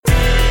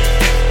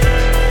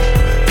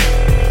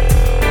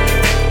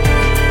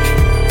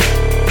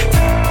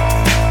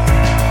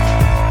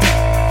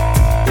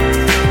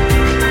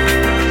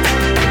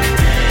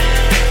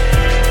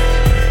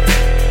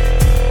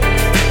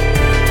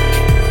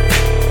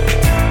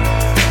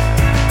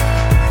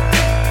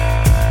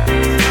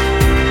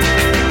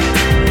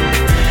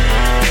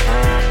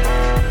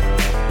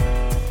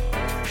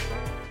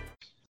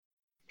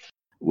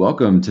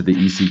Welcome to the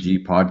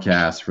ECG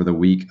podcast for the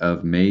week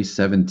of May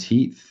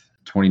 17th,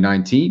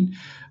 2019.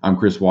 I'm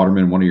Chris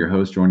Waterman, one of your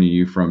hosts, joining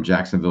you from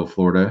Jacksonville,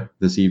 Florida.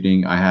 This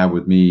evening, I have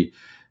with me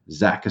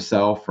Zach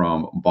Cassell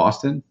from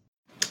Boston.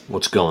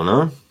 What's going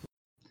on?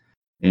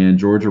 And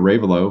George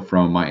Aravalo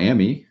from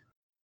Miami.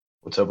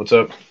 What's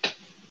up?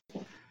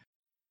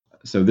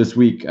 So this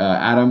week,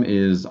 Adam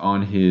is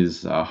on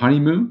his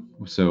honeymoon.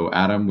 So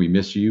Adam, we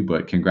miss you,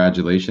 but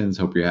congratulations.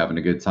 Hope you're having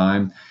a good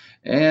time.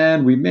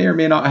 And we may or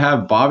may not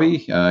have Bobby.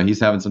 He's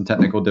having some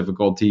technical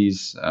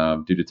difficulties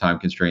due to time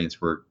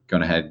constraints. We're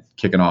going ahead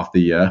kicking off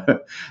the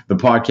the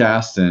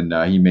podcast,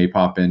 and he may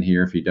pop in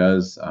here if he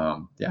does.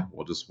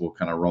 We'll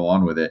kind of roll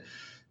on with it.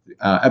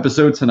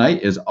 Episode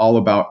tonight is all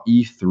about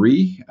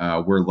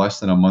E3. We're less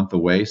than a month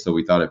away, so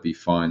we thought it'd be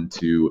fun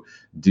to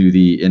do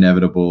the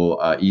inevitable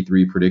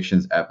E3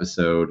 predictions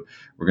episode.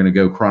 We're going to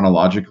go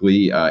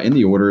chronologically in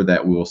the order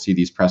that we'll see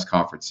these press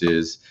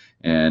conferences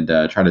and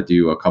try to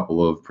do a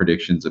couple of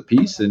predictions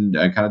apiece and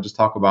kind of just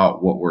talk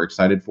about what we're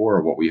excited for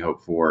or what we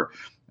hope for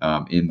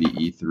in the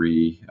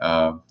E3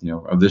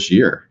 of this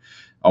year.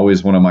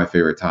 Always one of my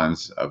favorite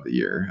times of the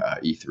year,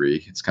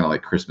 E3. It's kind of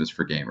like Christmas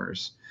for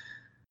gamers.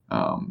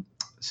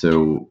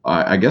 So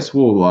I guess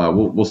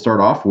we'll start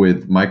off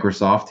with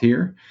Microsoft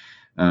here.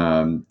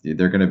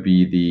 They're going to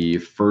be the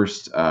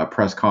first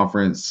press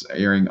conference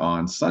airing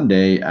on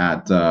Sunday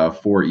at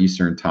 4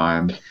 Eastern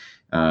time,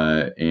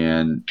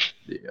 and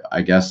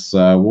I guess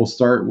we'll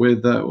start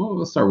with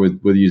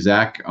you,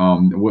 Zach.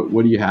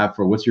 What do you have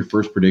what's your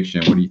first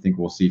prediction? What do you think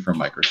we'll see from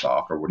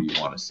Microsoft, or what do you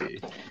want to see?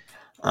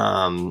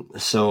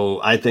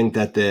 So I think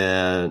that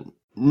they're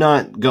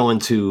not going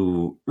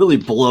to really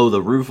blow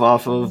the roof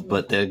off of,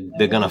 but they're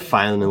going to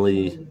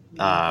finally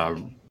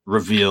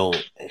reveal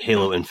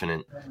Halo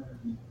Infinite.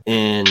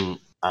 And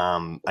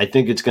I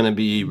think it's going to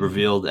be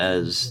revealed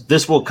as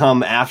this will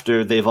come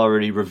after they've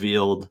already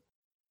revealed,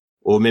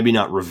 or maybe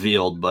not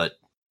revealed, but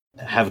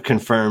have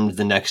confirmed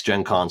the next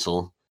gen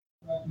console.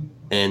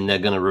 And they're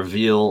going to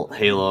reveal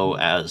Halo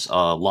as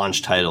a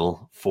launch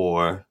title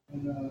for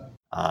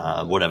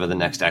whatever the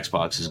next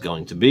Xbox is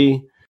going to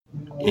be.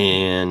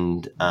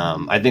 And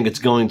I think it's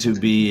going to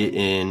be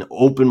an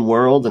open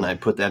world, and I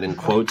put that in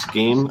quotes,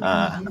 game,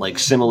 like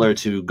similar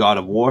to God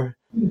of War,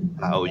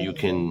 how you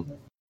can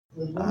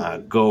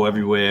go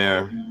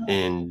everywhere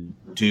and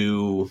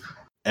do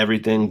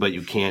everything, but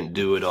you can't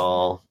do it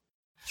all.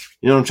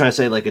 You know what I'm trying to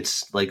say? Like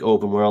it's like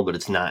open world, but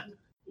it's not.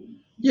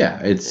 Yeah,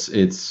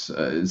 it's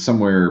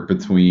somewhere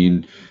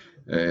between.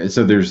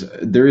 So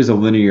there is a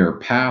linear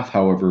path.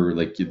 However,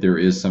 like there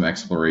is some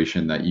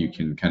exploration that you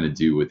can kind of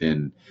do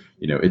within.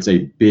 It's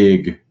a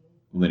big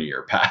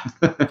linear path.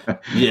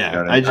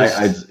 Yeah,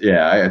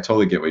 I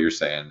totally get what you're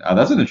saying.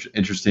 That's an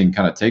interesting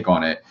kind of take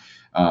on it.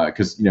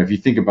 Because if you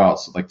think about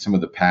like some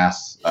of the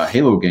past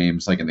Halo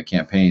games, like in the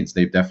campaigns,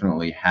 they've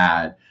definitely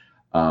had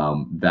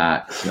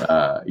that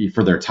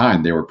for their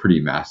time, they were pretty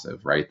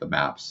massive, right? The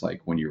maps,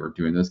 like when you were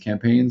doing those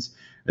campaigns,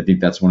 I think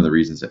that's one of the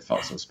reasons it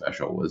felt so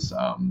special was,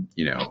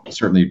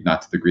 certainly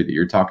not to the degree that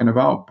you're talking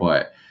about,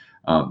 but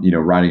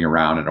riding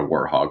around in a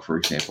Warthog, for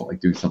example, like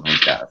doing something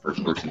like that, a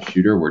first-person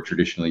shooter, where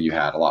traditionally you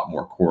had a lot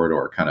more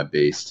corridor kind of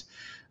based,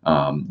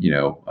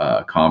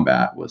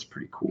 combat was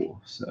pretty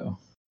cool. So.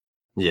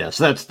 Yeah,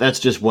 so that's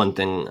just one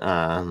thing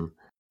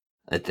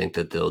I think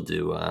that they'll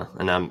do,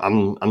 and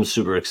I'm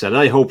super excited.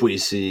 I hope we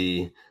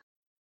see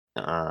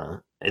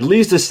at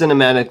least a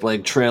cinematic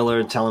like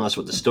trailer telling us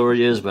what the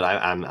story is, but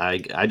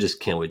I just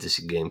can't wait to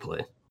see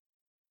gameplay.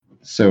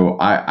 So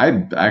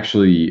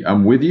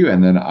I'm with you,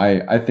 and then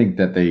I think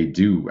that they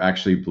do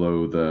actually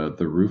blow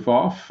the roof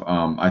off.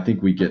 I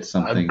think we get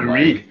something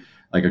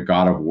like a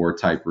God of War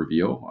type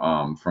reveal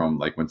from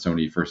like when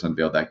Sony first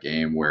unveiled that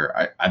game,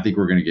 where I think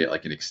we're going to get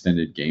like an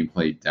extended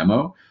gameplay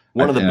demo.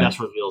 One of the best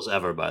reveals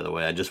ever, by the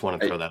way. I just want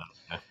to throw that out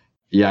there.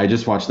 Yeah, I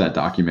just watched that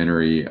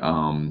documentary.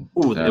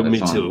 Me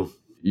too.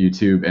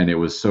 YouTube, and it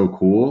was so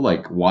cool,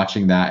 like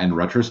watching that in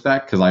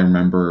retrospect, because I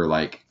remember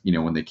like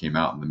when they came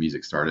out and the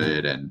music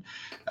started, and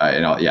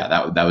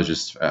that was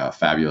just a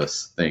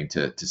fabulous thing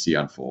to see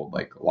unfold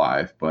like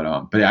live. But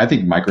I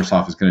think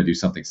Microsoft is going to do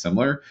something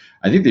similar.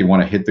 I think they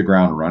want to hit the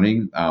ground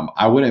running.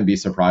 I wouldn't be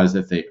surprised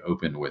if they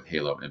opened with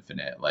Halo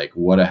Infinite. Like,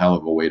 what a hell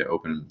of a way to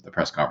open the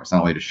press conference,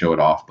 not only to show it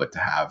off, but to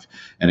have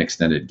an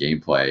extended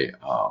gameplay,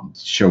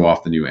 show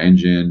off the new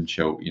engine,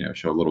 show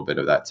a little bit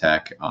of that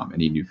tech,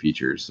 any new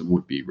features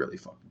would be really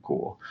fucking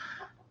cool.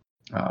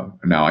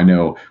 Now I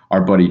know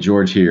our buddy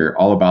George here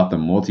all about the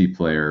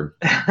multiplayer.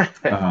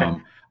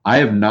 I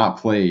have not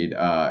played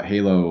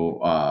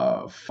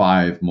Halo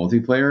 5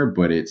 multiplayer,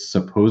 but it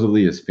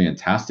supposedly is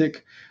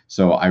fantastic.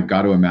 So I've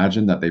got to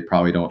imagine that they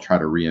probably don't try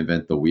to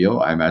reinvent the wheel.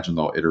 I imagine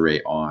they'll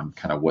iterate on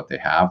kind of what they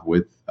have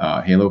with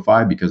Halo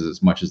 5, because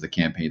as much as the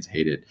campaign's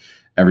hated,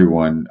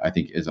 everyone I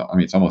think it's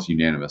almost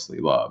unanimously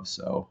loved.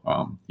 So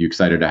you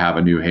excited to have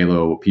a new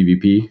Halo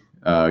PvP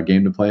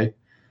game to play?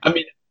 I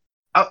mean,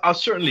 I'll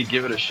certainly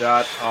give it a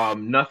shot.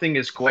 Nothing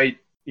is quite,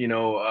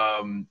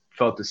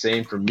 felt the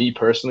same for me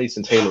personally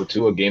since Halo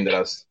 2, a game that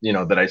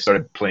I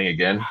started playing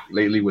again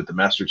lately with the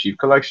Master Chief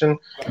Collection.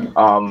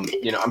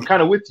 I'm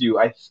kind of with you.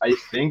 I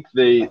think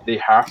they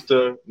have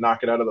to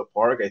knock it out of the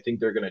park. I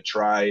think they're going to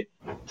try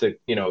to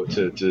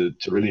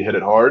really hit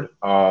it hard,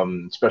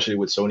 especially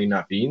with Sony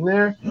not being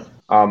there.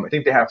 I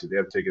think they have to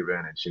take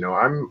advantage.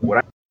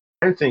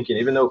 I'm thinking,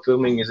 even though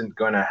filming isn't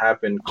going to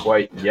happen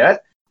quite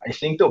yet, I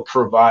think they'll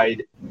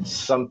provide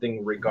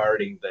something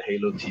regarding the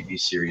Halo TV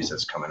series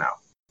that's coming out.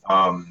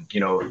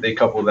 They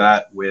couple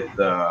that with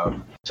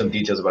some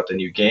details about the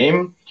new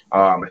game.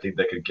 I think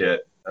that could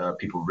get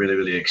people really,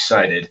 really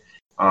excited.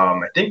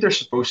 I think they're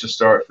supposed to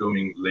start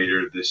filming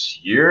later this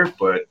year,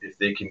 but if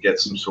they can get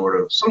some sort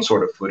of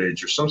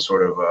footage or some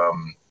sort of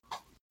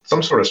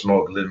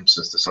small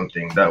glimpses to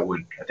something, that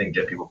would, I think,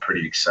 get people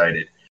pretty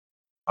excited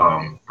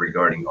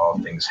regarding all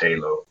things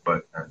Halo.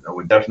 But I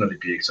would definitely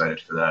be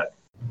excited for that.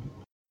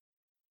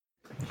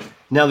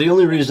 Now, the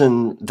only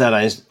reason that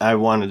I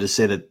wanted to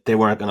say that they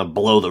weren't going to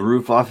blow the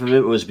roof off of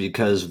it was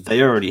because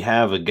they already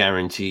have a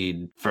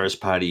guaranteed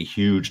first-party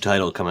huge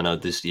title coming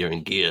out this year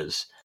in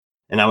Gears.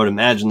 And I would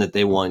imagine that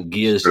they want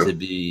Gears to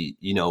be,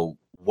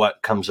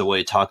 what comes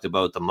away talked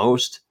about the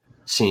most,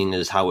 seeing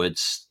as how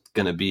it's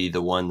going to be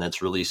the one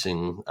that's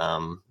releasing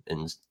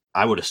in,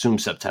 I would assume,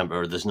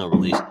 September. There's no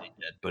release date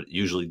yet, but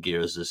usually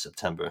Gears is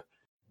September.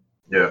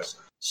 Yeah.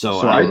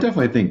 So I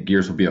definitely think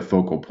Gears will be a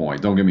focal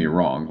point. Don't get me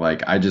wrong.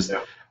 Like, I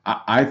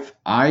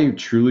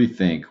truly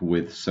think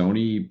with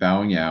Sony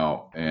bowing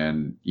out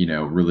and,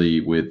 really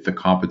with the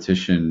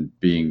competition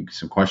being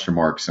some question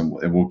marks, and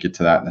we'll get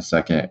to that in a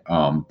second.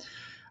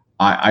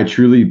 I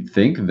truly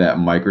think that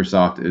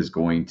Microsoft is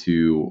going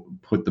to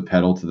put the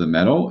pedal to the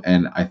metal.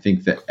 And I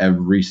think that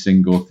every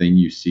single thing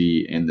you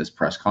see in this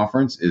press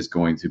conference is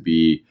going to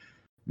be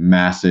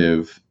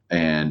massive.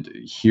 And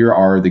here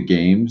are the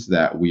games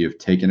that we have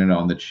taken it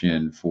on the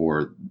chin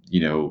for,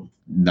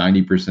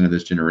 90% of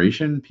this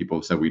generation. People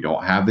have said we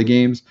don't have the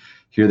games.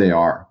 Here they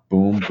are.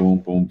 Boom, boom,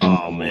 boom, boom.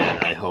 Oh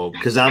man, I hope,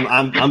 because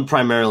I'm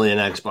primarily an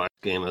Xbox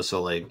gamer,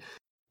 so like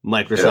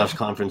Microsoft's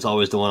conference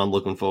always the one I'm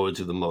looking forward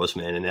to the most,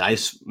 man. And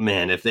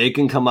if they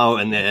can come out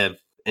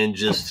and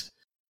just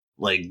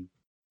like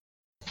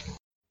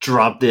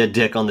drop their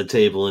dick on the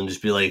table and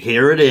just be like,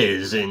 here it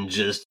is, and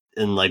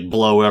like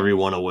blow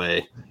everyone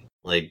away,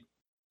 like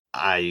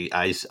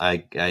I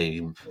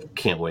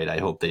can't wait. I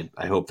hope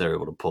they're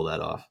able to pull that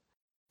off.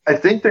 I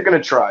think they're going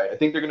to try. I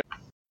think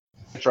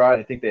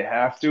they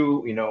have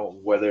to.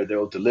 Whether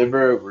they'll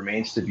deliver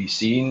remains to be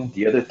seen.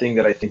 The other thing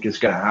that I think is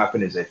going to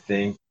happen is I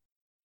think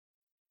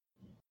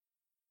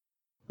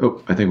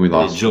we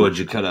lost George.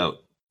 You cut out.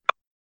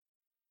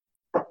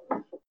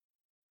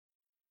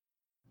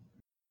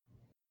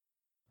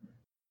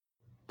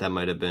 That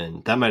might have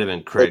been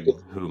Craig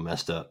who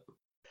messed up.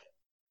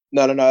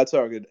 No, it's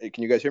all good.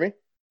 Can you guys hear me?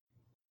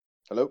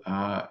 Hello?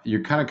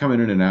 You're kind of coming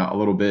in and out a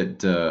little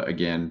bit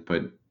again,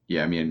 but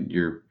yeah, I mean,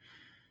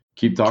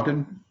 keep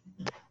talking.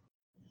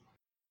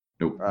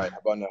 Nope. All right,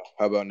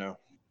 how about now?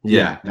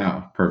 Yeah,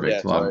 no, perfect.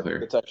 Yeah, a lot clear.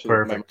 It's actually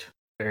Perfect.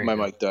 My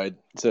mic died,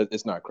 so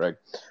it's not Craig.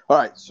 All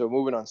right, so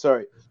moving on.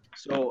 Sorry.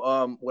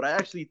 So what I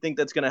actually think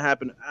that's going to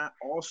happen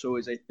also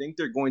is I think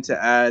they're going to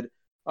add,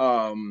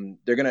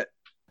 they're going to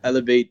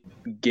elevate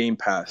Game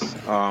Pass.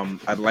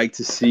 I'd like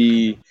to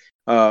see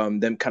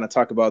them kind of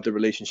talk about the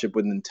relationship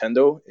with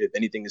Nintendo, if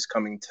anything is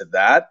coming to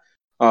that.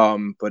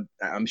 But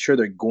I'm sure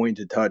they're going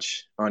to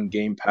touch on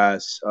Game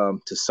Pass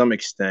to some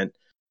extent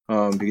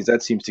because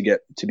that seems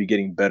to be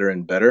getting better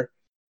and better.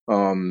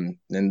 And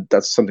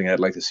that's something I'd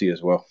like to see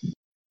as well.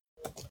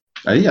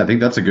 Yeah, I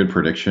think that's a good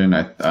prediction.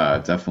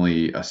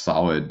 Definitely a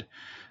solid,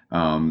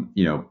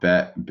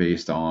 bet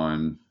based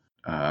on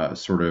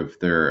sort of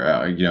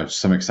their,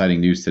 some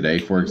exciting news today,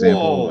 for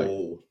example.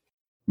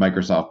 Like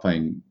Microsoft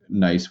playing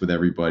nice with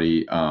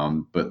everybody.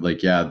 But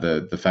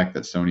the fact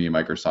that Sony and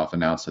Microsoft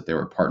announced that they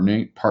were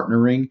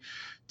partnering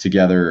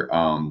together,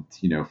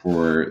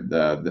 for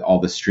all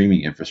the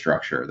streaming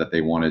infrastructure, that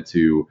they wanted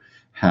to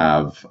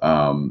have,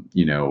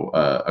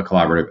 a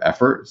collaborative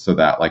effort so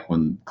that like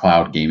when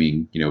cloud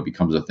gaming,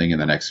 becomes a thing in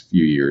the next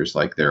few years,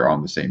 like they're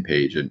on the same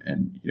page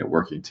and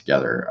working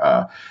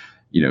together.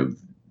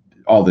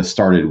 All this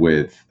started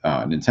with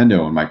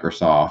Nintendo and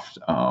Microsoft,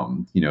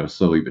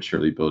 slowly but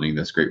surely building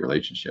this great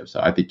relationship.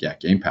 So I think,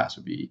 Game Pass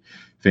would be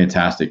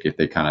fantastic if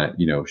they kind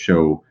of,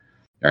 show,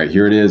 all right,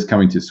 here it is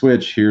coming to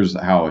Switch. Here's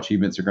how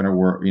achievements are going to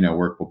work,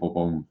 boom, boom,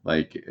 boom.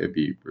 Like, it'd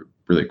be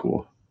really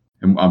cool.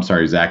 And I'm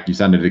sorry, Zach, you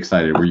sounded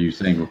excited. Were you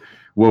saying,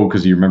 whoa,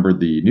 because you remembered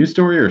the news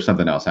story or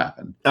something else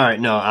happened? All right,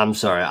 no, I'm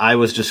sorry. I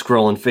was just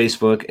scrolling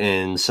Facebook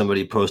and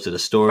somebody posted a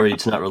story.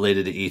 It's not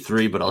related to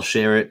E3, but I'll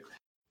share it.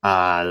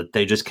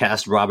 They just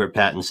cast Robert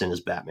Pattinson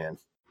as Batman.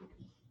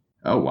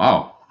 Oh,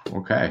 wow.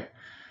 Okay.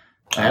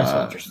 That's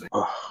interesting.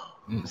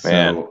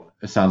 So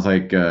it sounds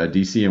like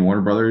DC and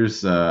Warner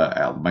Brothers,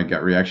 my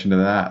gut reaction to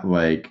that,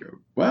 like,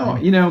 well,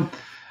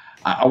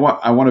 I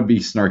want to be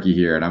snarky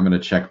here, and I'm going to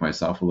check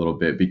myself a little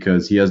bit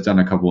because he has done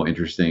a couple of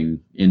interesting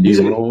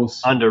indie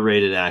roles.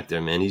 Underrated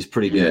actor, man. He's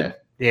pretty good.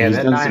 Yeah, He's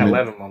that done some-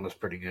 9/11 one was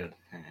pretty good.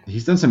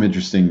 He's done some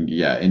interesting,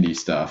 indie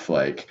stuff.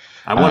 Like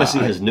I want to see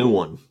his new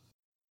one.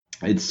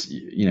 it's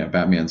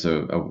Batman's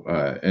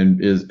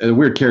and is a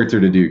weird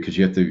character to do because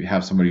you have to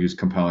have somebody who's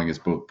compelling as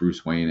both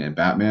Bruce Wayne and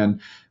Batman,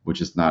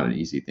 which is not an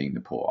easy thing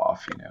to pull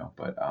off,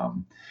 But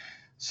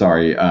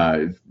sorry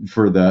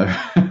for the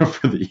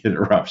for the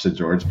interruption,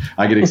 George.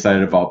 I get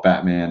excited about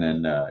Batman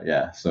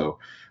and So,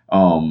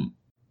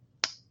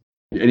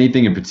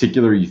 anything in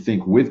particular you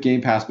think with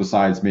Game Pass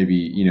besides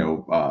maybe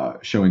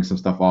showing some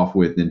stuff off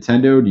with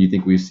Nintendo? Do you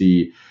think we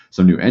see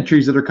some new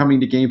entries that are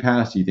coming to Game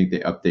Pass? Do you think they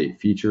update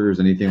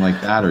features, anything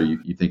like that, or are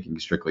you thinking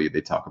strictly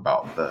they talk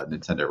about the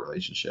Nintendo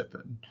relationship?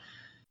 And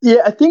Yeah,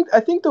 I think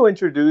they'll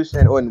introduce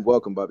and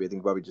welcome Bobby. I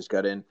think Bobby just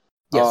got in.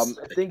 Yes.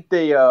 I think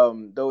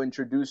they'll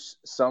introduce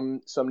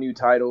some new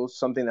titles,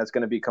 something that's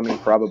going to be coming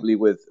probably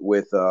with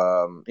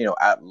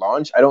at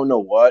launch. I don't know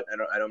what.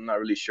 I'm not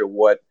really sure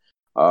what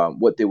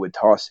they would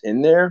toss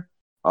in there.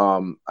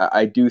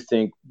 I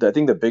think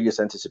the biggest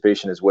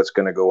anticipation is what's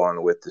going to go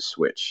on with the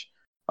Switch.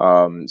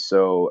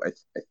 So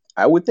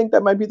I would think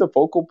that might be the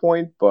focal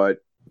point, but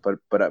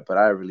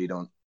I really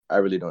don't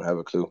have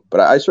a clue.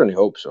 But I certainly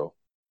hope so.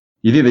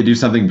 you think they do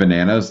something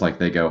bananas, like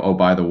they go, oh,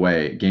 by the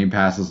way, Game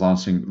Pass is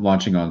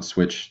launching on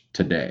Switch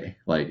today?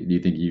 Like, do you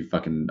think you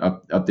fucking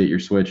update your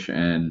Switch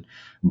and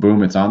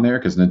boom, it's on there?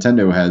 Because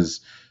Nintendo has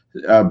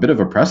a bit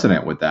of a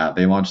precedent with that.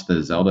 They launched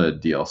the Zelda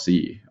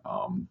DLC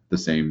the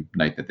same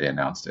night that they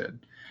announced it.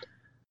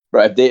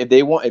 Right. If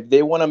they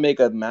want to make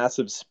a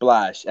massive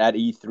splash at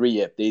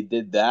E3, if they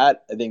did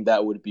that, I think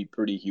that would be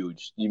pretty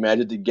huge. You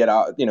imagine to get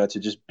out, to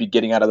just be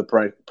getting out of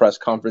the press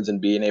conference and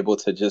being able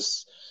to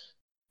just,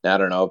 I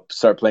don't know,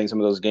 start playing some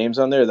of those games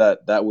on there.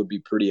 That would be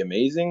pretty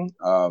amazing.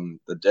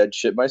 The dead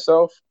shit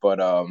myself,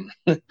 but I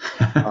don't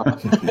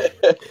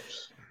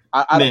know.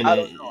 I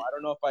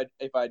don't know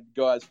if I'd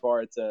go as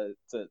far to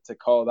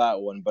call that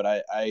one, but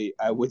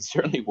I would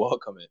certainly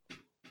welcome it.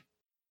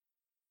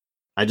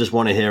 I just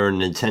want to hear a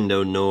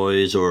Nintendo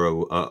noise or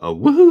a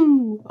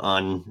woohoo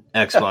on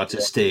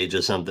Xbox's stage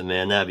or something,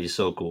 man. That'd be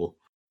so cool.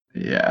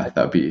 Yeah,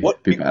 that'd be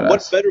badass.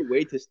 What better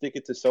way to stick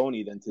it to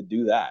Sony than to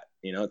do that?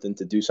 Than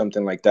to do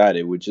something like that.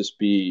 It would just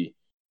be,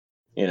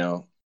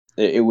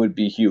 it would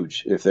be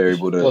huge if they're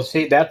able to. Well,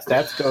 see,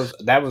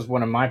 that was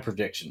one of my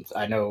predictions.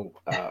 I know.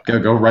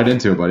 Go right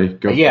into it, buddy.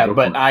 Go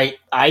but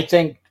I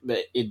think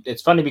that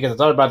it's funny because I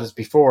thought about this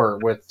before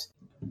with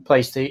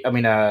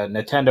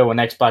Nintendo and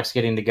Xbox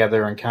getting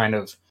together and kind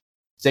of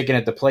sticking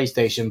at the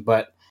PlayStation.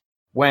 But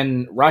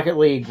when Rocket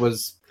League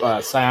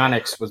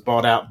Psyonix was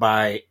bought out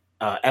by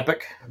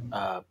Epic,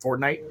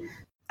 Fortnite,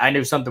 I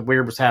knew something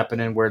weird was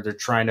happening where they're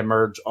trying to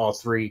merge all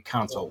three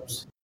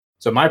consoles.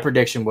 So my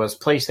prediction was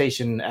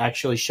PlayStation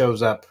actually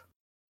shows up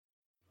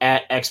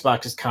at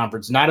Xbox's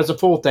conference, not as a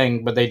full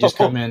thing, but they just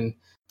come in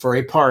for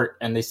a part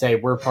and they say,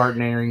 we're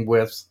partnering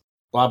with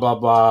blah, blah,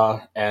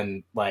 blah,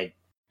 and like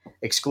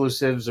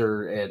exclusives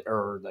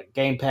or the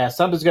Game Pass.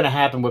 Something's going to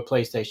happen with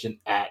PlayStation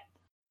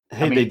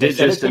they did just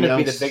it's going to be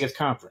announce the biggest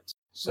conference.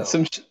 So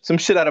some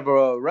shit out of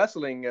a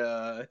wrestling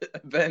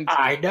event.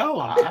 I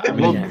know.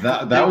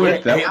 That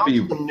would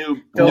be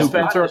Phil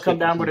Spencer will come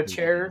down with a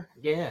chair.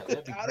 Yeah,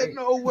 that'd be out of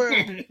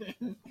nowhere.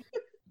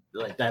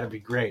 Like that'd be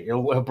great.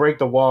 He'll break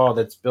the wall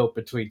that's built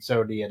between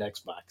Sony and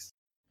Xbox.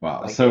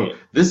 Wow. So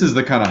this is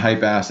the kind of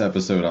hype ass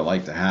episode I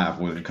like to have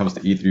when it comes to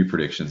E3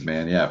 predictions,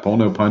 man. Yeah, pull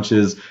no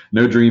punches.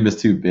 No dream is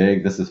too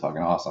big. This is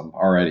fucking awesome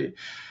already.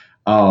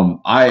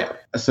 I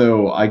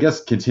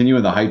guess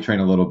continuing the hype train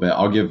a little bit,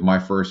 I'll give my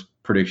first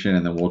prediction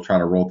and then we'll try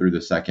to roll through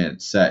the second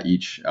set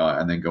each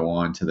and then go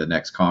on to the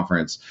next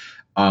conference.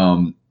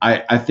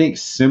 I think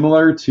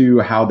similar to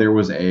how there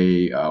was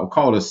we'll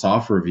call it a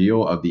soft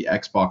reveal of the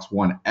Xbox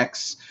One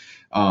X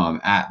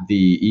at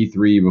the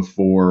E3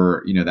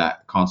 before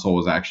that console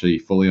was actually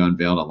fully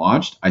unveiled and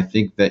launched. I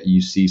think that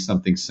you see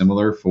something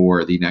similar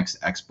for the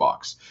next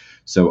Xbox.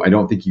 So I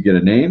don't think you get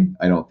a name.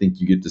 I don't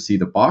think you get to see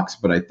the box,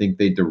 but I think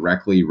they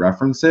directly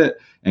reference it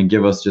and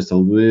give us just a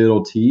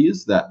little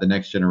tease that the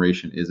next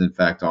generation is in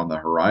fact on the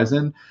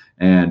horizon.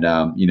 And,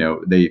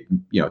 they,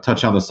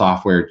 touch on the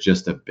software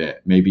just a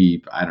bit,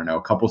 maybe, I don't know,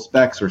 a couple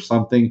specs or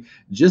something,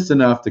 just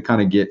enough to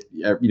kind of get,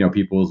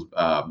 people's,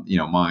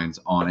 minds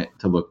on it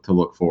to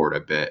look forward a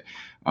bit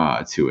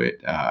to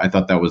it. I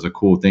thought that was a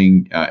cool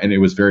thing. And it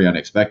was very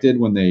unexpected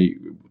when they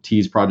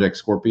teased Project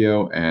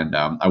Scorpio. And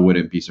I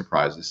wouldn't be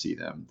surprised to see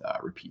them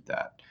repeat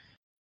that.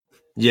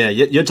 Yeah,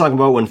 you're talking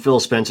about when Phil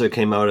Spencer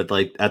came out at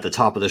the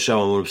top of the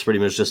show and was pretty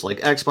much just like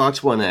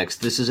Xbox One X.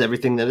 This is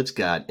everything that it's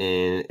got,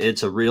 and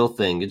it's a real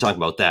thing. You're talking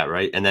about that,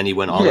 right? And then he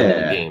went all into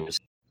the games.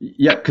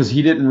 Yeah, because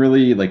he didn't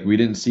really we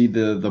didn't see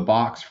the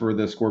box for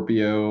the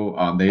Scorpio.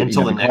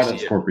 Until the next year.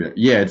 Scorpio.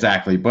 Yeah,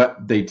 exactly.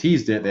 But they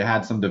teased it. They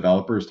had some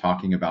developers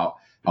talking about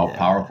how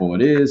powerful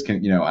it is.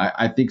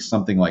 I think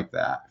something like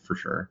that for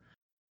sure.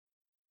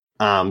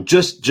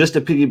 Just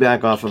to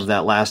piggyback off of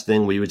that last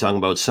thing where you were talking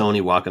about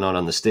Sony walking out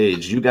on the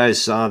stage, you guys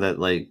saw that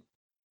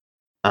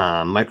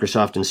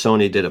Microsoft and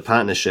Sony did a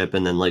partnership,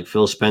 and then like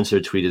Phil Spencer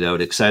tweeted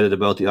out, excited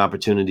about the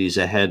opportunities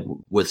ahead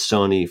with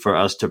Sony for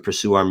us to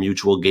pursue our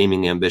mutual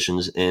gaming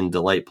ambitions and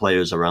delight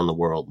players around the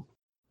world.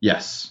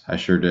 Yes, I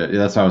sure did.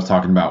 That's what I was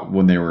talking about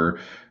when they were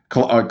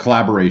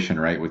collaboration,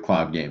 right, with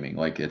cloud gaming.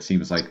 Like it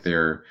seems like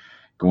they're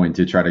going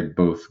to try to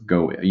both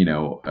go,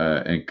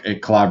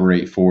 and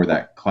collaborate for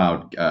that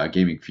cloud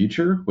gaming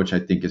future, which I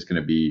think is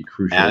going to be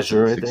crucial.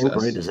 Azure, to I success. think,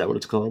 right? Is that what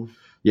it's called?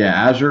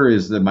 Yeah, Azure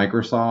is the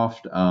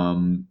Microsoft,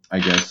 I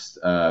guess,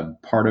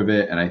 part of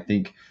it. And I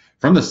think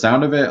from the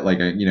sound of it, like,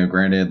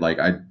 granted, like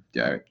I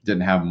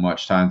didn't have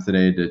much time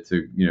today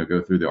to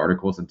go through the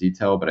articles in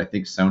detail, but I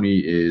think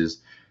Sony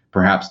is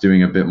perhaps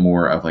doing a bit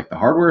more of like the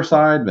hardware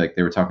side. Like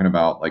they were talking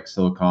about like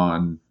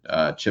silicon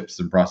chips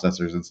and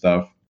processors and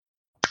stuff.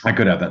 I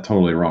could have that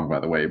totally wrong, by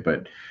the way,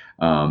 but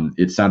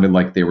it sounded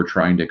like they were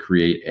trying to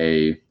create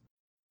a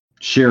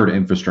shared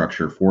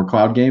infrastructure for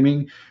cloud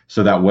gaming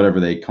so that whatever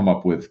they come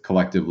up with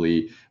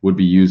collectively would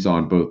be used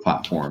on both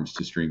platforms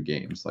to stream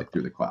games like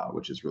through the cloud,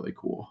 which is really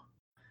cool.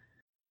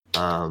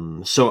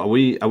 So are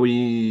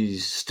we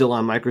still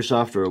on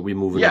Microsoft, or are we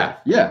moving on?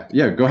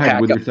 Yeah. Go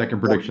ahead with your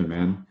second prediction,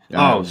 man.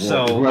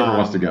 Whoever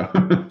wants to go.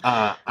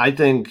 I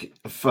think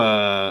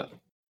for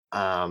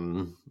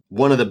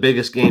one of the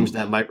biggest games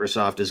that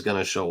Microsoft is going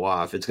to show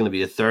off, it's going to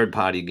be a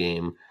third-party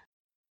game.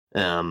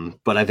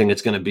 But I think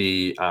it's going to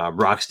be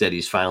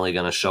Rocksteady's finally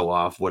going to show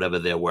off whatever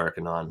they're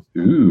working on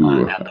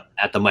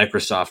at the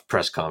Microsoft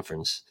press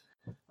conference.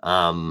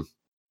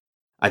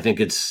 I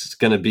think it's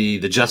going to be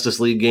the Justice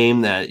League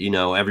game that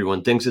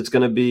everyone thinks it's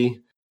going to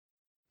be,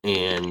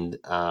 and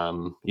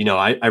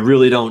I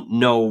really don't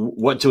know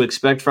what to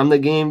expect from the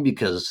game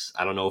because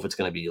I don't know if it's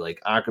going to be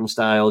like Arkham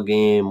style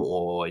game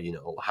or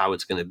how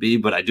it's going to be.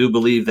 But I do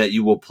believe that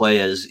you will play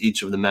as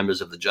each of the members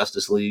of the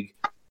Justice League.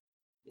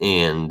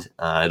 And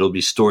it'll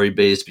be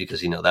story-based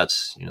because,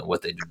 that's,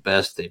 what they do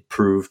best. They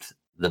proved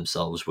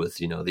themselves with,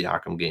 the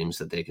Arkham games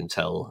that they can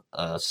tell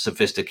a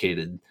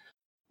sophisticated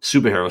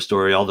superhero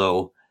story,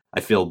 although I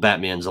feel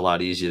Batman's a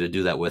lot easier to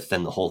do that with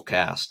than the whole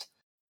cast.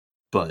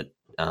 But,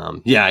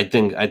 I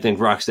think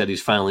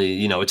Rocksteady's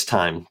finally, it's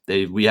time.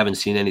 We haven't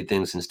seen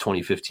anything since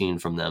 2015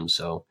 from them,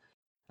 so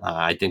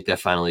I think they're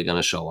finally going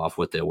to show off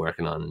what they're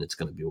working on, and it's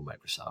going to be with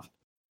Microsoft.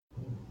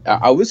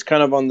 I was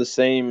kind of on the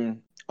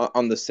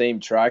same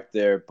track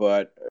there,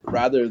 but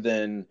rather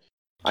than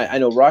I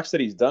know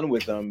Rocksteady's done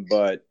with them,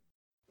 but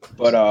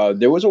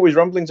there was always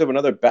rumblings of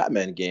another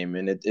Batman game,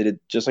 and it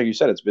just like you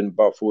said, it's been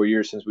about 4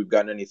 years since we've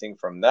gotten anything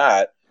from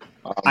that.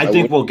 I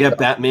think we'll get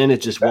Batman.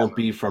 It just won't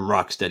be from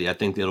Rocksteady. I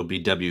think it'll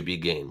be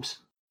WB Games.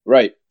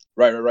 Right.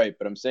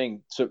 But I'm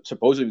saying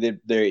supposedly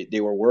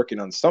they were working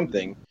on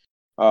something.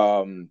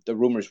 The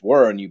rumors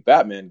were a new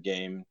Batman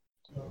game.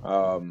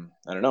 I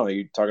don't know.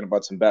 You're talking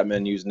about some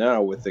Batman news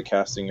now with the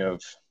casting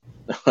of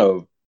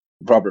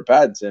Robert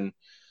Pattinson.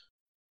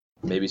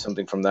 Maybe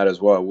something from that as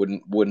well.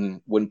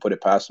 Wouldn't put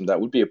it past him.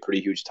 That would be a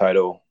pretty huge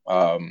title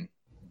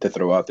to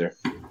throw out there.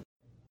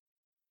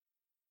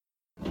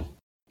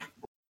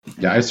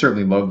 Yeah, I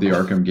certainly love the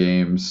Arkham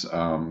games,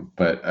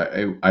 but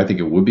I think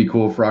it would be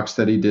cool if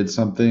Rocksteady did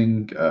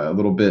something a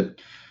little bit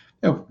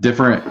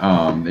different.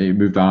 They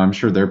moved on. I'm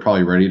sure they're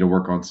probably ready to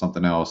work on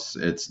something else.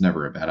 It's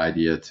never a bad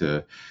idea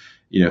to,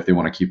 if they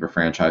want to keep a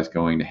franchise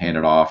going, to hand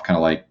it off, kind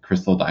of like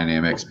Crystal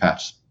Dynamics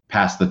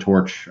pass the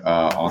torch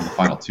on the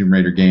final Tomb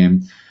Raider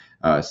game,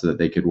 so that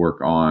they could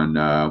work on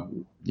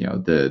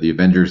the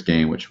Avengers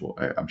game, which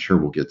I'm sure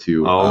we'll get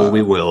to.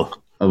 We will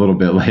a little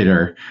bit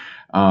later.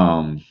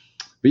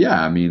 But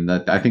yeah, I mean,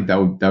 I think that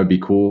would be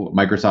cool.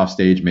 Microsoft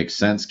Stage makes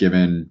sense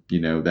given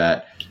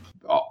that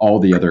all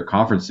the other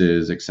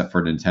conferences except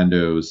for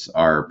Nintendo's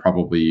are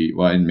probably,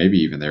 well, and maybe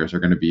even theirs are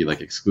going to be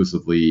like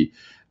exclusively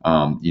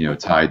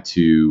tied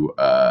to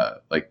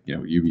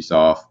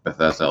Ubisoft,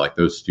 Bethesda, like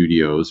those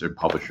studios and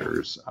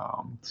publishers.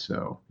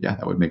 So yeah,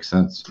 that would make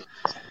sense.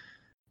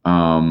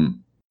 Who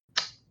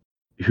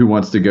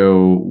wants to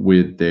go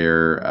with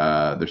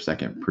their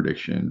second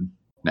prediction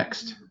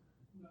next?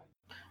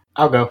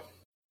 I'll go.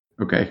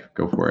 Okay,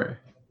 go for it.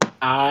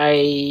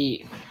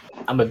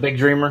 I'm a big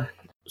dreamer,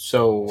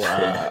 so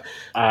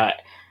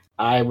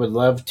I would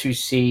love to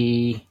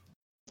see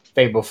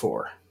Fable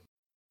 4.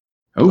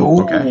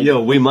 Oh, okay.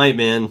 Yo, we might,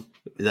 man.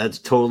 That's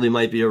totally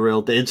might be a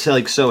real thing. It's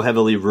like so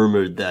heavily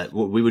rumored that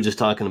what we were just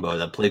talking about,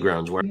 that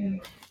Playgrounds were.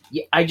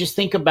 Yeah, I just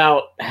think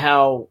about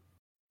how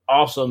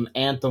awesome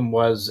Anthem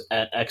was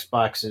at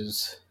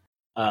Xbox's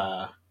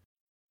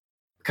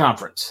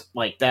conference.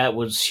 Like, that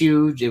was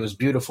huge. It was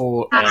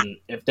beautiful. And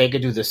if they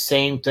could do the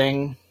same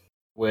thing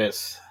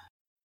with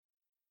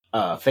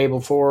Fable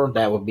 4,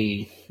 that would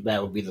be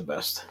the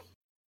best.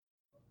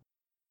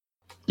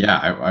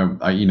 Yeah,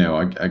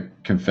 I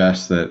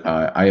confess that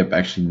I have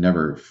actually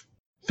never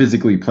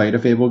physically played a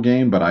Fable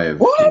game, but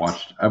I've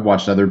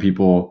watched other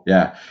people.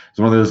 Yeah, it's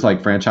one of those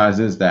like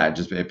franchises that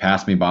just it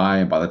passed me by,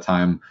 and by the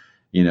time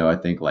I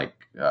think like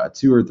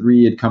 2 or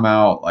 3 had come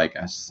out, like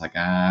I was just like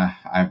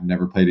I've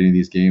never played any of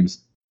these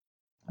games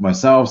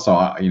myself, so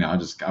I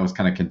was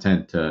kind of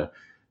content to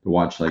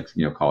watch like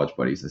college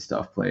buddies and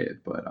stuff play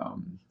it. But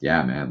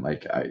yeah, man,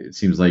 like it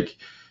seems like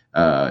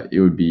it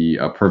would be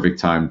a perfect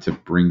time to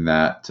bring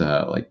that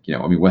I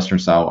mean, Western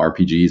style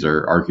RPGs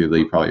are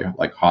arguably probably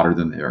like hotter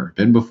than they've ever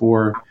been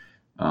before.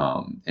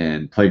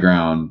 And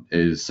Playground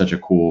is such a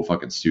cool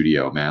fucking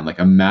studio, man. Like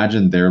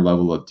imagine their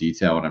level of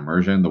detail and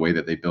immersion, the way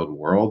that they build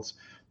worlds,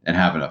 and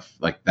having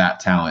like that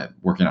talent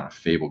working on a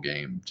Fable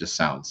game just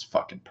sounds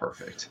fucking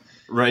perfect.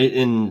 Right.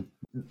 And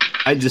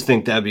I just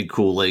think that'd be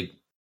cool. Like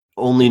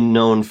only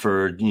known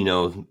for,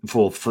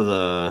 for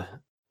the,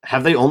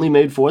 have they only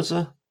made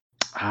Forza?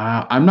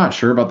 I'm not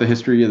sure about the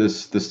history of the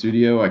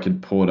studio. I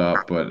could pull it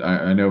up, but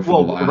I know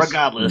for the last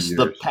regardless,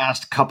 the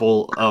past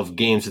couple of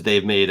games that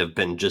they've made have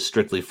been just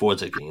strictly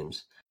Forza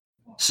games.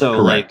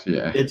 So correct,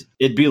 like, yeah.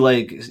 It'd be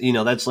like,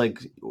 that's like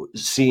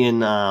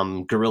seeing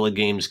Guerrilla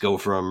Games go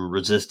from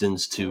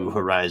Resistance to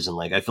Horizon.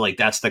 Like, I feel like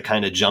that's the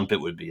kind of jump it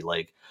would be.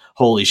 Like,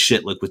 holy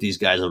shit, look what these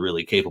guys are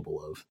really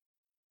capable of.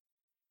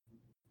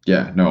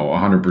 Yeah, no,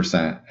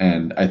 100%.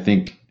 And I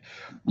think,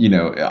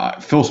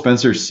 Phil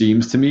Spencer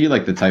seems to me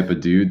like the type of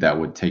dude that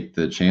would take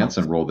the chance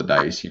and roll the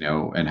dice,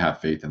 and have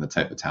faith in the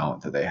type of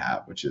talent that they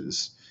have, which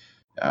is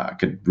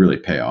could really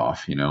pay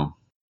off,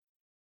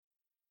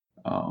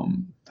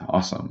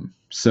 Awesome.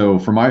 So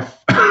for my,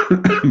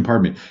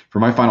 pardon me, for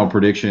my final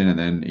prediction, and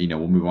then,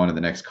 we'll move on to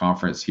the next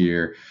conference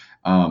here.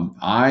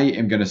 I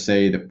am going to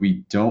say that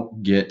we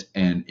don't get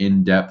an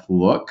in-depth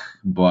look,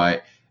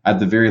 but at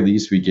the very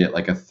least, we get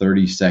like a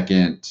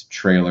 30-second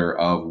trailer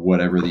of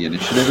whatever the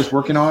initiative is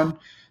working on.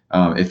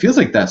 It feels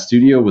like that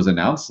studio was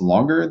announced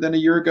longer than a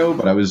year ago,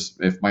 but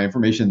if my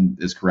information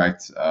is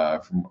correct,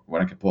 from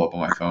what I can pull up on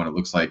my phone, it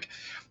looks like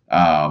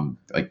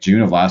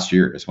June of last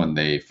year is when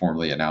they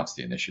formally announced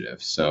the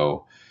initiative.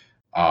 So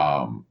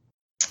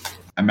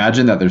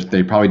imagine that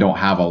they probably don't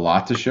have a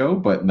lot to show,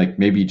 but like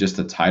maybe just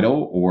a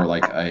title or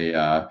like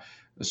a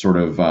sort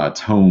of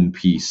tone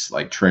piece,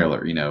 like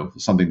trailer,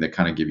 something that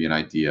kind of give you an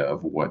idea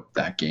of what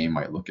that game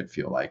might look and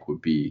feel like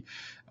would be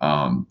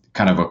kind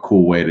of a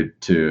cool way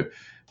to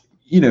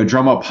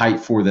drum up hype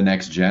for the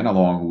next gen,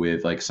 along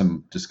with like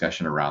some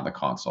discussion around the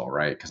console,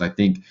 right? Because I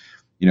think,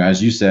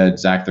 as you said,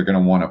 Zach, they're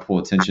going to want to pull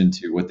attention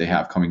to what they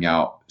have coming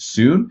out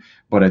soon,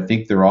 but I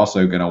think they're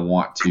also going to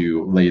want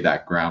to lay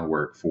that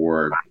groundwork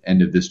for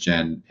end of this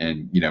gen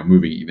and,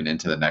 moving even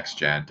into the next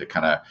gen to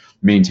kind of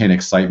maintain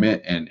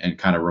excitement and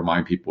kind of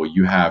remind people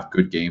you have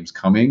good games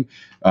coming,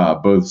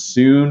 both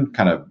soon,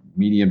 kind of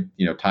medium,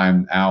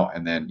 time out,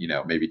 and then,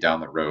 maybe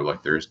down the road,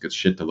 like there's good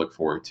shit to look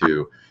forward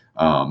to.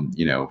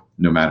 No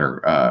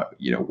matter,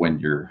 when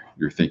you're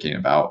thinking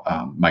about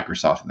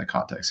Microsoft in the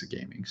context of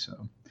gaming.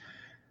 So.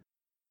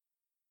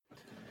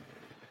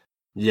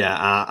 Yeah,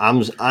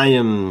 I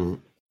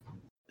am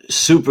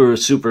super,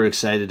 super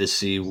excited to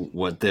see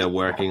what they're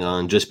working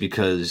on, just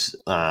because,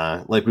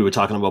 like we were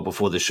talking about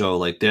before the show,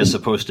 like they're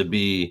supposed to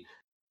be,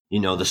 the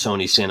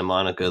Sony Santa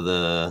Monica,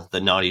 the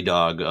Naughty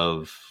Dog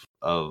of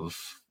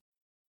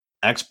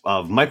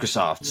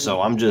Microsoft. So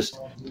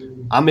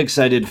I'm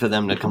excited for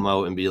them to come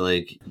out and be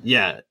like,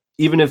 yeah,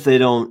 even if they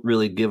don't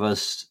really give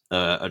us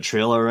a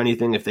trailer or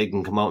anything, if they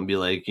can come out and be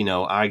like,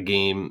 our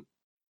game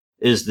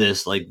is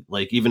this, like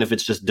even if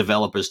it's just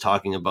developers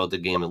talking about the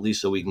game, at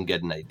least so we can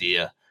get an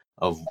idea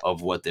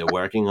of what they're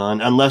working on,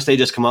 unless they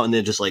just come out and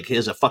they're just like,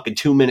 here's a fucking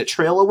 2-minute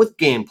trailer with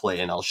gameplay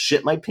and I'll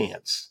shit my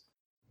pants.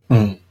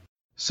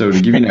 So to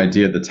give you an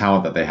idea of the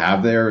talent that they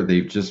have there,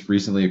 they've just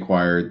recently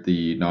acquired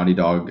the Naughty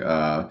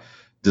Dog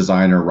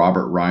designer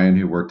Robert Ryan,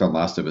 who worked on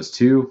Last of Us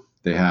 2.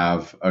 They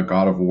have a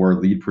God of War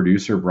lead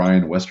producer,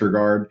 Brian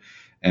Westergaard,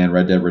 and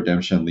Red Dead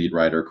Redemption lead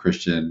writer,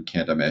 Christian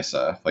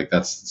Cantamesa. Like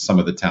that's some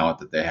of the talent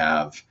that they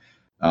have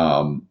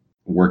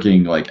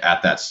working like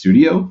at that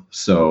studio.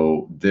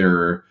 So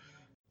they're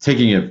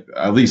taking it,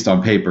 at least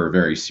on paper,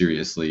 very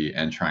seriously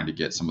and trying to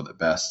get some of the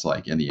best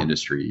like in the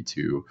industry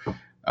to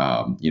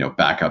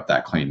back up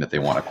that claim that they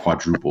want a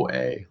quadruple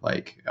A,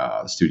 like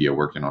studio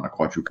working on a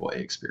quadruple A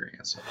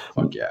experience.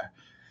 Fuck yeah.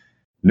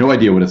 No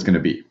idea what it's going to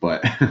be,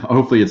 but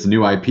hopefully it's a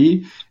new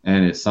IP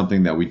and it's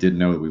something that we didn't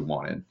know that we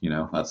wanted.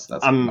 That's.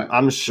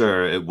 I'm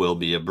sure it will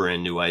be a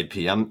brand new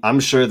IP. I'm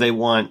sure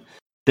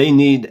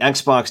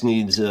Xbox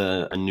needs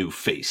a new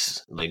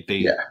face. Like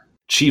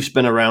Chief's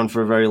been around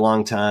for a very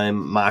long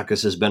time.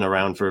 Marcus has been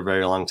around for a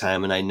very long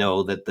time, and I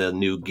know that the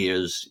new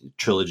Gears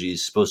trilogy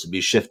is supposed to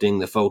be shifting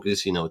the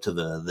focus, to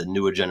the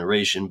newer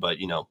generation. But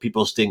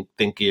people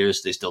think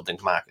Gears, they still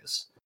think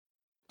Marcus.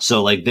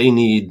 So like they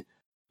need.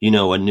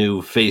 A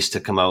new face to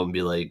come out and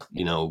be like,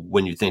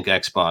 when you think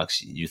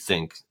Xbox, you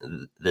think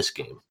this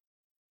game.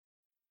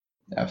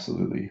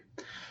 Absolutely.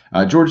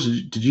 George,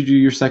 did you do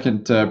your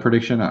second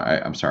prediction?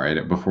 I'm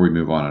sorry. Before we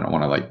move on, I don't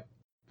want to like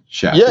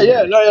chat.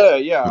 Yeah.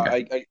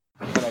 Okay.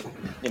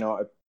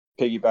 I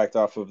piggybacked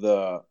off of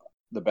the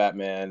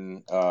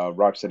Batman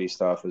Rocksteady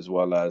stuff as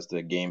well as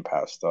the Game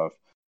Pass stuff.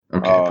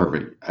 Okay,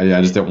 perfect.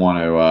 I just didn't want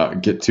to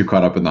get too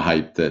caught up in the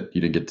hype that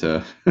you didn't get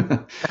to.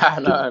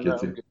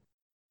 No.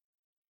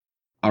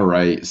 All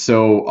right.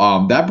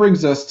 So that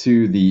brings us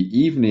to the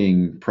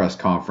evening press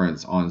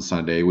conference on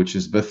Sunday, which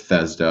is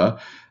Bethesda.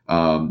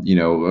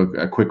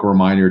 A quick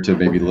reminder to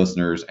maybe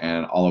listeners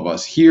and all of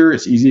us here,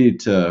 it's easy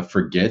to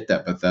forget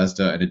that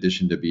Bethesda, in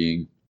addition to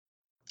being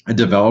a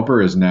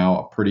developer, is now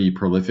a pretty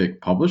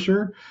prolific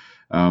publisher.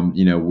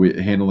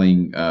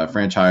 Handling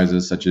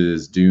franchises such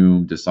as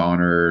Doom,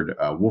 Dishonored,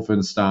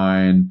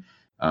 Wolfenstein,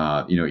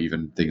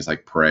 even things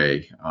like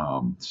Prey.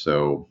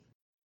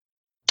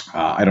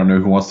 I don't know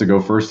who wants to go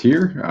first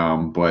here,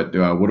 but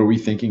what are we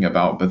thinking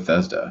about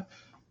Bethesda?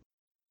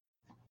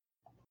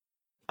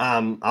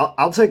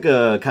 I'll take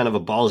a kind of a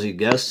ballsy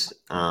guess.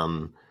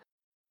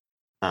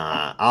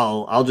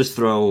 I'll just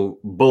throw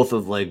both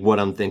of like what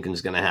I'm thinking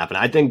is going to happen.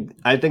 I think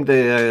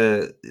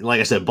they, like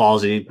I said,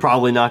 ballsy,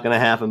 probably not going to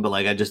happen, but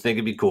like I just think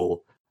it'd be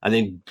cool. I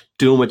think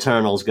Doom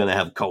Eternal is going to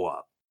have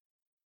co-op.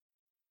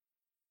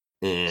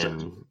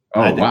 And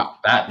wow,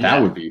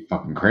 that would be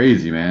fucking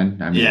crazy, man.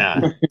 I mean,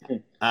 yeah.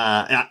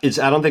 I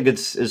don't think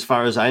it's, as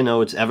far as I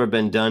know, it's ever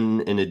been done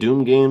in a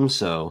Doom game.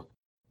 So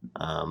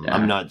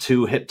I'm not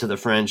too hip to the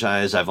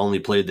franchise. I've only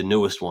played the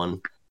newest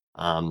one.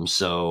 I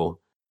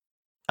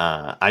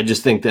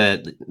just think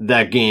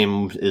that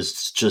game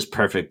is just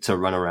perfect to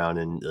run around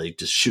and like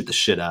just shoot the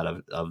shit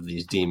out of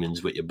these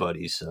demons with your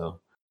buddies. So,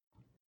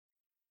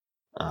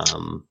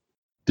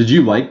 did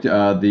you like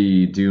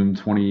the Doom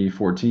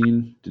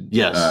 2014?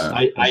 Yes,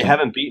 I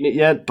haven't beaten it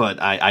yet,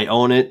 but I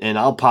own it and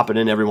I'll pop it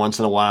in every once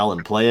in a while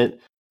and play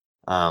it.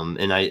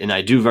 And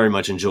I do very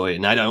much enjoy it.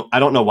 And I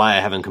don't know why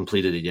I haven't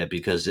completed it yet,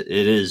 because it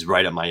is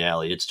right up my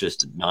alley. It's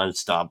just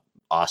nonstop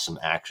awesome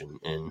action,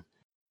 and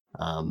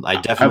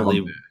I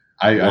definitely.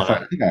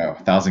 I think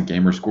 1,000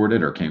 Gamer scored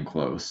it or came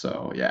close.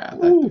 So yeah,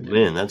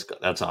 man,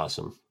 that's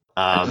awesome.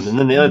 And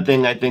then the other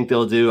thing I think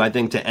they'll do, I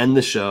think to end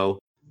the show,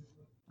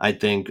 I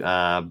think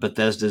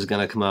Bethesda is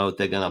going to come out.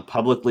 They're going to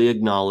publicly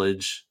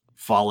acknowledge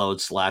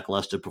Fallout's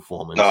lackluster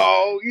performance.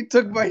 Oh, you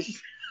took my.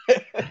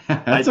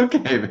 That's okay,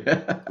 man.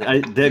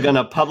 They're going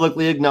to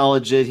publicly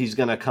acknowledge it. He's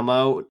going to come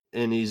out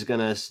and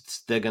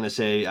they're going to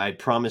say, "I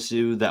promise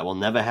you that will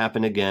never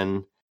happen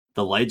again.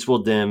 The lights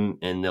will dim,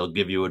 and they'll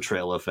give you a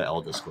trailer for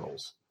Elder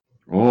Scrolls."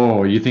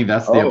 Oh, you think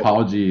that's the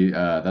apology,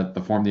 that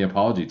the form the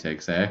apology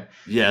takes, eh?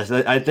 Yes,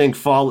 I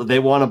think they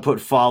want to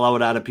put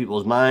Fallout out of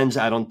people's minds.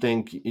 I don't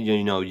think,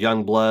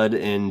 Youngblood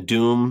and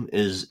Doom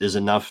is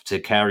enough to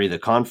carry the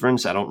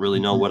conference. I don't really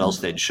know what else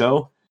they'd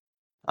show.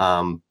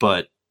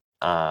 But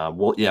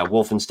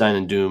Wolfenstein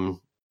and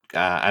Doom,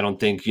 I don't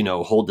think,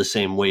 hold the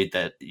same weight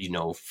that,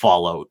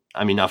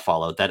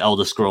 that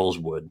Elder Scrolls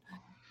would.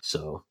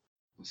 So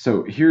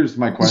here's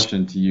my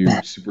question to you,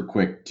 super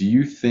quick. Do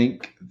you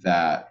think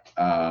that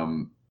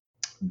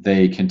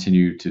they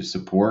continue to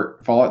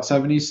support Fallout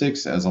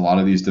 76 as a lot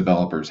of these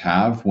developers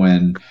have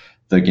when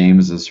the game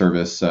as a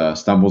service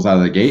stumbles out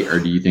of the gate, or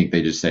do you think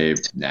they just say,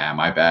 "Nah,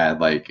 my bad.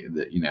 Like,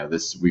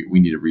 we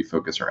need to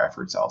refocus our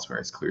efforts elsewhere.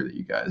 It's clear that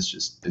you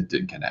guys it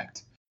didn't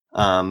connect."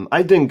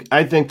 I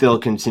think they'll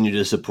continue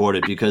to support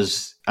it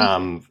because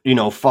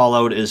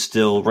Fallout is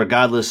still,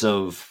 regardless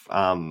of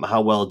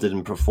how well it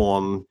didn't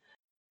perform,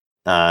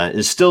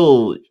 is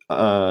still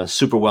a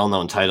super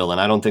well-known title, and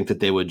I don't think that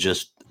they would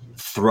just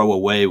throw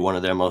away one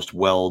of their most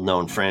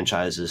well-known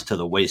franchises to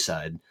the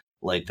wayside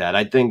like that.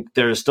 I think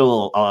there are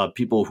still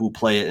people who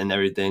play it and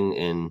everything,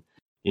 and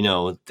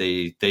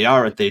they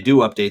do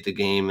update the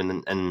game,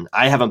 and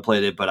I haven't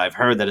played it, but I've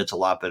heard that it's a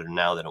lot better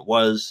now than it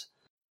was.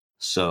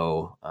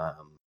 So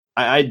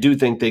I do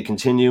think they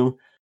continue.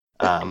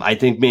 I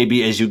think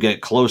maybe as you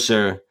get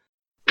closer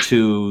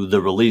to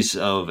the release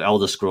of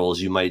Elder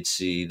Scrolls, you might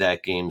see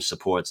that game's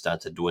support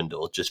start to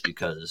dwindle, just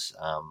because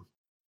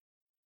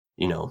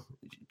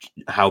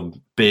how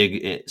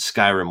big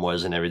Skyrim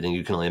was and everything.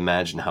 You can only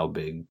imagine how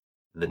big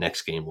the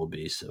next game will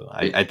be. So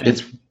I think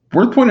it's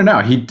worth pointing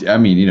out.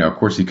 Of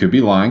course he could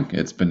be lying.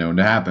 It's been known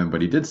to happen,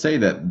 but he did say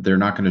that they're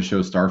not going to show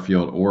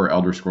Starfield or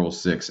Elder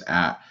Scrolls 6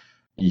 at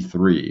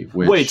E3.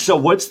 Wait, so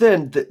what's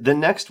the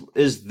next?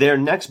 Is their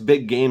next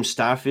big game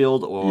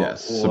Starfield or?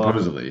 Yes,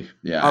 supposedly.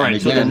 Yeah. All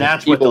right, so then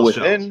that's what they'll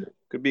show.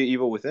 Could be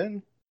Evil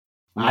Within.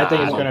 I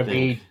think it's going to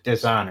be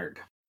Dishonored.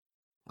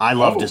 I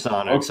love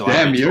Dishonored, so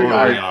I'm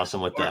totally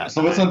awesome with that.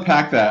 So let's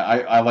unpack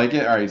that. I like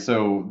it. All right,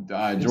 so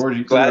George,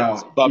 you clear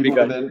out Evil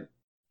Within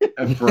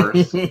at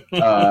first.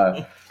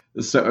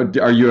 So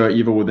are you an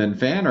Evil Within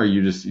fan, or are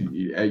you just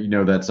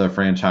that's a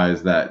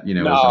franchise that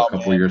was a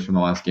couple of years from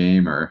the last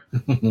game, or?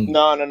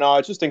 No.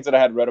 It's just things that I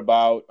had read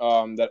about,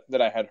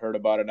 that I had heard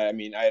about, and I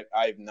mean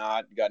I've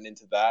not gotten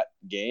into that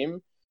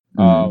game,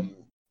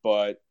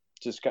 but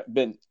just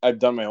I've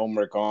done my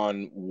homework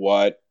on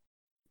what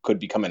could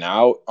be coming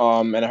out,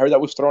 and I heard that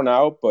was thrown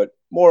out, but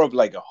more of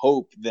like a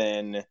hope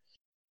than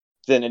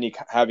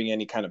having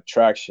any kind of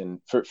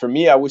traction. For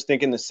me, I was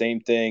thinking the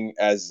same thing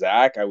as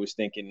Zach. I was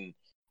thinking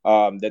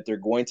that they're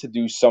going to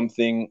do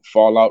something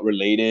Fallout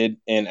related,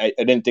 and I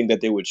didn't think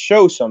that they would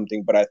show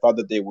something, but I thought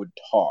that they would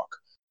talk.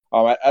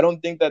 I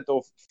don't think that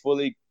they'll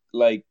fully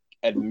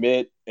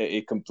admit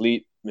a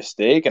complete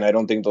mistake, and I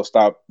don't think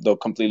they'll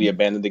completely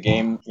abandon the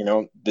game.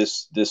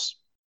 This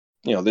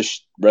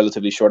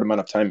relatively short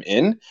amount of time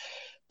in.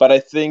 but I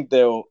think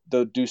they'll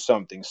do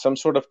something, some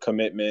sort of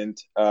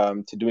commitment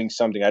to doing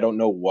something. I don't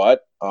know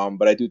what,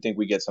 but I do think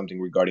we get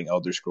something regarding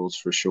Elder Scrolls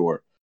for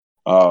sure.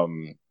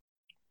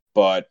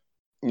 But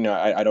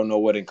I don't know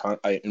what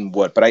in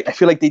what, but I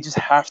feel like they just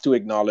have to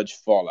acknowledge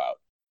Fallout,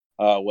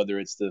 whether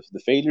it's the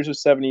failures of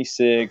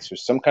 76 or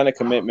some kind of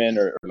commitment,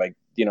 or like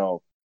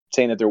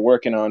saying that they're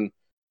working on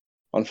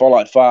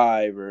Fallout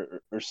 5 or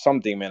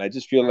something. Man, I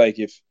just feel like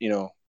if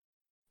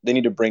they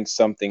need to bring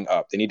something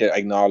up, they need to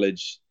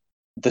acknowledge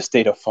the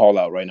state of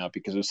Fallout right now,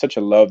 because it's such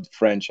a loved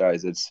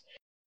franchise. It's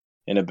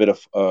in a bit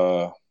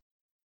of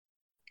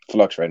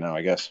flux right now,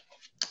 I guess.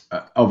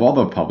 Of all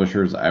the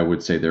publishers, I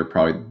would say they're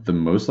probably the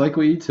most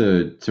likely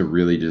to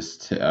really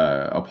just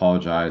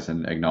apologize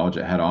and acknowledge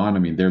it head on. I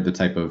mean, they're the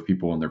type of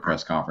people in their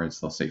press conference,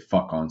 they'll say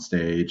 "fuck" on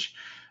stage.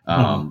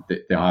 They'll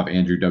have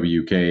Andrew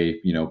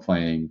WK,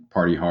 playing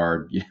Party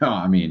Hard.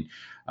 I mean,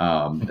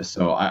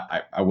 so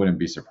I wouldn't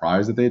be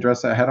surprised if they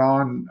address that head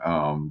on.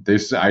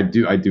 I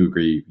do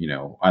agree.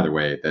 Either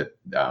way, that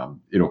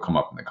it'll come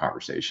up in the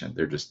conversation.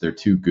 They're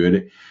too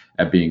good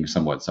at being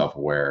somewhat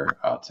self-aware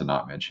to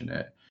not mention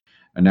it.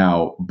 And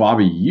now,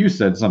 Bobby, you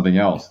said something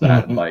else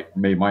that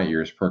made my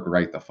ears perk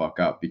right the fuck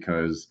up,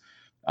 because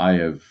I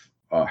have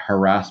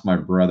harassed my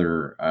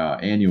brother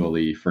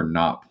annually for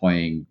not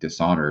playing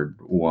Dishonored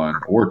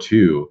 1 or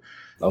 2.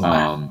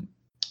 I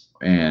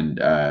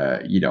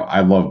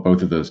love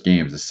both of those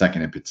games. The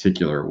second in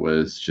particular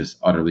was just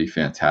utterly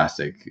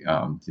fantastic.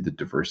 The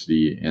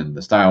diversity in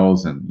the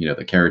styles and,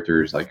 the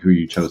characters, like who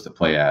you chose to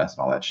play as and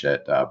all that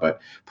shit.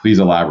 But please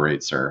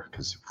elaborate, sir,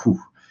 because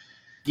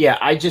yeah,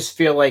 I just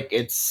feel like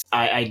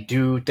I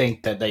do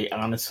think that they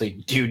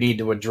honestly do need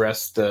to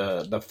address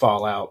the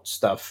Fallout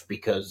stuff,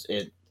 because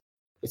it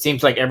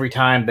seems like every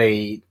time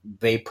they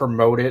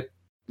promote it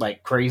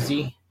like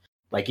crazy,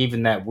 like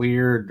even that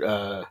weird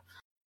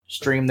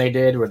stream they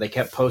did where they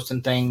kept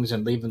posting things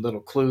and leaving little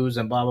clues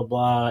and blah blah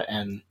blah.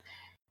 And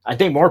I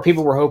think more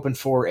people were hoping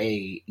for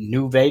a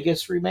New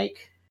Vegas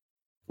remake,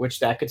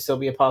 which that could still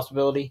be a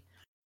possibility.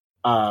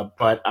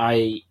 But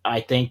I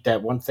think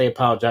that once they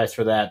apologize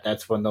for that,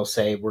 that's when they'll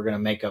say we're going to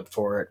make up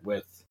for it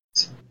with,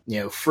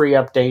 free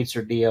updates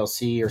or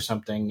DLC or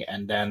something,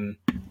 and then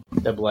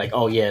they'll be like,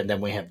 oh yeah, and then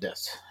we have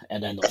this,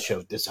 and then they'll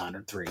show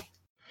Dishonored 3.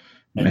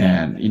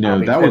 Man,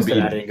 that would be.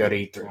 I didn't go to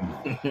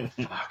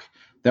E3. Fuck,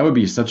 that would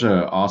be such an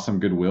awesome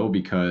goodwill,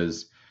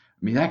 because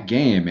I mean that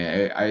game,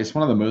 it's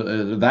one of the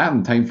most that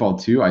and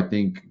Titanfall 2. I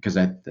think because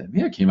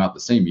it came out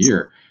the same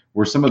year,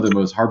 were some of the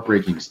most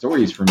heartbreaking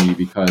stories for me,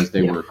 because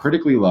they were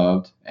critically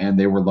loved and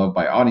they were loved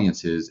by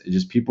audiences. It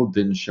just people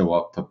didn't show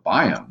up to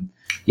buy them.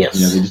 Yes,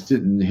 they just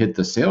didn't hit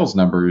the sales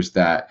numbers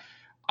that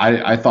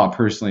I thought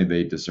personally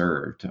they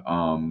deserved.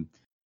 There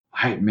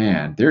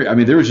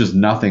was just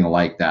nothing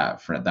like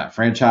that for that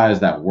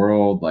franchise, that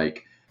world.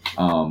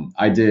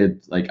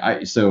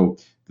 So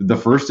the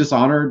first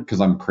Dishonored, because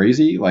I'm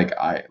crazy.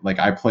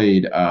 I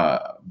played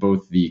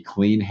both the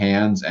Clean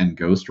Hands and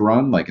Ghost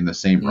Run in the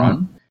same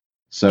run.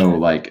 So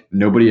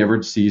nobody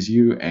ever sees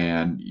you,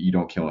 and you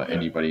don't kill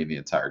anybody in the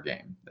entire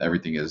game.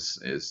 Everything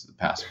is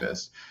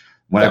pacifist.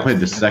 When I played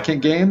the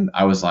second game,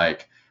 I was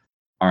like,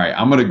 all right,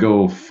 I'm gonna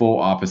go full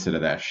opposite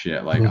of that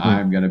shit.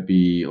 I'm gonna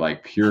be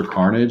pure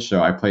carnage.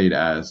 So I played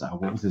as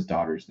what was his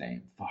daughter's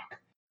name? Fuck.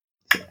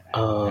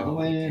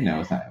 Evelyn?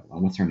 No, it's not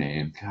Evelyn. What's her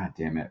name? God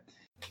damn it.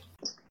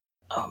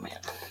 Oh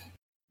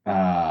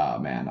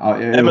man.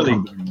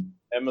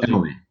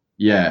 Emily.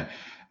 Yeah.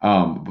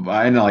 But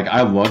I know,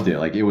 I loved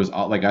it. It was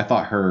I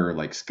thought her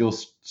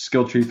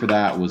skill tree for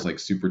that was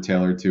super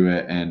tailored to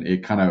it, and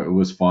it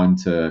was fun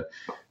to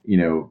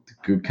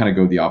kind of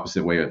go the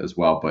opposite way as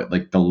well. But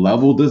the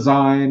level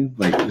design,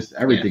 just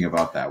everything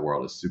about that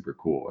world is super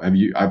cool.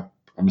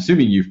 I'm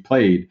assuming you've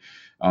played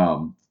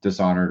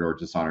Dishonored or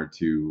Dishonored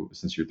 2,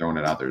 since you're throwing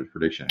it out there as a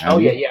prediction.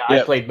 Yeah. I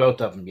played both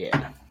of them.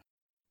 Yeah.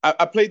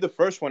 I played the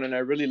first one and I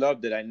really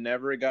loved it. I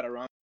never got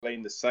around to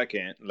playing the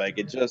second.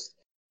 It just,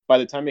 by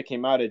the time it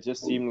came out, it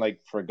just seemed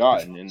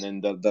forgotten. And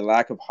then the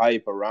lack of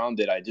hype around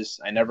it, I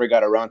never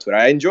got around to it.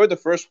 I enjoyed the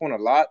first one a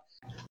lot,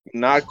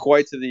 not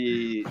quite to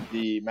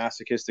the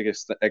masochistic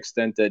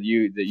extent that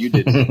you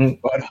did.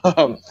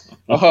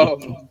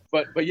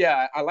 but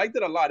yeah, I liked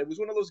it a lot. It was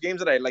one of those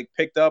games that I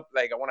picked up,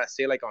 I want to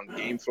say on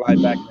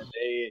GameFly back in the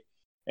day,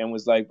 and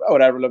was oh,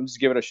 whatever, let me just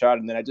give it a shot.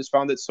 And then I just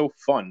found it so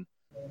fun.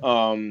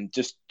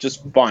 Just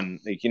fun,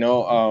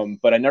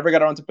 but I never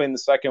got around to playing the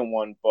second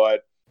one.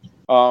 But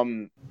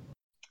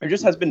there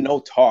just has been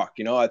no talk,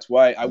 That's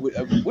why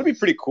it would be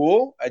pretty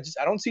cool. I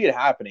don't see it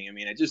happening. I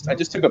mean, I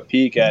just took a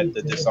peek at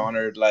the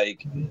Dishonored,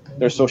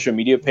 their social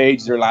media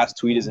page. Their last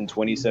tweet is in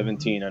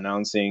 2017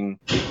 announcing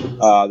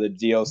the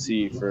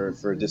DLC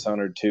for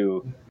Dishonored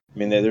 2. I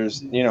mean,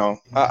 there's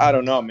I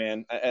don't know,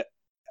 man.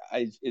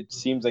 It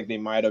seems like they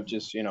might have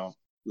just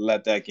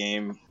let that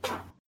game.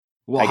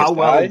 Well,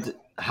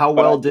 how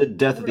well did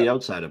Death of the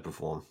Outsider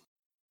perform?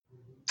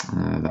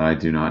 That I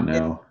do not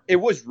know. It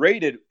was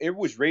rated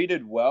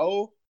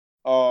well,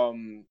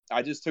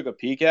 I just took a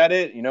peek at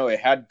it. It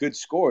had good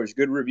scores,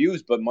 good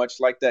reviews, but much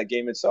like that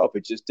game itself,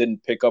 it just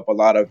didn't pick up a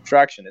lot of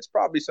traction. It's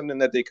probably something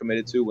that they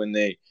committed to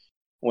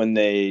when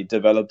they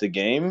developed the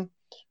game.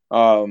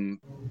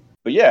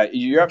 But yeah,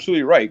 you're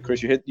absolutely right,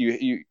 Chris. You hit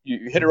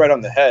it right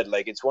on the head.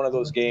 Like, it's one of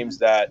those games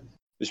that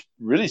was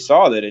really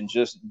solid and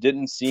just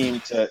didn't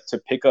seem to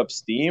pick up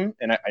steam,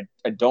 and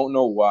I don't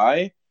know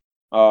why.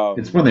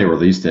 It's when they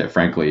released it,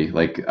 frankly.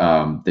 Like,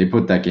 they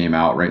put that game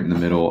out right in the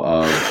middle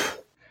of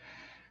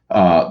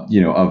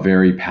a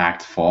very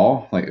packed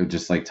fall, like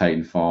just like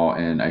Titanfall,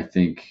 and I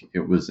think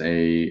it was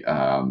it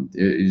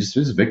just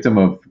was a victim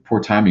of poor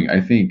timing. I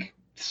think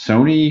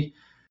Sony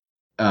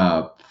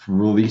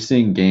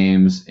releasing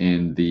games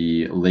in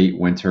the late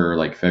winter,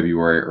 like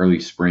February, early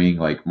spring,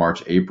 like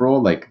March,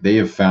 April, like they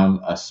have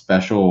found a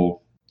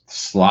special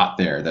slot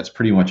there that's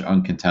pretty much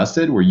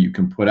uncontested, where you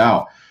can put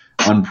out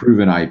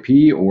unproven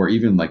IP or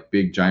even like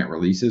big giant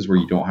releases where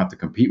you don't have to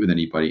compete with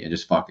anybody and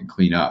just fucking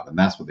clean up. And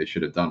that's what they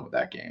should have done with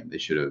that game. They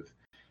should have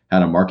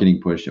had a marketing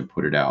push and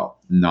put it out,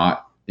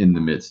 not in the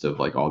midst of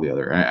like all the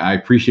other. I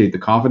appreciate the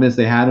confidence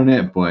they had in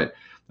it, but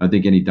I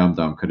think any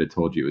dum-dum could have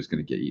told you it was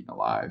going to get eaten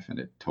alive, and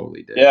it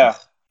totally did.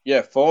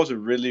 Yeah, fall's a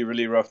really,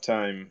 really rough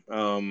time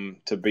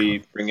to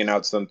be bringing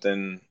out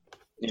something,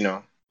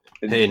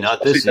 Hey,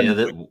 not this year.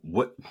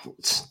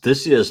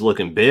 This year is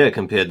looking bad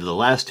compared to the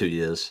last 2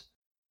 years.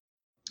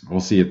 We'll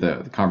see if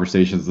the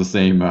conversation's the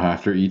same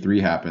after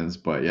E3 happens,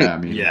 but yeah, I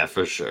mean, yeah,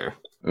 for sure.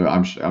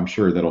 I'm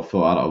sure that'll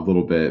fill out a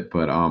little bit,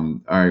 but all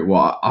right.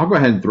 Well, I'll go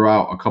ahead and throw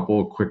out a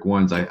couple of quick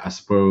ones. I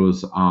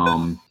suppose.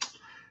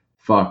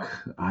 Fuck,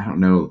 I don't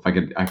know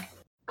if I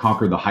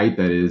conquer the hype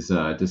that is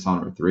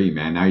Dishonored 3.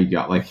 Man, now you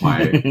got like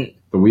the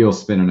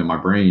wheels spinning in my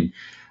brain.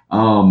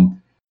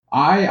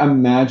 I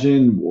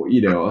imagine,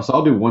 so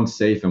I'll do one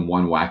safe and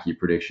one wacky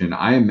prediction.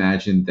 I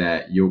imagine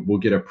that we'll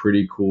get a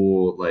pretty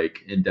cool,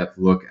 like, in-depth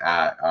look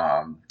at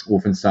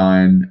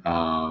Wolfenstein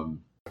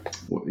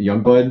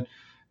Youngblood,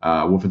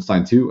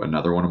 Wolfenstein 2,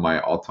 another one of my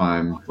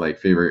all-time like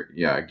favorite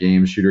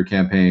game shooter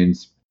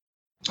campaigns.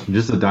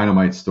 Just a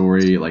dynamite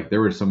story. Like, there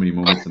were so many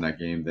moments in that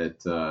game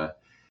that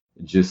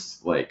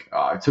just like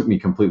it took me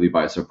completely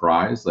by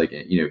surprise. Like,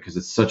 because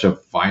it's such a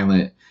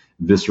violent,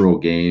 visceral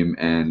game,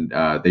 and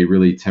they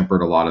really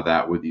tempered a lot of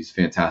that with these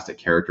fantastic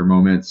character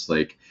moments,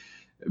 like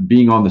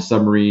being on the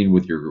submarine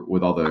with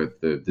all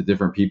the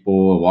different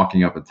people and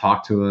walking up and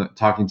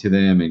talking to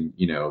them, and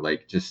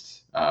like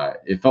just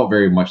it felt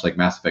very much like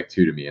Mass Effect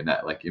 2 to me, and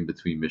that like in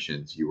between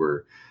missions you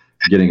were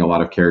getting a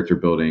lot of character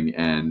building,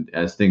 and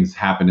as things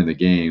happened in the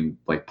game,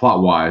 like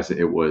plot wise,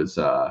 it was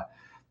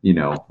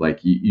like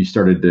you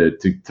started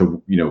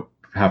to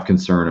have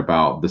concern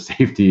about the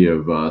safety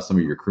of some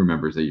of your crew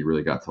members that you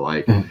really got to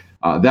like.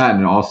 That,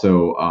 and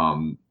also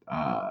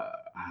I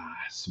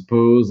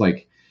suppose,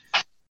 like,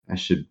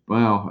 do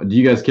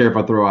you guys care if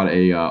I throw out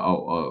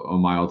a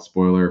mild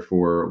spoiler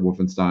for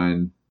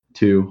Wolfenstein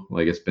 2?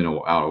 Like, it's been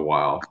out a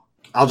while.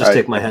 I'll just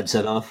take my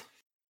headset off.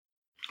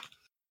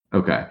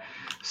 Okay.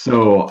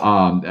 So,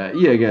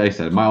 like I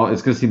said, mild,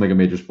 it's going to seem like a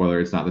major spoiler.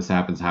 It's not. This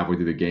happens halfway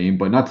through the game,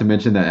 but not to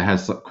mention that it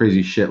has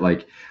crazy shit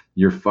like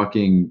your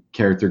fucking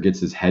character gets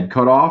his head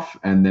cut off,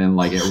 and then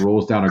like it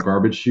rolls down a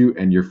garbage chute,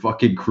 and your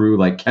fucking crew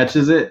like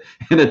catches it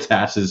and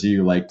attaches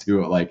you like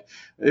to it. Like,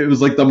 it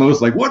was like the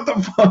most like, what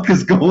the fuck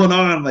is going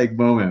on, like,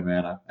 moment,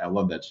 man. I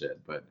love that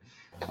shit. But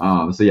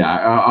so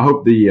yeah, I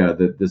hope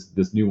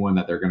this new one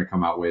that they're going to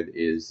come out with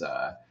is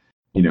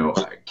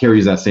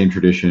carries that same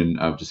tradition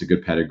of just a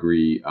good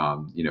pedigree,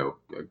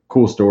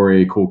 cool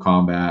story, cool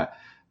combat.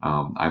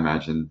 I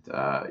imagine,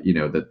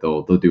 that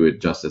they'll do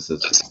it justice,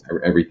 as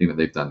everything that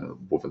they've done. The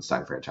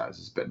Wolfenstein franchise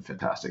has been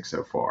fantastic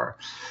so far.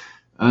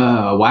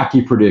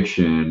 Wacky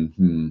prediction.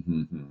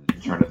 I'm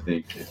trying to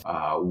think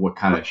what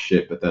kind of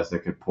shit Bethesda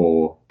could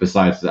pull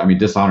besides. I mean,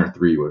 Dishonored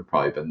 3 would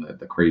probably have been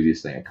the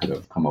craziest thing I could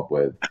have come up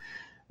with.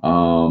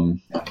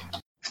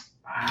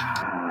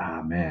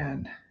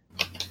 Man.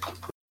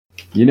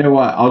 You know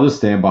what? I'll just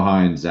stand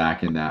behind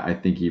Zach in that. I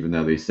think even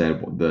though they said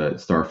the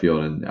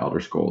Starfield and Elder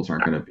Scrolls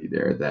aren't going to be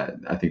there, that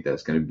I think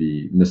that's going to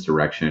be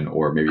misdirection,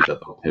 or maybe that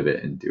they'll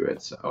pivot and do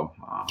it. So,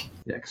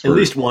 yeah. At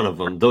least one of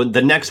them.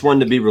 The next one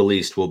to be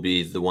released will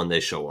be the one they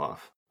show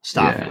off.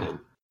 Starfield. Yeah.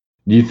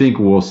 Do you think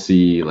we'll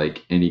see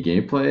like any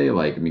gameplay?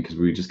 Like, I mean, because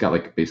we just got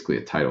like basically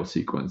a title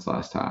sequence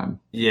last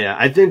time. Yeah,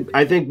 I think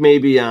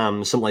maybe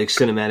some like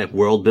cinematic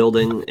world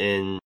building,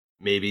 and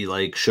maybe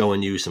like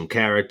showing you some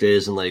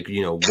characters and like,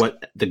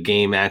 what the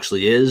game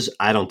actually is.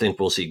 I don't think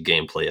we'll see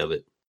gameplay of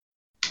it.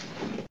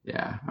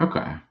 Yeah.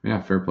 Okay.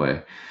 Yeah. Fair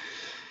play.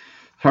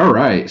 All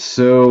right.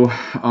 So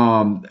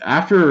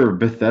after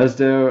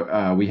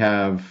Bethesda, we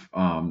have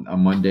a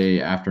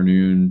Monday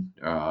afternoon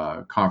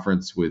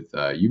conference with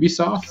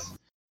Ubisoft.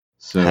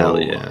 So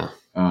hell yeah.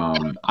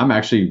 I'm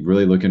actually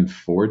really looking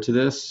forward to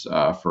this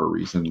for a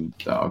reason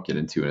that I'll get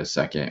into in a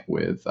second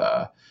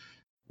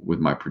with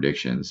my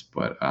predictions,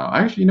 but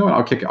actually, you know what?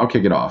 I'll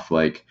kick it off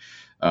like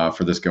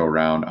for this go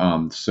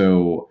around.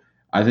 So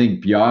I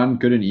think Beyond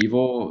Good and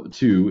Evil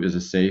 2 is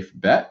a safe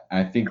bet.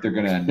 I think they're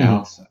going to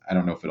announce, I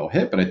don't know if it'll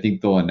hit, but I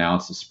think they'll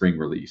announce a spring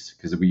release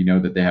because we know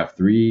that they have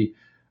 3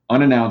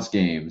 unannounced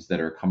games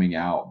that are coming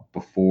out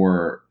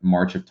before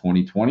March of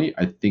 2020.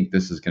 I think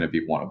this is going to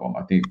be one of them.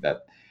 I think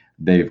that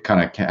they've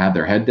kind of had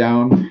their head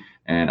down,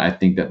 and I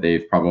think that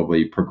they've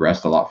probably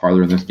progressed a lot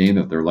farther in this game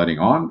that they're letting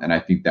on. And I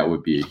think that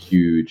would be a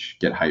huge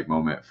get hype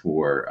moment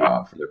for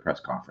their press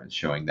conference,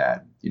 showing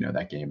that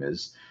that game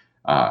is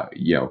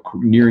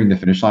nearing the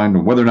finish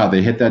line. Whether or not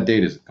they hit that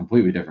date is a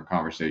completely different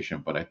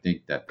conversation, but I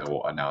think that they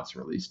will announce a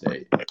release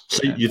date.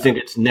 So you think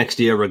it's next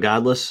year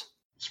regardless?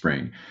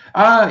 Spring.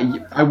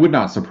 I would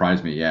not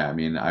surprise me. Yeah, I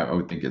mean, I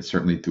would think it's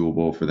certainly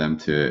doable for them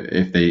to,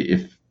 if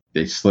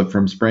they slip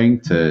from spring,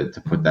 to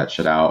put that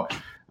shit out,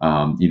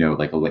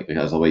 like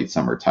as a late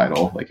summer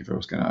title, like if it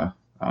was gonna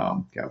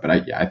go. But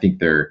I think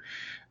they're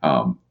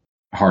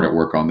hard at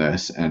work on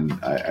this, and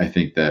I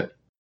think that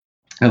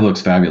it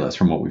looks fabulous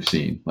from what we've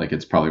seen. Like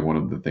it's probably one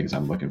of the things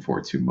I'm looking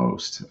forward to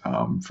most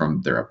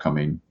from their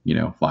upcoming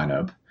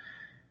lineup.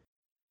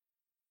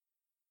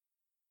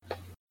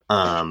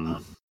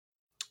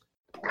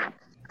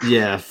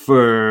 Yeah,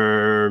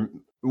 for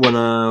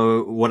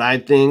what I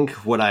think,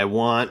 what I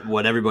want,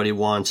 what everybody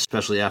wants,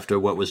 especially after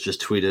what was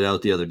just tweeted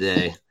out the other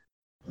day,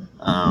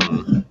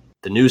 a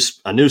new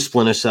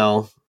Splinter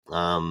Cell.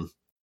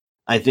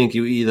 I think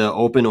you either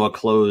open or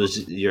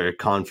close your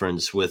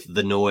conference with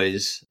the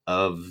noise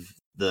of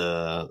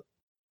the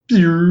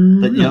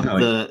night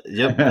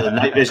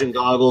vision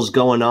goggles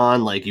going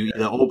on. Like you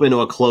either open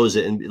or close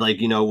it, and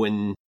like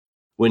when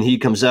he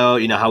comes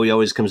out, how he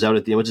always comes out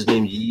at the end. What's his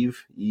name?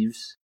 Yves.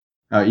 Yves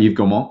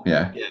Gaumont,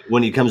 yeah.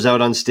 When he comes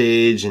out on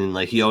stage, and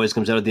like he always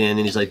comes out at the end,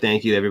 and he's like,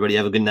 "Thank you, everybody,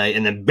 have a good night,"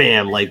 and then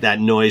bam, like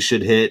that noise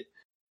should hit,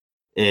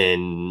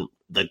 and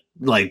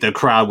the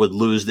crowd would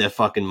lose their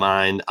fucking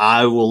mind.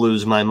 I will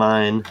lose my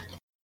mind.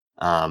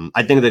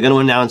 I think they're going to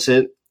announce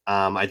it.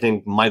 I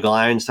think Michael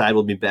Ironside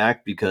will be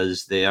back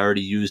because they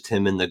already used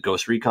him in the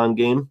Ghost Recon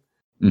game.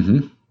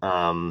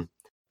 Mm-hmm.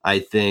 I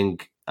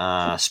think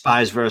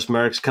Spies vs.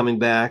 Mercs coming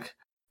back.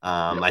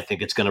 I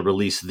think it's going to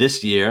release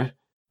this year.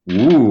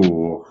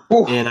 Ooh,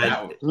 and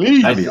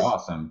that'd be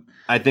awesome.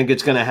 I think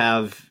it's going to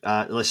have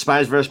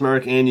Spies vs.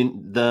 Merc,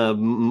 and the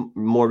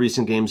more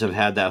recent games have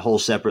had that whole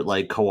separate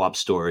like co-op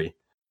story.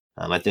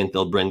 I think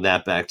they'll bring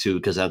that back too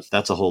because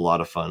that's a whole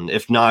lot of fun.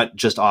 If not,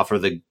 just offer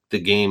the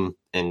game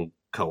and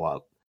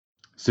co-op.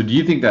 So, do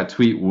you think that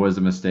tweet was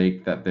a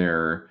mistake, that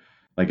they're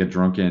like a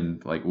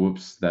drunken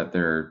whoops that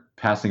they're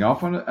passing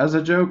off on as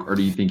a joke, or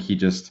do you think he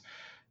just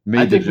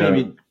made the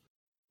joke?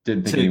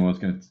 Didn't think anyone was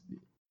going to.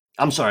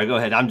 I'm sorry. Go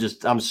ahead. I'm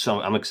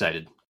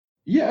excited.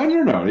 Yeah,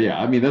 no.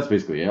 Yeah, I mean that's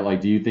basically it. Like,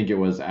 do you think it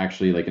was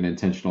actually like an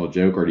intentional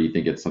joke, or do you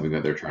think it's something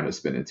that they're trying to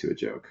spin into a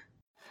joke?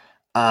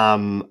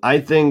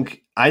 I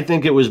think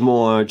it was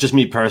more just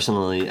me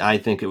personally. I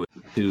think it was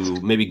to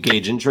maybe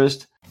gauge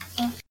interest.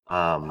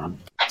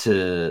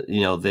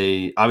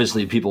 They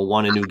obviously people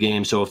want a new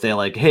game, so if they're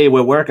like, "Hey,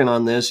 we're working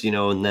on this,"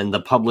 and then the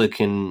public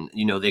can,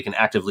 they can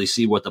actively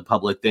see what the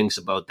public thinks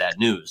about that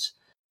news.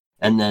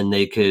 And then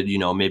they could,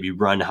 maybe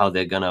run how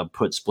they're going to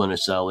put Splinter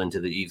Cell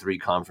into the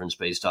E3 conference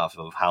based off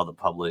of how the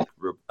public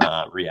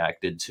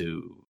reacted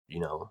to,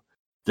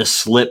 the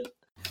slip,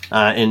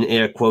 in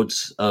air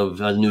quotes,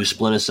 of a new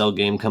Splinter Cell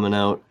game coming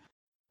out.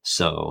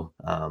 So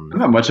I'm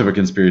not much of a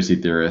conspiracy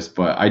theorist,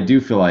 but I do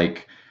feel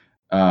like,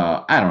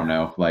 I don't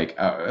know,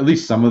 at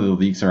least some of the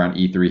leaks around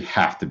E3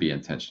 have to be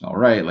intentional,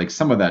 right? Like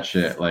some of that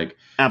shit, Absolutely.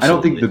 I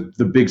don't think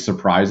the big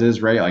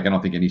surprises, right? Like I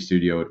don't think any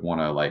studio would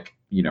want to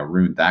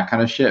ruin that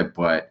kind of shit,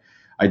 but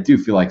I do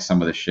feel like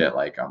some of the shit,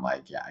 I'm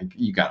like, yeah,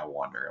 you gotta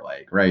wonder,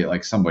 right?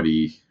 Like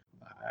somebody,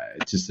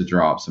 just to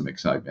draw up some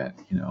excitement,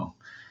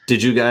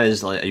 Did you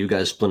guys are you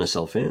guys Splinter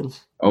Cell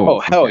fans?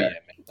 Oh hell yeah, man.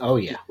 Oh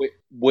yeah.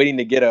 Waiting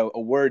to get a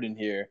word in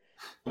here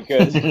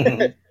because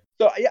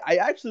so yeah, I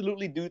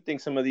absolutely do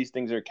think some of these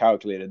things are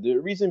calculated. The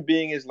reason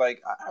being is I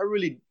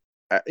really,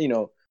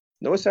 no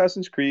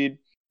Assassin's Creed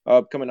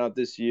coming out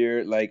this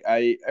year. Like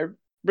I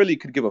really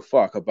could give a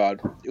fuck about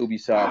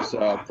Ubisoft's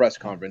press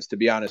conference, to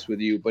be honest with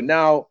you. But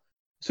now,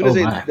 as soon as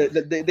they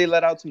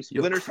let out some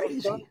Splinter Cell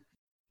stuff.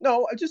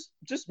 No,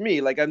 just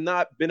me. Like I've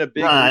not been a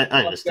big I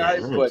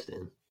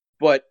understand.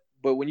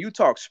 But when you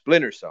talk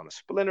Splinter Cell, the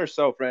Splinter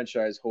Cell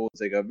franchise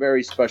holds a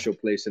very special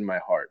place in my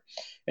heart,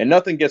 and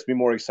nothing gets me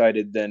more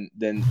excited than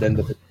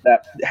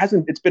that.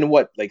 It's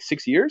been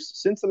 6 years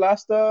since the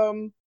last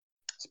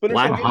Splinter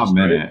Cell game. Hot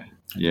minute.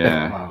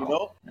 Yeah.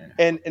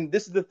 And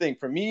this is the thing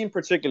for me in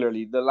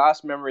particularly, the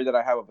last memory that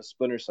I have of a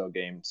Splinter Cell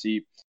game.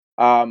 See,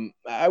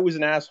 I was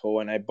an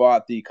asshole and I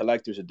bought the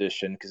collector's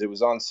edition because it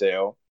was on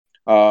sale.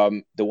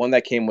 The one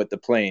that came with the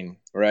plane,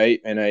 right?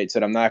 And I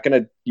said, I'm not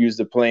going to use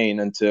the plane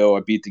until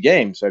I beat the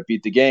game. So I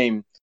beat the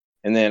game.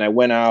 And then I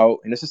went out,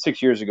 and this is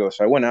 6 years ago.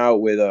 So I went out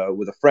with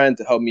a friend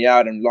to help me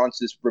out and launch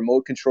this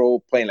remote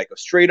control plane, like a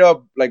straight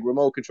up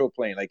remote control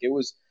plane.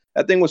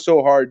 That thing was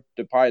so hard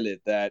to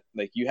pilot that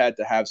you had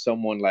to have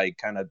someone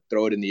kind of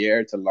throw it in the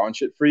air to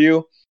launch it for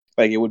you.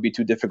 Like it would be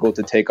too difficult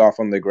to take off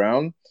on the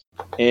ground.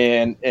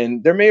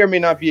 And there may or may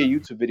not be a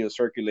YouTube video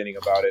circulating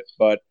about it,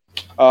 but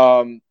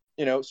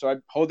so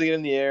I'm holding it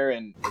in the air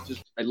and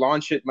I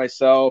launch it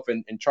myself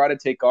and try to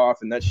take off,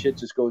 and that shit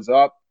just goes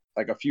up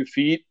like a few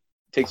feet,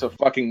 takes a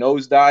fucking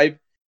nosedive,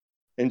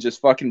 and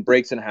just fucking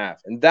breaks in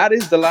half. And that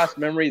is the last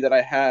memory that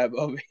I have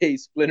of a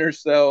Splinter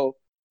Cell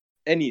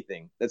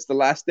anything. That's the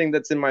last thing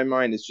that's in my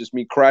mind, is just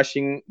me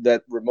crashing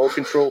that remote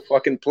control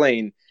fucking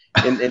plane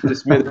into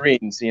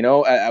smithereens.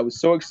 I was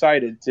so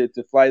excited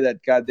to fly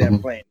that goddamn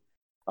plane.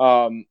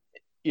 And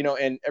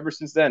ever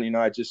since then,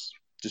 I just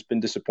been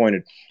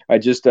disappointed.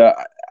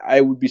 I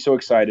would be so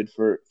excited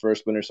for a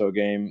Splinter Cell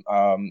game.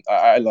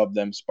 I love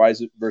them.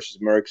 Spies versus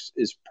Mercs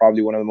is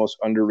probably one of the most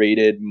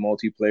underrated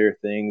multiplayer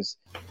things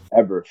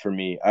ever for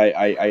me.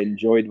 I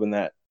enjoyed when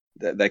that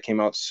came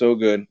out so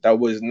good. That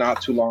was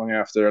not too long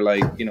after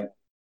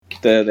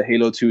the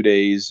Halo 2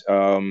 days.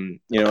 And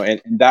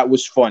that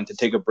was fun to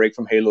take a break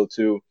from Halo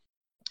 2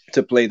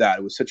 to play that.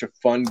 It was such a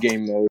fun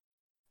game mode.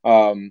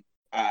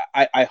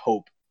 I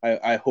hope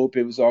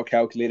it was all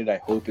calculated. I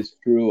hope it's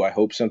true. I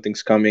hope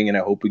something's coming, and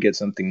I hope we get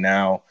something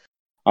now.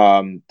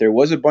 There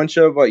was a bunch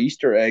of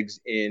Easter eggs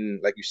in,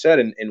 like you said,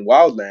 in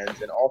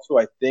Wildlands, and also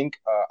I think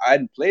I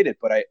hadn't played it,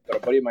 but a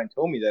buddy of mine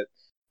told me that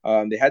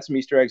they had some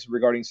Easter eggs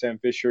regarding Sam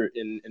Fisher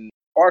in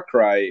Far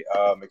Cry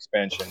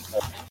expansion.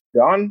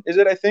 Dawn, is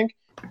it? I think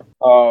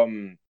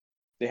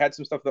they had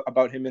some stuff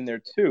about him in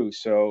there too.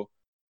 So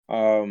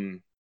how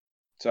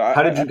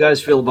did you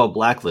guys feel about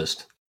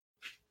Blacklist?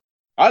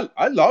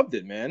 I loved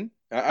it, man.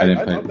 I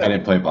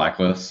didn't play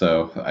Blacklist,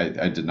 so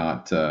I did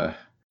not.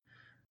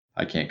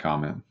 I can't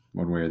comment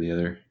one way or the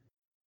other.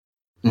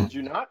 Did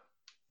you not?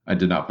 I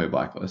did not play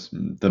Blacklist.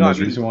 The most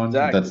recent one.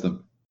 Exactly. That's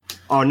the.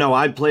 Oh no,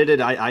 I played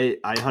it. I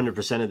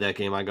 100%ed that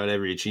game. I got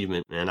every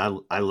achievement, man.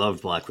 I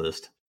loved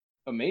Blacklist.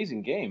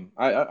 Amazing game.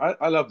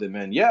 I loved it,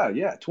 man. Yeah.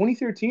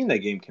 2013, that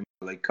game came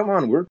out. Like, come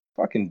on, we're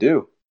fucking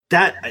due.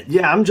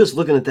 I'm just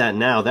looking at that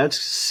now. That's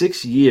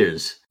 6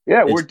 years.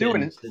 Yeah, we're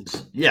doing it.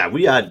 Yeah,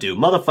 we are due.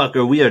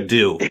 Motherfucker, we are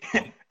due.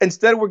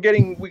 Instead,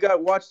 we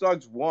got Watch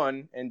Dogs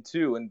 1 and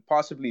 2 and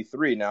possibly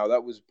 3 now.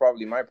 That was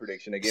probably my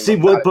prediction. See,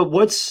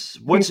 what's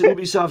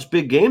Ubisoft's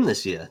big game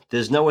this year?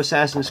 There's no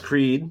Assassin's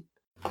Creed.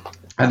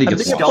 I think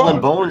it's Skull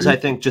and Bones, I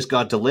think, just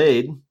got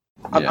delayed.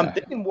 I'm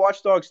thinking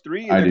Watch Dogs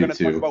 3, and they're going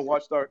to talk about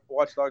Watch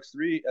Dogs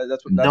 3.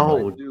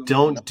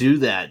 Don't do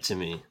that to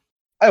me.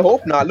 I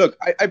hope not. Look,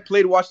 I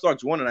played Watch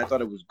Dogs 1 and I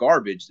thought it was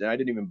garbage. Then I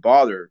didn't even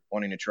bother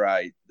wanting to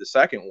try the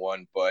second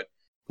one.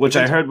 Which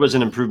I heard was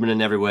an improvement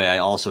in every way. I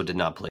also did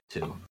not play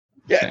 2.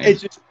 Yeah,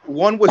 it's just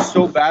 1 was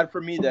so bad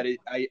for me that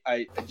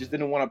I just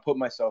didn't want to put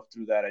myself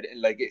through that.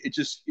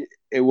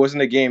 It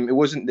wasn't a game.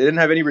 It didn't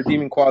have any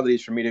redeeming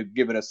qualities for me to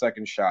give it a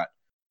second shot.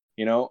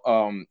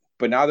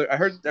 But now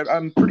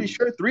I'm pretty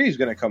sure 3 is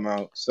going to come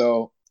out.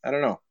 So I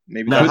don't know.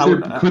 Maybe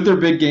could their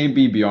big game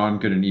be Beyond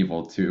Good and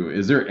Evil 2?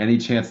 Is there any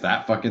chance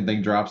that fucking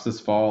thing drops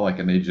this fall,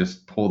 and they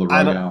just pull the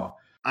rug out?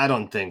 I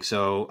don't think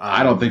so.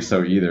 I don't think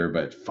so either.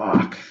 But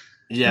fuck.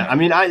 Yeah, I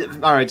mean,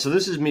 all right. So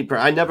this is me.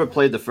 I never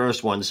played the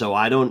first one, so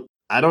I don't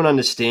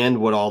understand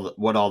what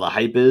all the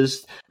hype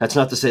is. That's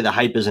not to say the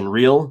hype isn't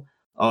real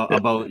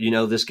about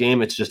this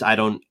game. It's just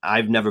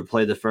I've never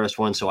played the first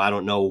one, so I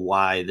don't know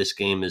why this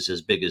game is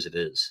as big as it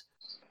is.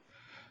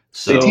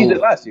 So they teased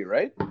it last year,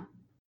 right?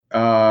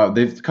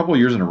 They've a couple of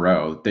years in a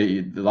row.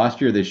 Last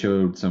year they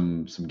showed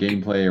some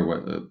gameplay or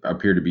what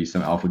appeared to be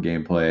some alpha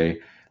gameplay.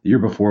 The year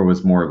before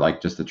was more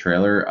like just the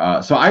trailer.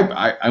 So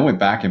I went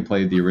back and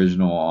played the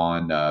original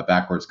on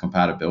backwards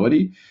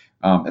compatibility.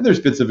 And there's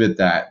bits of it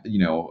that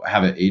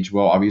haven't aged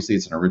well. Obviously,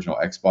 it's an original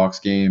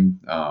Xbox game,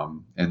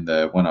 and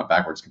the one on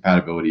backwards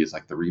compatibility is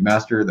like the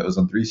remaster that was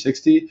on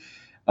 360.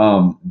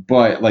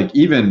 But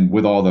even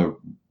with all the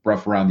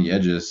rough around the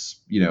edges,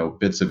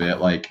 bits of it,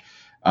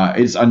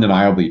 it's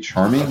undeniably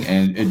charming,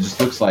 and it just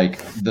looks like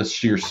the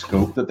sheer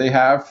scope that they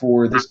have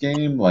for this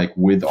game,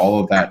 with all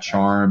of that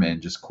charm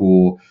and just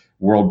cool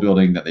world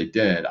building that they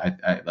did.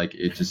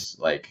 It's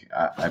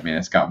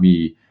got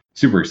me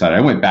super excited.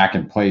 I went back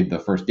and played the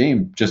first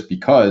game just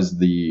because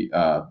the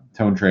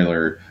tone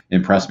trailer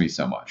impressed me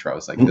so much. Where I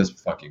was like, this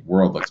fucking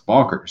world looks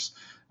bonkers.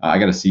 I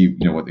got to see,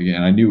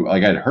 and I knew, I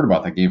had heard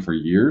about that game for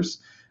years.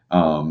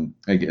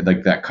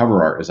 That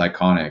cover art is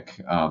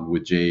iconic,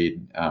 with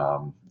Jade,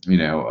 on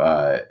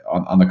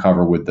the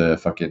cover with the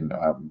fucking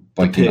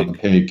blanking on the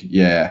pig.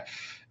 Yeah.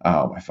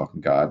 Oh my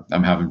fucking god!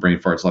 I'm having brain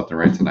farts left and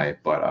right tonight,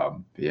 but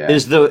yeah.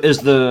 Is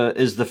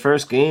the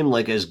first game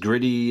as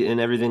gritty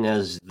and everything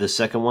as the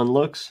second one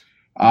looks?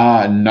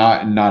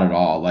 Not at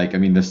all.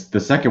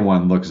 The second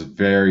one looks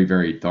very,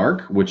 very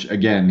dark, which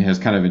again has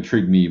kind of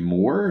intrigued me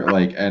more.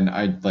 And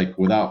I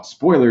without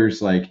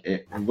spoilers,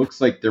 it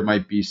looks like there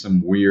might be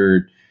some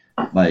weird.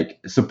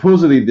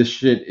 Supposedly this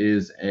shit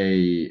is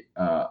a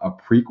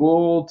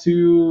prequel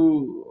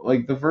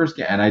to the first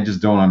game, and I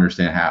just don't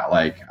understand how.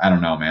 I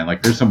don't know, man.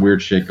 There's some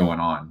weird shit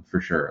going on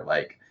for sure.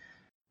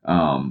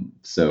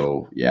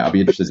 So yeah, I'll be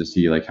interested to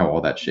see how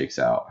all that shakes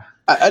out.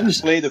 I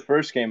just played the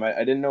first game. I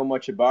didn't know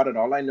much about it.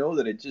 All I know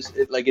that it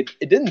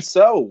didn't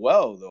sell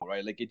well though,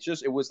 right? Like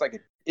it was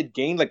like it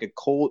gained like a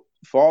cult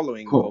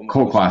following.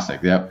 Cult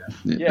classic. Yep,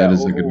 Yeah, that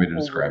is a good way to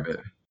describe it.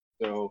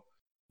 So,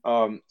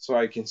 so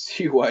I can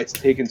see why it's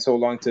taken so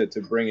long to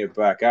bring it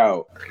back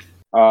out.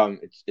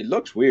 It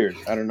looks weird.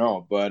 I don't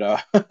know, but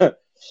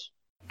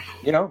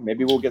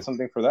maybe we'll get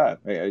something for that.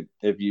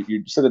 If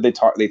you said that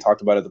they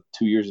talked about it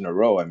 2 years in a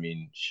row. I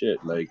mean,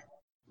 shit, like.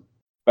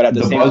 But at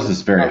the same buzz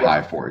is very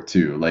high for it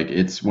too. Like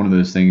it's one of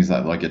those things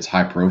that like it's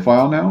high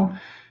profile now,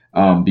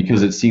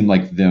 because it seemed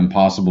like the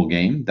impossible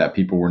game that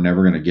people were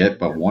never going to get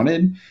but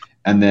wanted.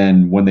 And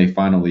then when they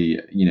finally,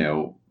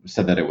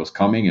 said that it was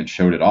coming and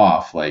showed it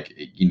off, like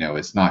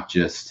it's not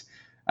just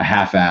a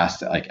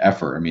half-assed like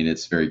effort. I mean,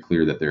 it's very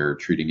clear that they're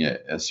treating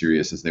it as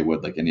serious as they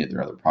would like any of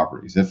their other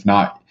properties, if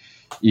not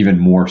even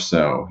more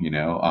so.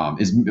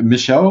 Is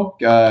Michel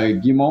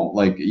Guillemot,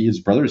 like his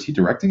brother, is he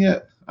directing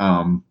it?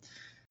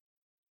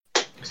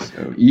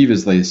 So Yves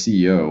is the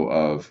CEO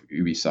of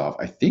Ubisoft.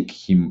 I think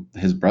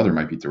his brother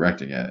might be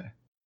directing it.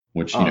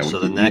 Which so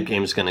then that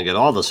game's going to get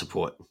all the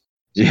support.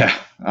 Yeah.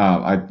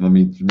 Let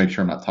me make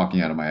sure I'm not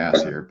talking out of my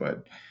ass here,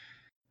 but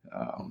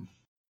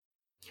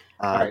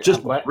right,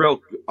 just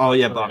real. Oh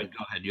yeah, Bobby,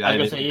 go ahead. I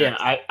was gonna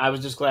say I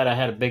was just glad I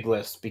had a big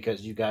list because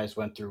you guys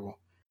went through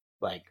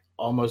like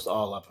almost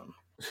all of them.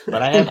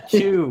 But I have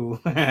two.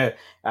 I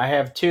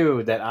have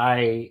two that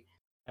I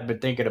have been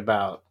thinking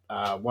about.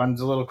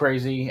 One's a little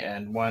crazy,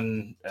 and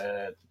one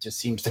just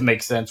seems to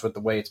make sense with the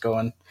way it's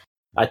going.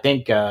 I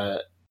think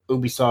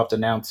Ubisoft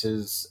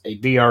announces a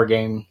VR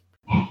game,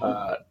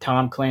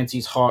 Tom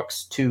Clancy's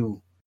Hawks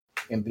 2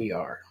 in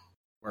VR,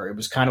 where it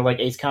was kind of like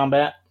Ace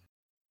Combat.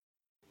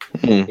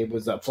 It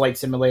was a flight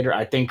simulator.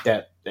 I think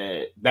that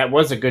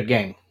was a good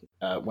game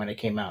when it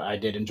came out. I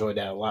did enjoy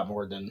that a lot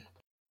more than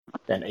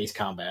Ace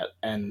Combat.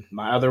 And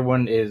my other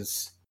one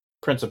is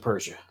Prince of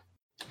Persia.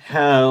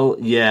 Hell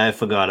yeah, I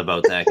forgot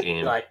about that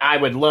game. Like I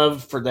would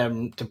love for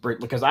them to bring,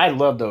 because I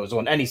love those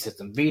on any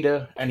system,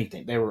 Vita,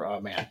 anything. They were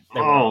man.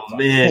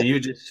 You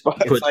just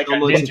put like so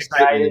much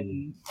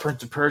excitement.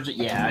 Prince of Persia.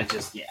 Yeah,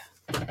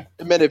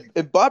 Man,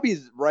 if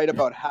Bobby's right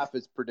about half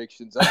his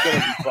predictions, I'm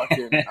gonna be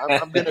fucking.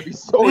 I'm gonna be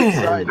so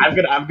excited.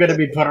 I'm gonna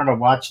be put on a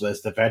watch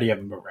list if any of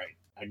them are right.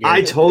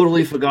 I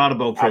totally forgot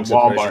about Prince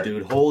of Persia,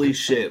 dude. Holy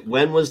shit!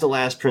 When was the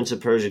last Prince of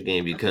Persia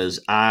game? Because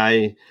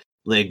I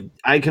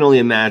can only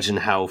imagine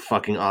how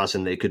fucking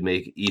awesome they could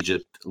make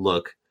Egypt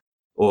look,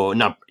 or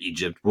not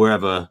Egypt,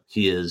 wherever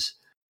he is.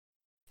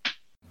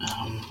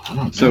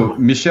 So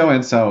Michel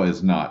Ancel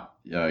is not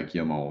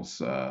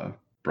Guillemot's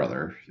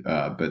brother,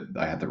 but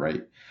I had the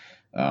right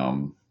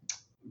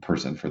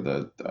person for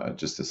the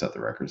just to set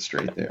the record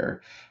straight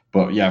there.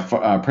 But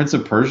yeah, Prince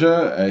of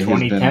Persia has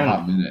been a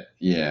hot minute.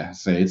 Yeah,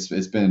 so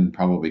it's been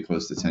probably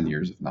close to 10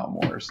 years, if not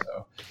more.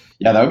 So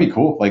yeah, that would be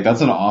cool. Like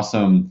that's an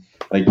awesome.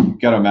 Like you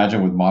got to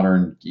imagine with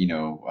modern,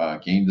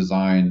 game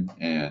design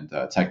and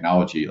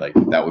technology, like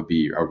that would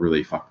be a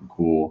really fucking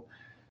cool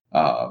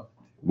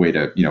way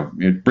to,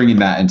 bringing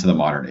that into the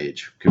modern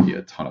age could be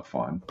a ton of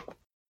fun.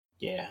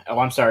 Yeah. Oh,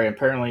 I'm sorry.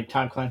 Apparently,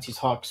 Tom Clancy's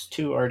Hawks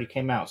 2 already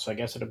came out, so I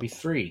guess it'll be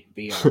 3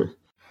 VR.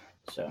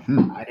 So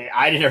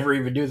I never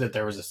even knew that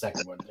there was a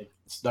second one. They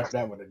stuck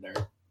that one in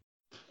there.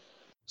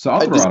 So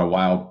I'll throw out a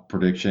wild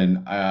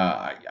prediction.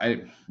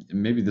 I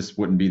maybe this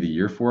wouldn't be the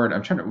year for it.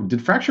 I'm trying to.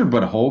 Did Fractured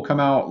But Whole come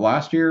out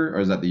last year, or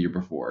is that the year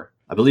before?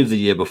 I believe the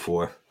year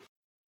before.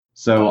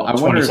 So I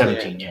wonder if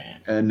they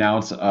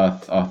announce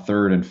a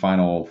third and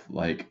final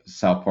like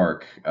South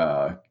Park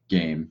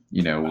game.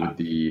 With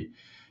the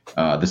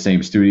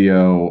same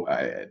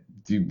studio.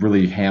 Do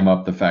really ham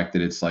up the fact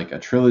that it's like a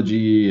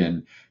trilogy,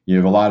 and you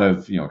have a lot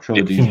of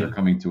trilogies that are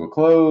coming to a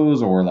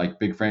close, or like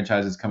big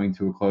franchises coming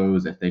to a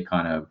close. If they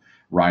kind of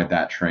ride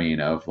that train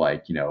of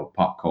like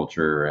pop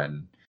culture,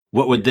 and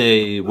what would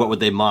they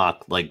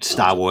mock, like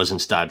Star Wars and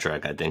Star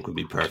Trek? I think would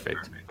be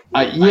perfect.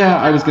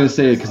 I was gonna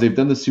say it because they've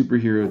done the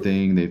superhero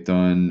thing, they've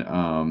done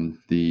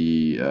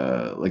the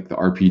like the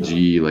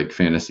RPG like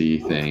fantasy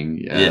thing.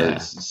 Yeah.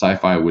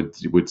 Sci-fi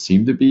would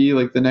seem to be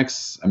like the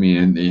next. I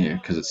mean,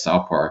 because it's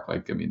South Park.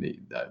 Like I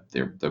mean,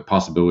 the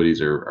possibilities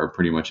are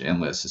pretty much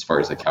endless as far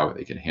as like how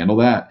they can handle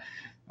that.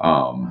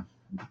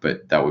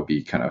 But that would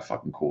be kind of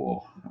fucking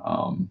cool.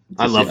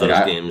 I love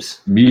those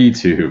games. Me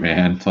too,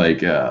 man. Like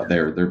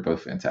they're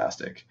both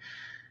fantastic.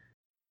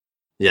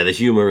 Yeah, the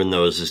humor in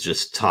those is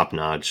just top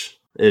notch.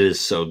 It is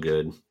so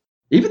good.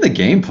 Even the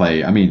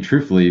gameplay, I mean,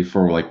 truthfully,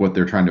 for like what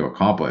they're trying to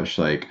accomplish,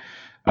 I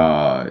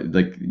thought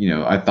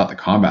the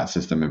combat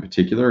system in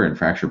particular in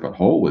Fractured But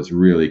Whole was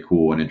really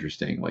cool and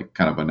interesting. Like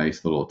kind of a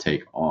nice little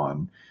take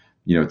on,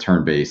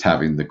 turn-based,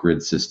 having the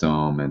grid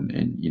system and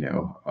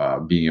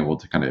being able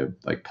to kind of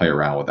like play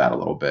around with that a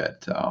little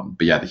bit. But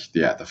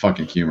the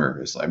fucking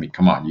humor is, I mean,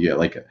 come on, you get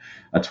like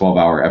a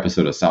 12-hour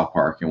episode of South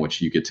Park in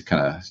which you get to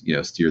kind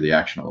of, steer the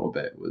action a little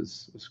bit. It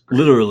was great.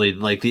 Literally,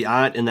 like the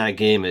art in that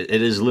game, it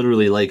is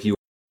literally like you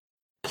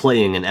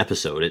playing an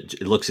episode.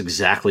 It looks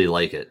exactly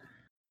like it.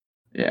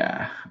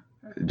 Yeah.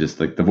 just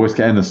like the voice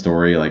and the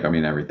story, like I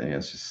mean everything.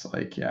 It's just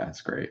like yeah,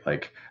 it's great.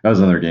 Like that was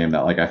another game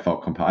that like I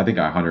felt compelled. I think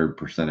I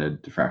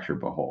 100%ed to Fractured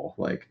But Whole.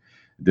 Like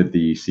did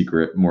the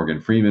secret Morgan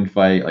Freeman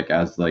fight like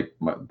as like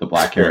the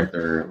black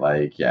character.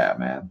 Like yeah,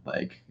 man.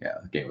 Like yeah,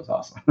 the game was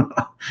awesome.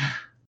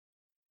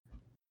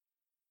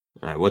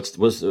 All right,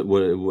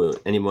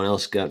 what anyone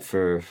else got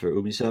for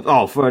Ubisoft?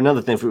 Oh, for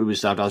another thing for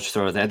Ubisoft, I'll just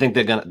throw it there. I think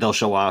they'll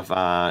show off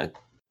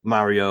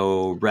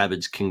Mario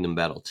Rabbids Kingdom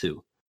Battle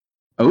 2.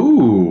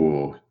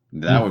 Oh,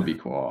 that would be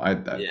cool. I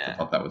Yeah.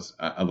 thought that was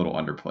a little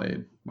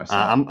underplayed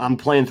myself. I'm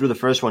playing through the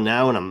first one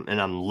now, and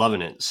I'm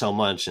loving it so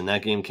much. And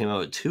that game came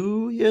out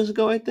 2 years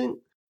ago, I think.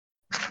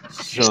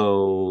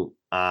 So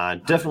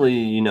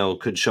definitely,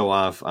 could show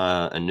off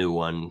a new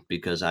one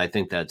because I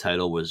think that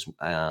title was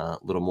a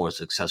little more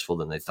successful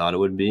than they thought it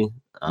would be.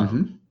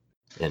 And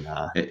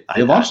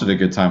it launched at a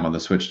good time on the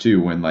Switch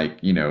too, when like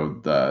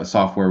the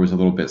software was a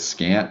little bit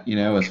scant,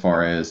 as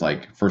far as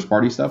like first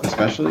party stuff,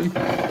 especially.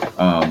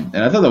 And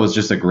I thought that was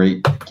just a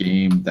great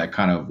game that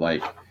kind of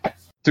like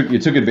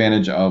took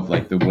advantage of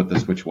like what the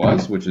Switch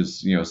was, which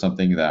is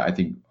something that I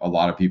think a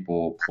lot of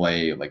people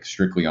play like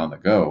strictly on the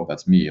go.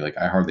 That's me. Like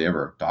I hardly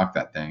ever dock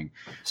that thing.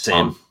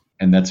 Same.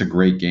 And that's a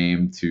great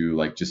game to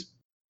like just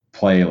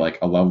play like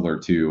a level or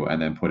two and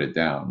then put it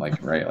down.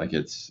 Like right, like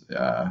it's.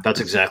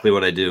 That's exactly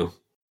what I do.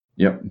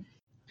 Yep.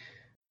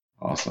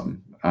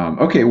 Awesome.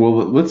 Okay, well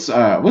let's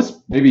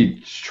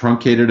maybe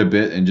truncate it a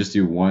bit and just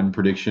do one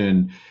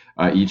prediction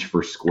each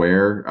for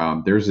Square.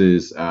 Theirs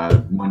is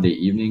Monday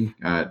evening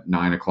at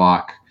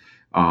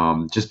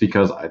 9:00. Just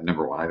because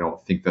number one, I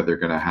don't think that they're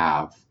going to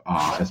have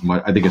as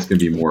much. I think it's going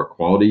to be more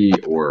quality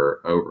or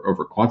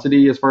over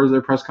quantity as far as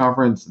their press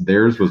conference.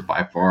 Theirs was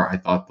by far, I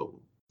thought, the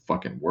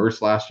fucking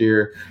worst last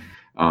year.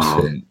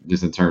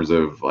 Just in terms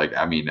of like,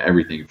 I mean,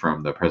 everything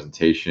from the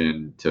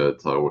presentation to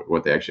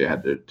what they actually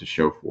had to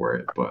show for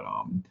it. But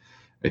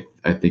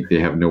I think they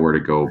have nowhere to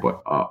go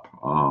but up.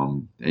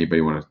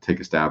 Anybody want to take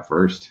a stab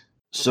first?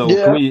 So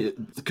you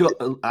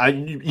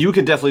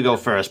can definitely go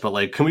first, but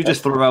like, can we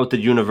just throw out the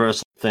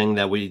universal thing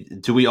that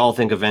we all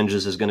think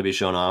Avengers is going to be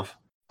shown off?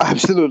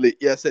 Absolutely,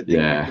 yes. I think,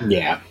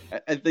 Yeah.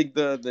 I think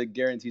the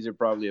guarantees are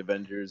probably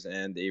Avengers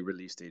and a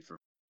release date for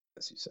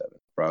Fantasy 7,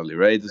 probably,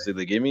 right? Those are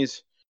the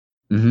gimmies.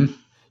 Mm-hmm.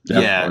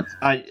 Yeah,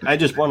 I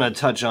just want to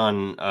touch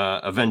on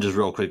Avengers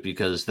real quick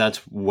because that's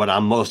what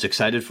I'm most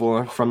excited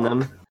for from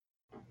them.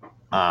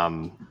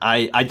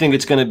 I think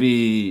it's going to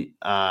be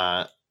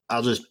I'll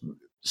just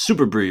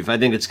super brief. I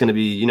think it's going to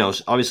be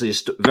obviously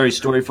very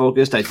story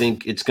focused. I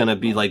think it's going to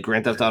be like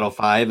Grand Theft Auto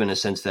 5 in a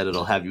sense that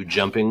it'll have you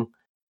jumping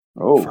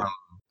from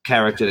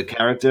character to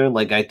character.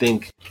 Like I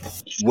think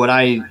what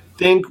I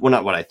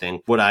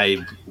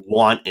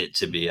want it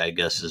to be, I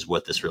guess, is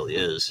what this really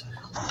is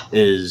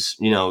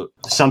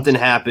something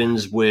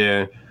happens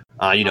where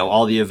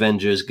all the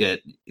Avengers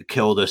get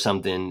killed or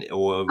something,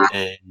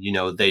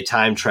 and they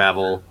time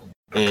travel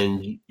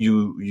and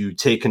you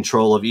take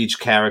control of each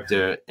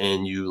character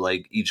and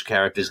each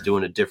character is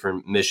doing a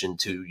different mission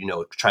to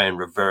try and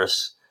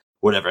reverse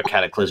whatever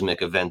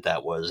cataclysmic event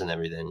that was and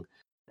everything.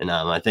 And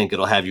I think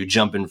it'll have you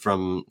jumping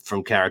from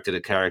character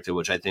to character,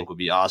 which I think would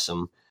be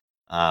awesome.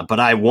 But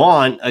I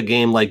want a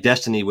game like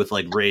Destiny with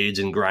like raids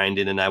and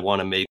grinding, and I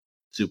want to make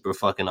super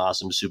fucking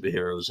awesome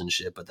superheroes and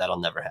shit, but that'll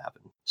never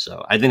happen.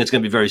 So I think it's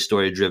going to be very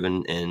story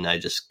driven, and I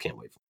just can't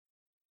wait for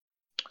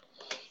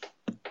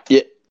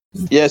it.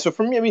 Yeah. So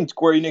for me, I mean,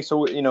 Square Enix,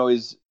 so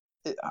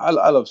I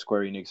love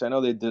Square Enix. I know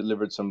they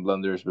delivered some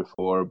blunders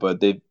before, but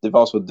they've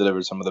also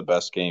delivered some of the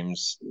best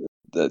games.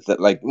 That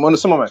like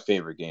some of my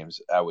favorite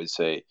games, I would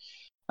say.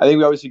 I think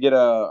we obviously get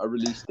a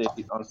release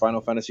date on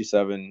Final Fantasy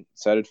VII.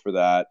 Excited for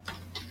that,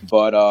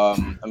 but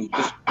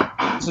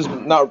this is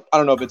not. I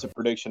don't know if it's a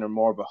prediction or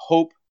more of a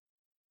hope,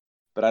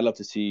 but I'd love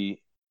to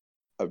see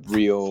a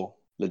real,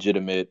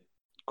 legitimate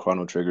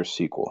Chrono Trigger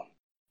sequel.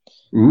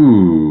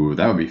 Ooh,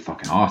 that would be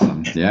fucking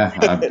awesome. Yeah,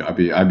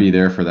 I'd be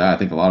there for that. I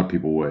think a lot of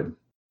people would.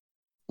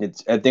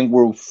 I think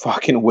we're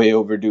fucking way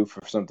overdue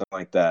for something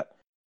like that.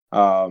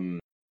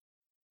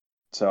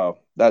 So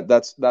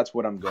that's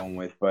what I'm going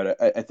with,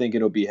 but I think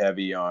it'll be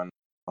heavy on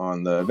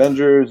the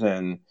Avengers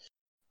and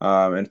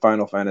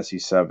Final Fantasy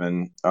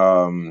VII.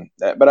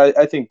 But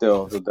I think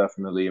they'll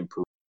definitely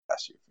improve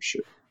last year for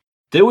sure.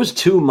 There was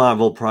 2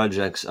 Marvel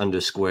projects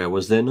under Square,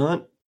 was there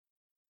not?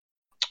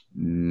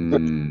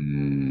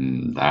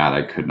 That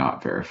I could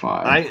not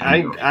verify.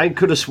 I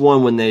could have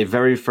sworn when they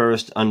very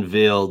first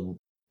unveiled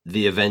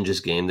the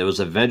Avengers game, there was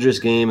an Avengers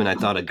game, and I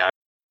thought a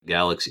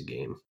Galaxy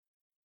game.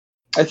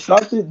 I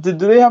thought, do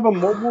they have a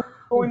mobile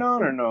going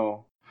on or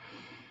no?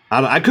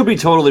 I could be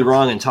totally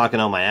wrong and talking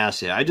on my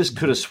ass here. I just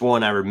could have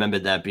sworn I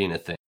remembered that being a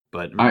thing.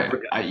 But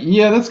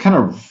yeah, that's kind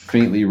of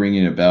faintly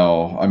ringing a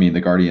bell. I mean,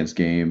 the Guardians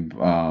game,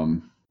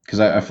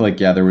 because I feel like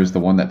there was the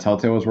one that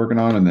Telltale was working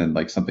on, and then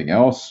like something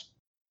else.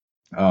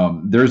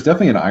 There's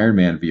definitely an Iron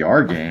Man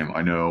VR game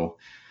I know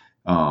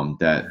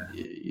that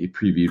it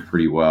previewed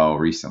pretty well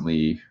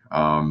recently.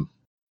 I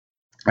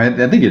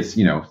think it's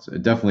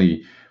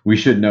definitely. We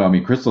should know. I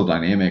mean, Crystal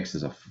Dynamics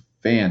is a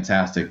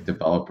fantastic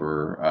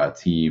developer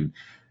team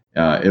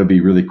it'll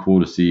be really cool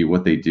to see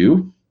what they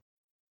do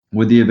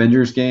with the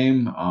Avengers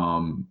game.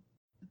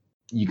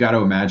 You got to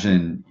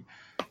imagine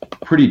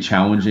pretty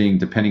challenging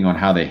depending on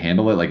how they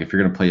handle it. Like if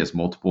you're going to play as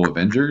multiple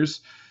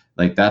Avengers,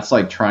 like that's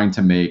like trying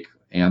to make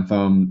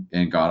Anthem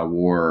and God of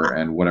War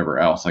and whatever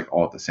else like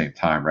all at the same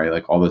time, right?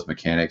 Like all those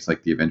mechanics,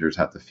 like the Avengers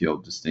have to feel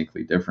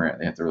distinctly different.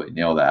 They have to really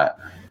nail that.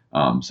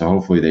 So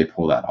hopefully they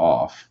pull that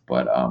off.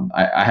 But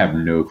I have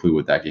no clue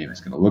what that game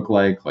is going to look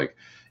like. Like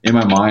in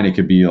my mind, it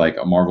could be like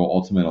a Marvel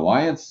Ultimate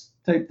Alliance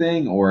type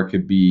thing, or it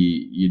could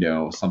be, you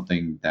know,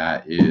 something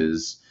that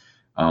is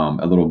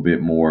a little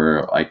bit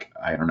more like,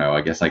 I don't know,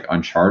 I guess like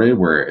Uncharted,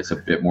 where it's a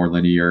bit more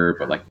linear,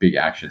 but like big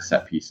action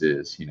set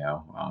pieces, you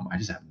know. I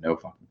just have no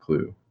fucking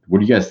clue. What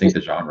do you guys think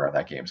the genre of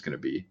that game is going to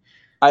be?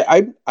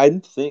 I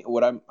think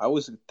I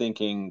was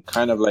thinking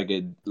kind of like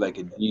a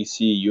DC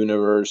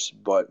universe,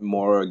 but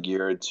more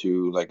geared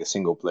to like a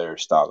single player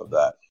style of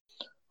that.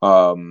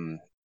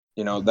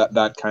 You know,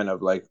 that kind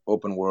of like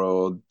open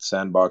world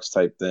sandbox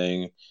type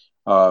thing.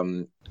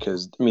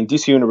 Because I mean,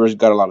 DC universe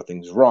got a lot of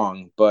things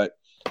wrong, but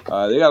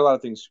they got a lot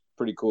of things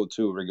pretty cool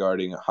too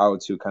regarding how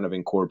to kind of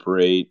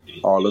incorporate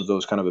all of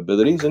those kind of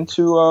abilities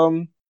into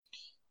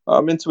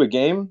a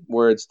game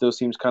where it still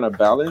seems kind of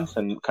balanced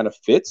and kind of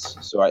fits.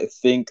 So I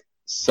think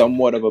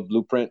somewhat of a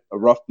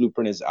rough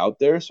blueprint is out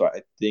there. So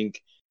I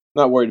think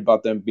I'm not worried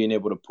about them being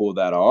able to pull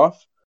that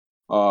off.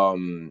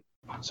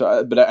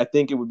 But I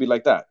think it would be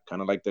like that,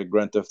 kind of like the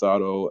Grand Theft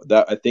Auto.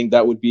 That I think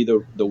that would be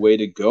the way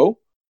to go.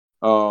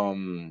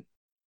 I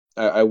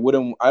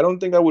don't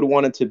think I would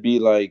want it to be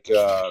like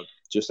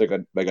just like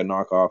a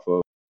knockoff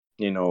of,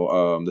 you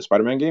know, the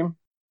Spider-Man game,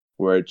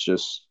 where it's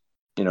just,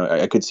 you know,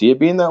 I could see it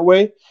being that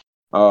way.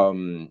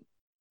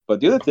 But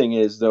the other thing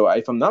is, though,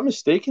 if I'm not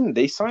mistaken,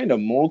 they signed a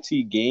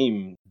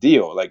multi-game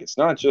deal. Like it's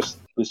not just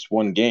this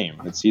one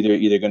game. It's either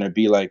going to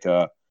be like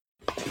a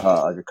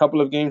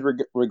couple of games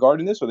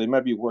regarding this, or they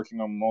might be working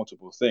on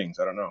multiple things.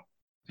 I don't know.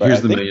 But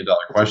Here's the $1 million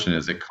question: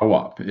 is it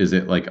co-op? Is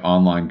it like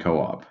online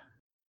co-op?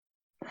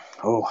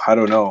 Oh, I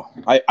don't know.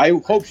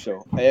 I hope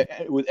so.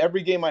 With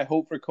every game, I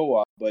hope for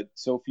co-op, but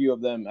so few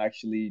of them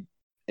actually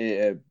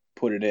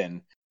put it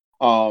in.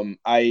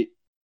 I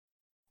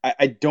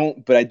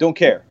don't, but I don't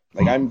care.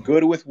 Like I'm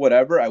good with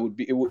whatever.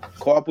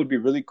 Co-op would be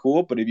really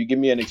cool, but if you give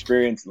me an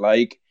experience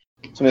like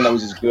something that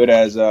was as good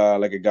as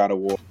like a God of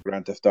War,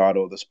 Grand Theft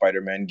Auto, the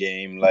Spider-Man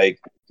game, like,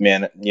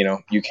 man, you know,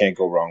 you can't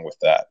go wrong with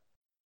that.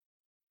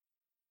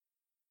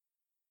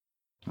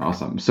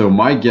 Awesome. So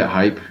my get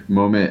hype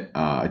moment,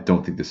 I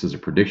don't think this is a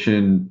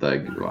prediction.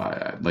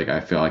 Like I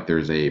feel like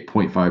there's a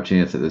 0.5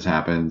 chance that this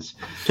happens,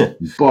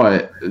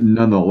 but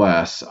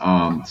nonetheless,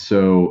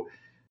 so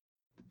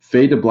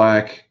Fade to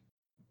Black,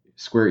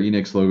 Square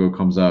Enix logo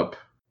comes up,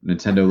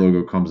 Nintendo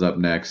logo comes up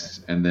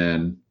next, and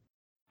then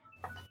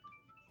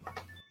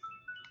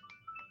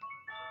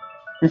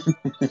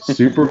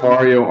Super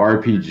Mario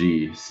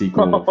RPG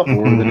sequel for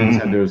the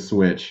Nintendo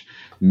Switch,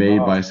 made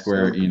by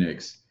Square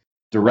Enix.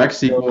 Direct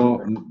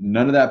sequel,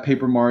 none of that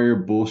Paper Mario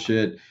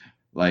bullshit.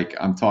 Like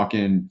I'm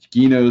talking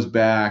Gino's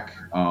back,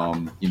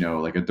 you know,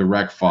 like a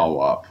direct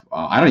follow-up.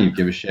 I don't even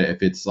give a shit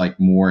if it's like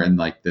more in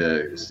like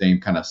the same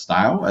kind of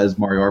style as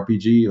Mario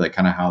RPG, like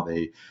kind of how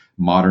they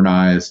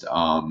modernized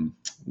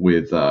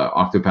with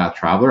Octopath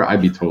Traveler.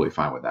 I'd be totally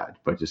fine with that,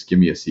 but just give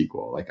me a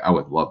sequel. Like I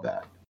would love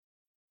that.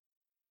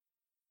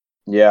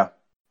 Yeah.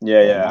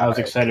 I was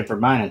excited for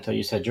mine until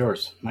you said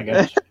yours. My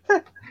gosh.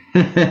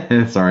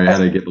 Sorry, I had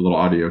to get the little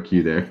audio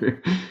cue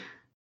there.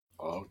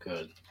 Oh,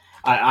 good.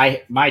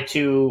 I my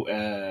two,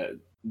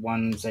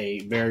 one's a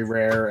very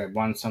rare and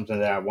one's something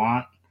that I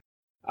want.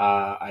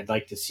 I'd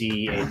like to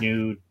see a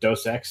new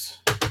Deus Ex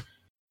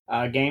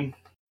game.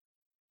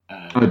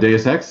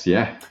 Deus Ex,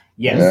 yeah.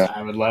 Yes, Yeah.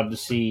 I would love to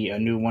see a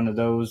new one of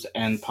those,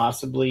 and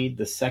possibly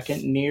the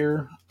second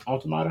Nier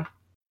Automata.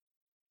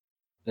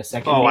 The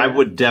second. Oh, I Nier.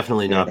 would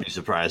definitely not be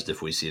surprised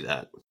if we see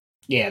that.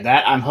 Yeah,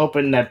 that I'm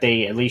hoping that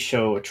they at least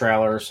show a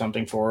trailer or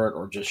something for it,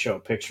 or just show a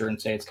picture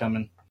and say it's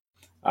coming.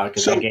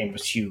 Because that game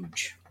was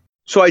huge.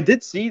 So I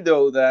did see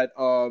though that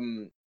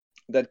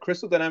that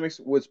Crystal Dynamics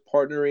was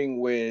partnering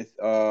with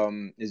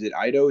is it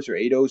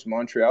Eidos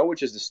Montreal,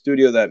 which is the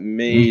studio that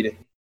made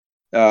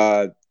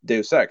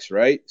Deus Ex,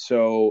 right?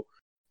 So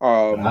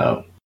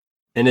Wow.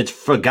 And it's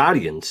for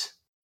Guardians.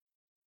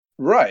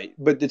 right,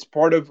 but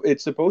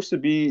it's supposed to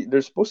be,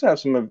 they're supposed to have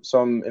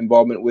some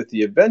involvement with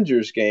the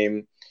Avengers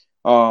game.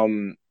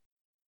 And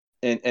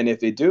if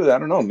they do, I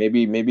don't know,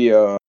 maybe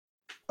a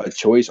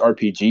choice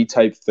RPG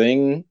type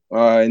thing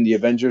in the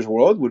Avengers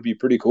world would be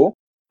pretty cool.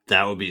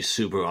 That would be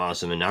super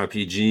awesome. An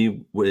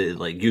RPG with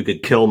like you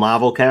could kill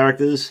Marvel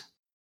characters,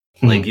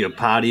 like your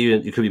party,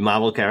 you could be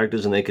Marvel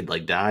characters and they could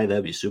like die.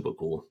 That'd be super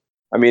cool.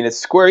 I mean, it's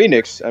Square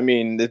Enix. I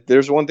mean, if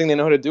there's one thing they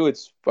know how to do,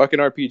 it's fucking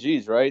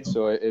RPGs, right?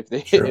 So if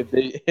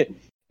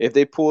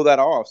they pull that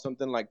off,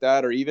 something like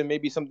that, or even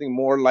maybe something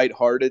more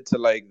lighthearted to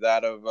like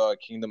that of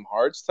Kingdom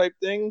Hearts type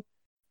thing,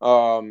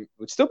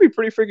 would still be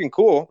pretty freaking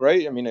cool,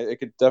 right? I mean, it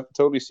could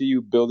totally see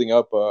you building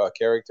up a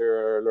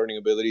character, learning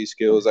abilities,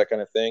 skills, that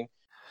kind of thing.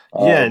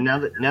 Yeah, now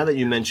that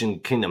you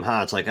mentioned Kingdom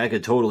Hearts, like I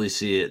could totally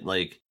see it.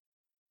 Like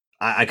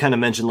I kind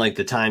of mentioned like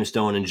the time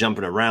stone and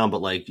jumping around,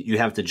 but like you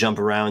have to jump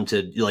around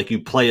to like you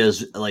play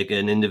as like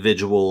an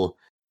individual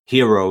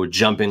hero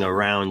jumping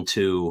around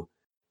to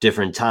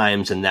different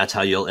times, and that's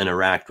how you'll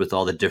interact with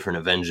all the different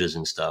Avengers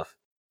and stuff.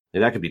 Yeah,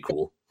 that could be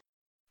cool.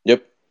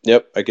 Yep.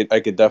 I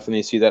could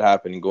definitely see that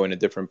happening. Going to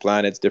different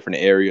planets, different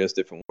areas,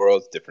 different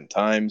worlds, different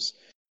times.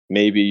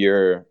 Maybe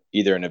you're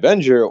either an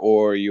Avenger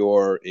or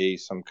you're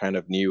some kind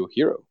of new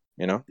hero.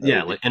 You know?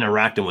 Yeah, like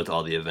interacting with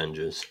all the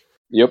Avengers.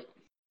 Yep.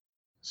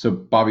 So,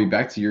 Bobby,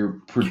 back to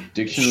your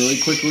prediction really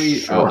quickly.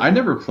 Sure. I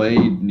never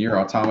played Nier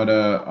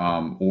Automata,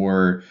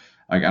 or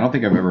like I don't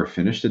think I've ever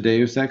finished a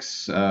Deus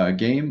Ex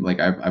game. Like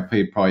I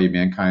played probably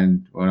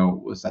Mankind. Oh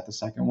no, was that the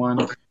second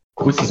one?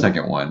 What's the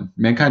second one?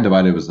 Mankind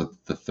Divided was the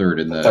third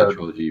in the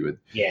trilogy with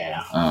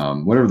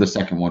whatever the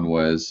second one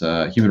was.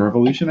 Human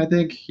Revolution, I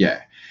think.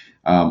 Yeah.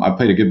 I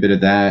played a good bit of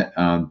that,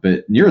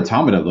 but Nier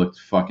Automata looked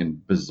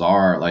fucking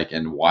bizarre, like,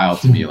 and wild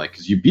to me, like,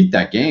 because you beat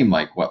that game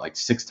like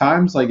 6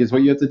 times, like, is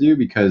what you have to do,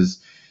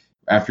 because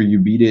after you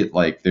beat it,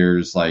 like,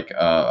 there's like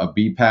a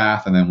B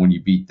path, and then when you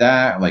beat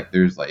that, like,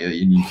 there's like, and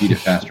you beat it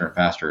faster and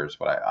faster. Is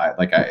what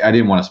I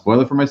didn't want to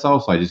spoil it for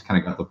myself, so I just kind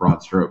of got the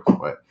broad strokes.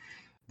 But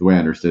the way I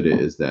understood it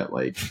is that,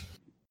 like,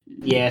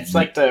 yeah, it's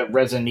like the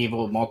Resident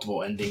Evil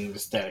multiple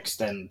endings that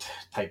extend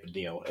type of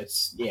deal.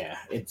 It's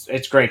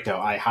great though.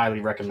 I highly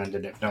recommend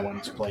it if no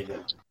one's played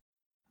it.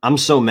 I'm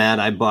so mad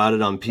I bought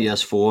it on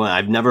PS4.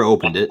 I've never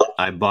opened it.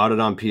 I bought it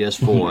on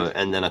PS4,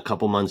 and then a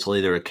couple months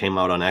later it came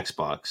out on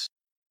Xbox.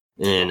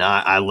 And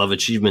I love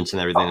achievements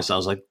and everything, so I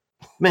was like,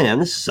 man,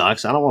 this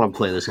sucks. I don't want to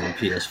play this on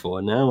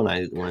PS4 now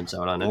when it's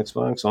out on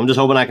Xbox. So I'm just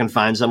hoping I can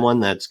find someone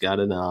that's got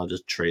it, and I'll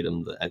just trade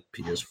them the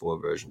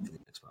PS4 version for the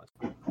Xbox.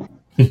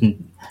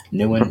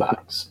 New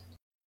inbox.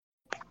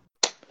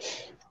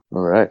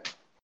 All right.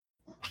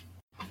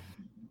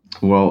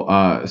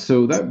 Well,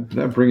 so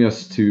that brings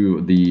us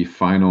to the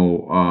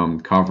final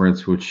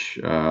conference, which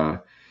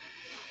what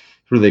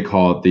do they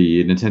call it?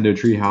 The Nintendo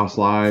Treehouse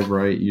Live,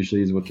 right?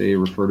 Usually is what they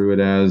refer to it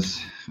as.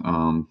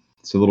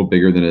 It's a little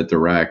bigger than a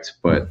Direct,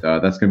 but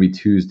that's going to be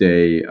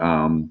Tuesday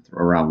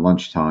around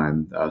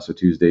lunchtime. So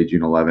Tuesday,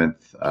 June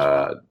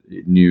 11th,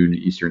 noon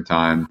Eastern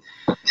time.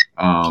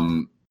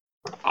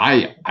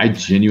 I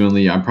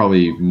genuinely, I'm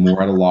probably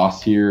more at a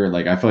loss here.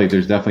 Like, I feel like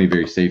there's definitely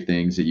very safe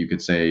things that you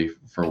could say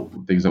for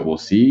things that we'll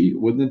see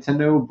with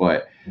Nintendo,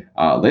 but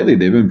lately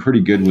they've been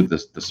pretty good with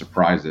the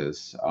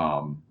surprises.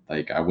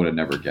 Like, I would have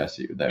never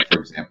guessed that, for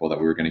example, that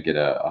we were going to get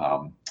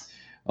a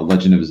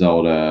Legend of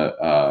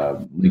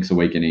Zelda Link's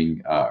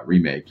Awakening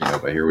remake,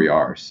 but here we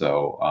are.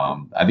 So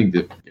I think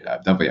that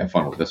definitely have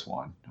fun with this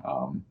one.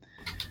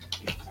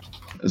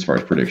 As far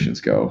as predictions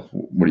go,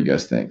 what do you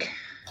guys think?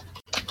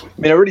 I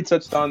mean, I already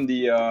touched on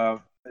I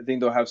think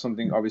they'll have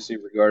something obviously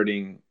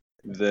regarding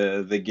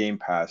the Game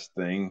Pass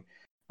thing.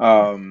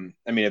 I mean,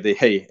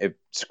 if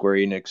Square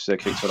Enix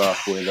kicks it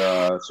off with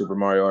Super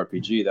Mario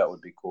RPG, that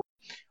would be cool.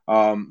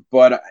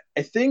 But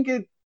I think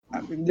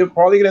they're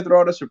probably gonna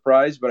throw out a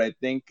surprise, but I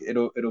think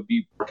it'll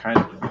be kind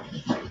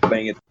of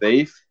playing it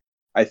safe.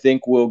 I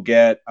think we'll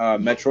get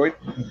Metroid.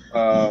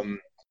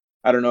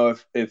 I don't know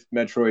if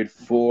Metroid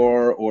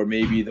 4, or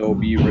maybe they'll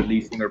be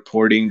releasing or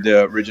porting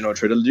the original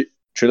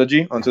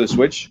trilogy onto the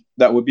Switch.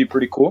 That would be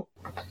pretty cool.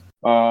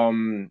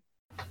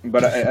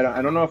 But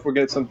I don't know if we'll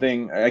get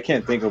something. I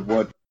can't think of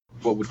what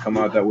would come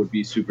out that would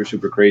be super,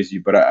 super crazy.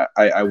 But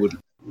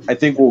I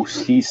think we'll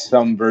see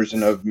some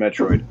version of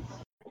Metroid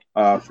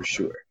for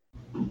sure.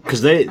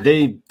 Because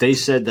they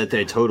said that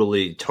they're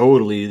totally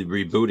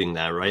rebooting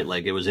that, right?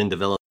 Like, it was in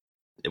development.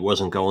 It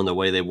wasn't going the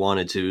way they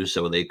wanted to,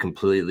 so they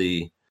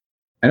completely...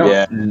 I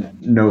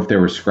don't know if they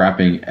were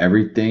scrapping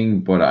everything,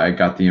 but I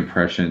got the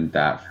impression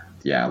that,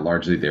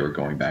 largely they were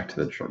going back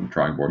to the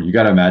drawing board. You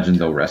got to imagine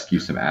they'll rescue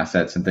some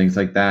assets and things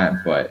like that,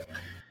 but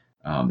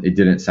it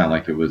didn't sound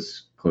like it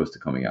was close to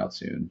coming out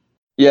soon.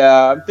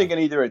 Yeah, I'm thinking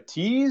either a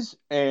tease,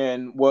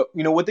 and what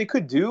they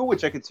could do,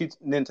 which I could see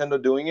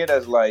Nintendo doing it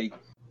as like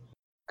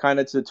kind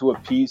of to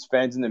appease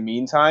fans in the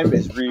meantime,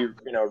 is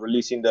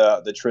releasing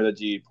the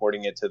trilogy,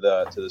 porting it to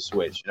the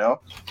Switch,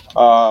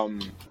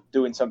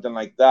 doing something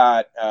like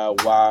that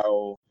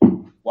while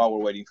we're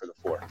waiting for the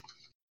 4,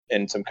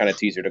 and some kind of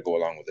teaser to go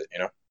along with it,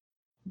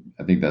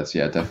 I think that's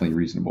definitely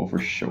reasonable for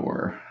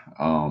sure.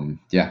 I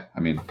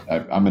mean,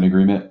 I'm in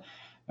agreement.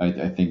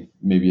 I think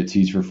maybe a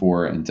tease for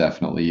 4, and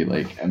definitely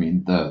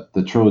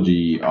the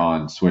trilogy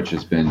on Switch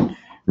has been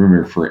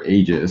rumored for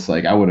ages.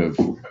 Like, I would have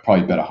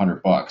probably bet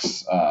 $100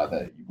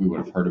 that we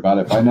would have heard about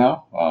it by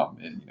now.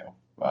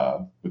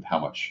 With how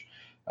much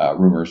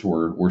rumors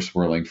were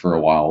swirling for a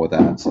while with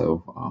that.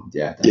 So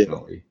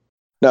definitely. Yeah.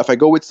 Now, if I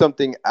go with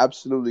something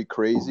absolutely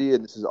crazy,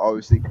 and this is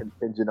obviously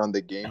contingent on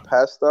the Game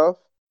Pass stuff,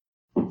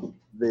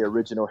 the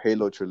original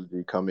Halo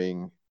trilogy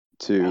coming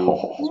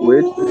to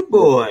Switch,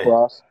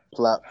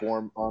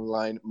 cross-platform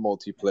online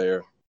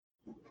multiplayer.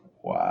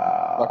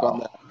 Wow. Fuck on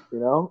that. You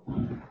know,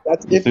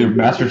 that's It's the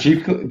Master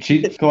Chief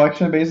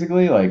Collection,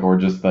 basically, like, or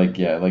just like,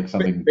 yeah, like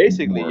something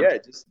basically, more. yeah,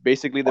 just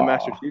basically the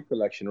Master Wow. Chief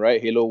Collection,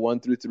 right? Halo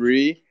 1 through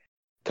 3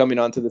 coming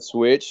onto the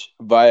Switch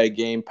via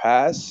Game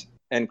Pass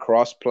and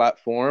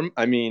cross-platform.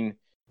 I mean,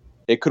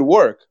 it could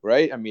work,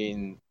 right? I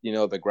mean,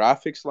 the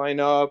graphics line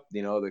up,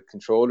 the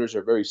controllers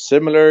are very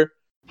similar.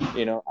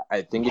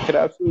 I think it could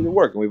absolutely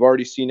work, and we've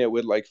already seen it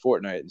with like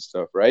Fortnite and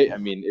stuff, right? I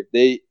mean, if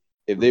they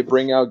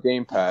bring out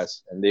Game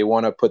Pass and they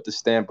want to put the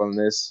stamp on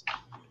this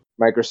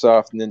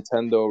Microsoft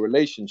Nintendo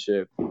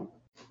relationship,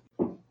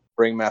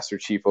 bring Master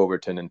Chief over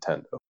to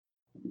Nintendo.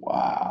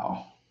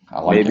 Wow.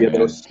 I like Maybe it, a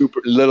man.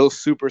 little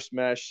Super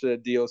Smash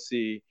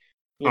DLC.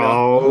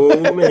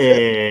 Oh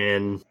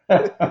man.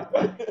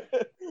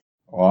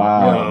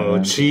 Wow. Yo,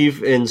 Man.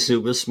 Chief in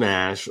Super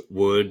Smash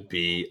would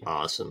be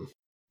awesome.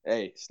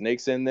 Hey,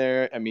 Snake's in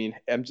there. I mean,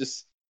 I'm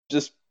just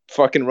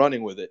fucking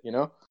running with it,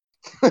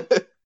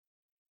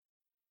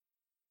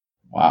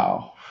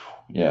 Wow.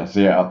 Yeah. So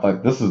yeah,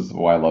 like this is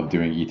why I love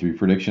doing E3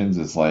 predictions.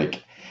 Is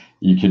like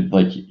you could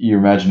like your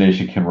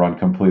imagination can run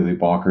completely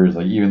bonkers.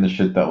 Like even the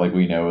shit that like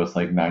we know is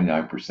like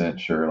 99%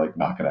 sure like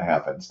not gonna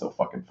happen. Still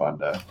fucking fun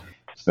to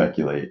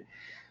speculate.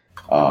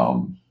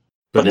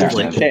 But Yeah,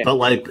 it's man.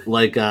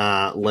 like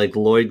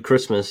Lloyd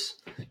Christmas,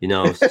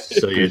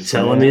 So you're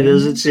telling me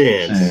there's a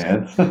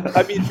chance?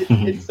 I mean,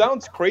 it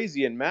sounds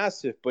crazy and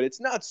massive, but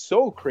it's not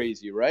so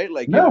crazy, right?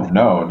 Like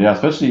no, yeah,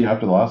 especially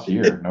after the last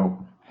year.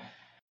 No.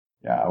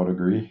 Yeah, I would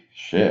agree.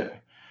 Shit.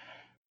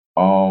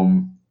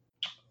 I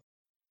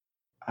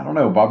don't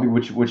know, Bobby.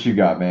 What you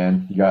got,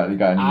 man? You got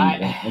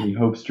any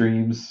hope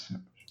streams?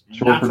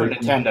 Not for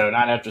Nintendo.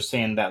 Not after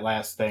seeing that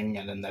last thing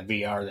and then the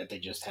VR that they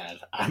just had.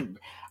 I'm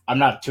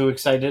not too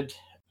excited,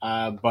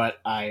 but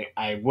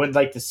I would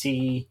like to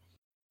see.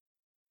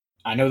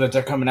 I know that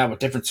they're coming out with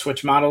different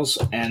Switch models,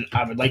 and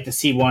I would like to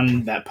see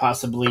one that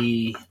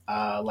possibly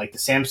like the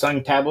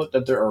Samsung tablet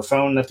or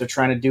phone that they're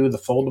trying to do, the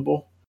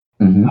foldable.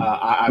 Mm-hmm.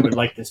 I would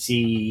like to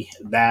see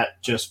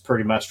that just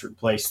pretty much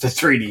replace the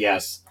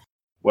 3DS,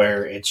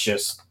 where it's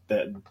just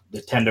that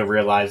Nintendo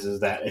realizes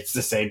that it's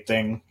the same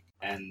thing,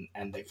 and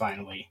they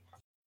finally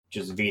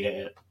just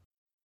Vita it.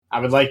 I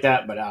would like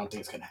that, but I don't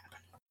think it's gonna happen.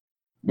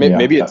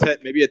 Maybe a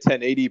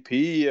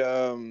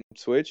 1080p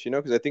Switch,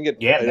 because I think it.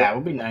 Yeah, that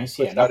would be nice.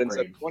 Yeah, out in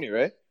 720,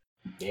 right?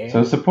 Yeah.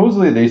 So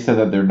supposedly they said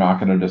that they're not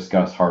going to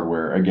discuss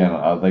hardware again.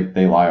 Like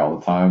they lie all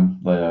the time.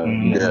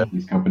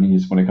 These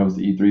companies when it comes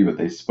to E3, but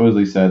they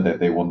supposedly said that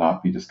they will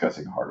not be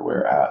discussing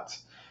hardware at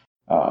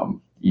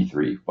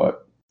E3.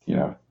 But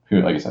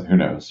like I said, who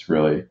knows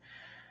really?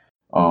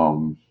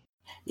 Yeah,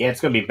 it's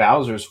gonna be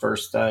Bowser's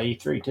first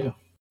E3 too.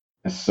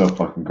 It's so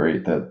fucking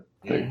great that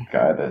the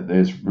guy that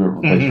is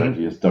replaced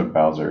Reggie is Doug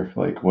Bowser.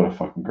 Like, what a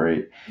fucking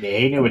great. Yeah,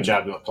 he knew what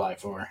job to apply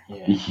for.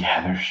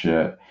 Yeah, no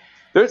shit.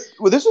 This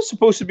was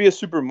supposed to be a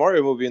Super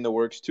Mario movie in the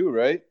works too,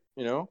 right?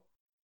 I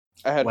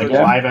had like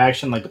live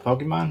action, like the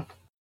Pokemon.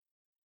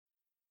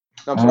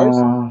 I'm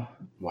sorry.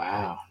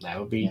 Wow, that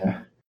would be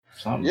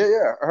something.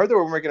 Yeah. I heard they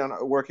were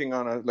working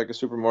on a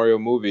Super Mario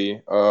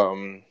movie.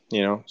 Along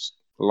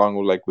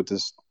with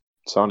this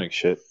Sonic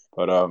shit,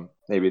 but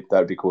maybe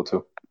that'd be cool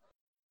too.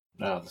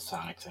 Oh, the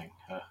Sonic thing.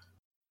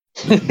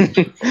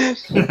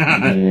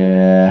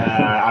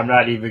 Yeah. I'm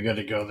not even going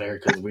to go there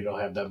because we don't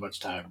have that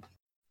much time.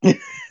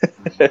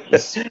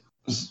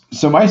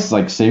 So my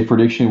safe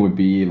prediction would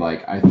be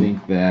I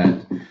think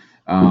that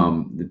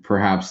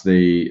perhaps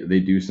they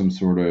do some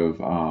sort of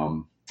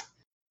what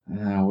do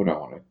I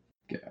want to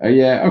get?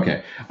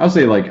 Okay. I'll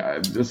say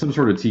some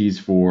sort of tease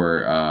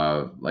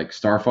for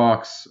Star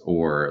Fox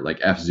or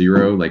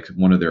F-Zero,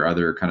 one of their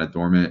other kind of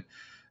dormant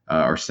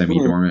or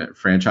semi-dormant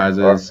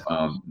franchises.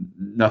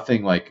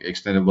 Nothing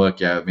extended look.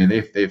 Yeah, I mean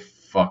they've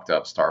fucked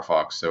up Star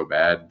Fox so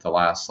bad the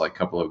last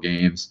couple of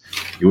games.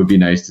 It would be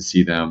nice to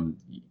see them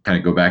kind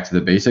of go back to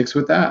the basics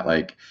with that.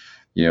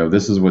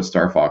 This is what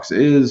Star Fox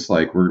is.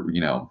 We're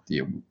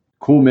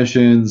cool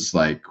missions,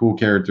 cool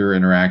character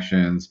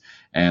interactions,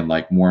 and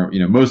more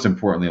most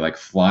importantly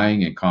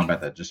flying and combat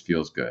that just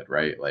feels good,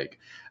 right?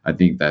 I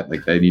think that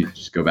they need to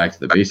just go back to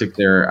the basic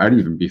there. I'd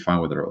even be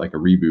fine with it, a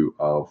reboot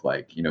of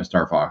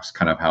Star Fox,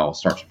 kind of how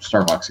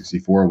Star Fox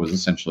 64 was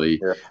essentially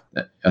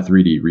a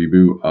 3D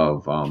reboot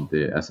of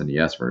the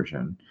SNES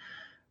version.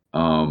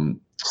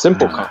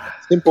 Simple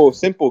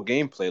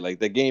gameplay. Like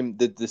the game,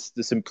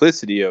 the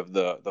simplicity of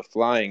the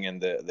flying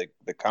and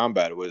the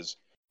combat was,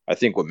 I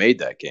think, what made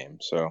that game.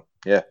 So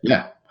yeah,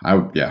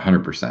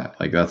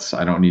 100%. That's,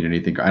 I don't need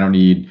anything. I don't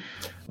need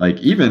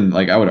even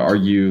I would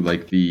argue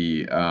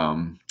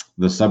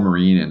the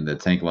submarine and the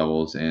tank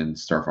levels in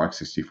Star Fox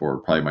 64 were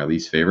probably my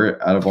least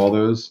favorite out of all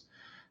those.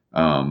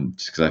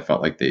 Just because I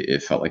felt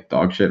it felt like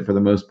dog shit for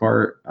the most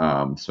part.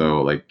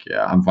 So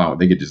I'm fine with,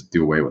 they could just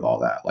do away with all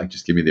that.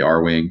 Just give me the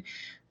R-Wing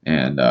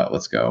and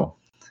let's go.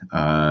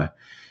 I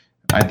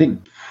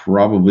think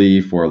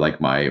probably for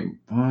my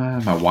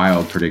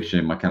wild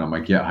prediction, my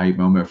get hype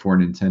moment for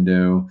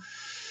Nintendo.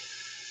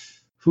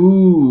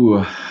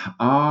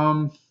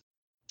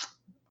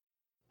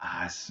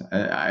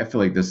 I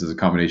feel like this is a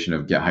combination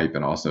of get hype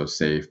and also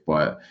safe,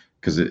 but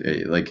because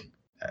like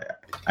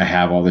I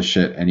have all this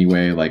shit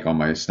anyway, like on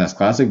my SNES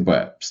Classic,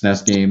 but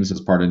SNES games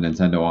as part of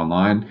Nintendo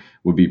Online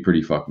would be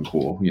pretty fucking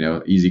cool. You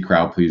know, easy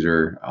crowd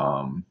pleaser.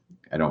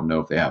 I don't know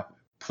if they have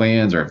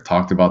plans or have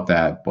talked about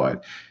that,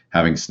 but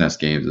having SNES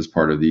games as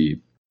part of the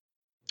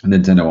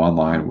Nintendo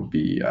Online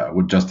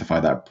would justify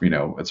that. You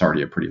know, it's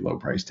already a pretty low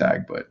price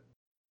tag, but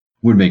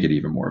would make it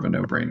even more of a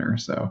no-brainer.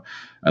 So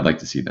I'd like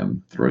to see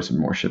them throw some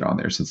more shit on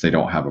there since they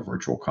don't have a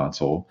virtual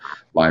console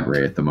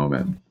library at the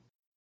moment.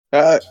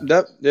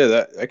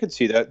 That I could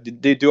see that.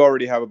 They do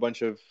already have a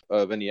bunch of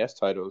NES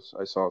titles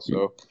I saw.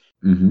 So,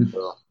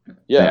 so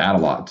They add a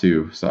lot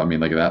too. So I mean,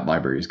 like that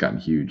library has gotten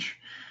huge.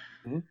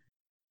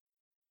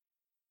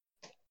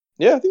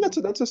 Yeah, I think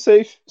that's a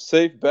safe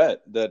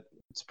bet that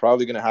it's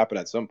probably going to happen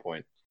at some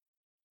point.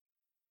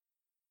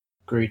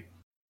 Agreed.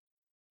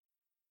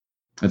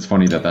 It's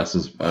funny that that's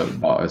as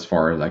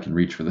far as I can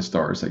reach for the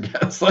stars, I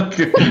guess. Like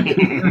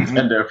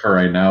Nintendo for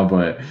right now,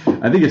 but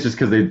I think it's just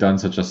because they've done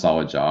such a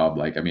solid job.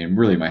 Like, I mean,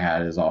 really, my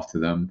hat is off to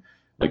them.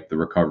 Like the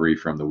recovery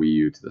from the Wii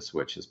U to the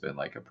Switch has been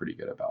like a pretty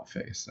good about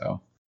face.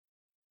 So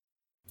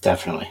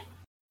definitely.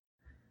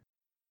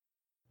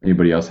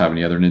 Anybody else have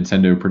any other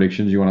Nintendo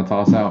predictions you want to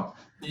toss out?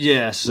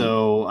 Yeah,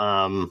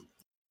 so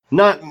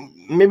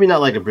maybe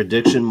not like a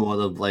prediction, more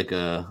of like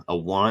a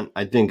want.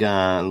 I think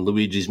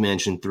Luigi's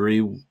Mansion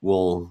 3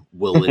 will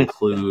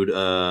include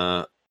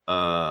a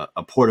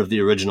port of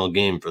the original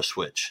game for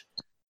Switch.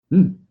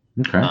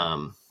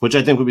 Okay. Which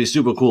I think would be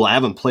super cool. I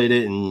haven't played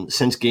it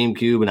since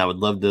GameCube, and I would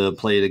love to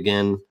play it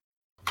again.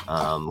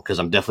 Because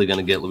I'm definitely going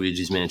to get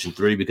Luigi's Mansion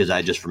 3 because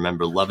I just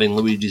remember loving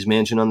Luigi's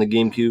Mansion on the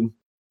GameCube.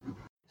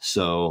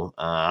 So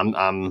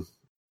I'm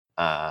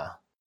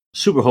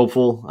super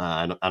hopeful.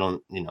 I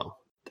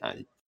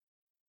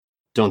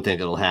don't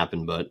think it'll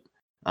happen, but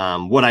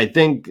what I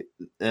think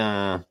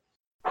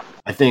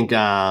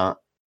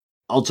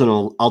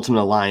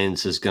Ultimate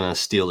Alliance is gonna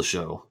steal the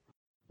show.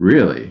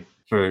 Really?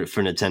 For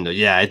Nintendo,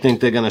 yeah, I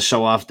think they're gonna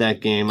show off that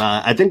game.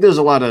 I think there's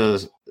a lot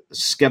of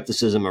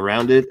skepticism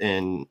around it,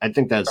 and I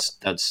think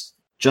that's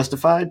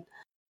justified.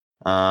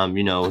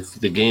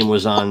 The game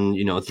was on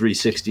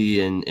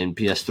 360 and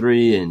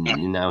PS3,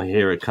 and now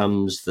here it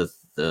comes the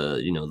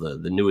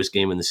newest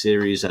game in the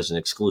series as an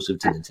exclusive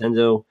to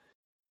Nintendo.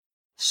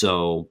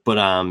 So, but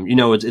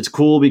it's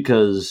cool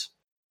because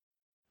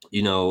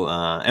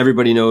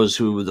everybody knows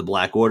who the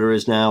Black Order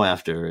is now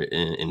after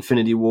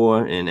Infinity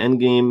War and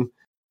Endgame.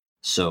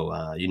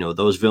 So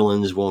those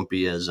villains won't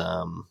be as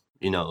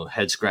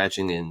head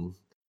scratching and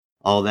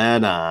all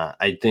that.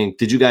 I think.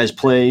 Did you guys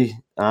play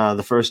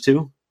the first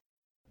two?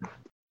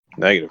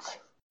 Negative.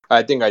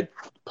 I think I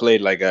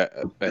played like a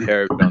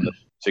hair on the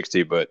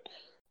 60, but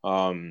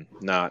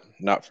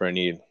not for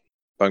any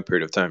long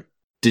period of time.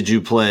 Did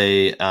you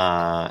play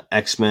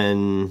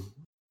X-Men?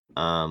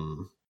 What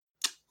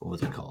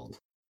was it called?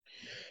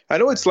 I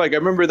know it's like I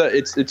remember that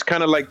it's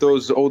kind of like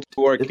those old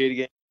school arcade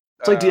games.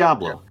 It's like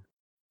Diablo.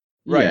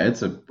 Right. Yeah,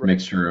 it's a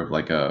mixture of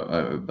like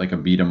a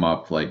beat 'em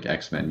up like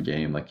X-Men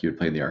game, like you would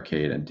play in the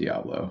arcade, and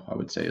Diablo. I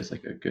would say is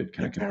like a good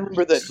kind of. I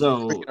remember that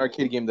freaking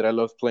arcade game that I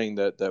loved playing.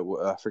 That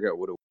I forgot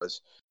what it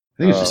was.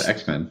 I think it's just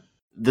X-Men.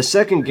 The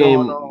second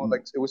game, no,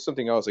 like it was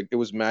something else. Like it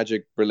was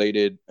Magic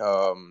related.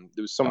 There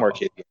was some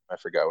arcade game. I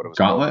forgot what it was.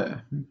 Gauntlet.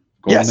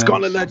 Yes,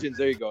 Gauntlet Legends.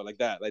 There you go, like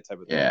that type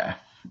of thing. Yeah.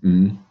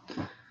 Mm-hmm.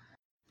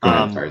 Go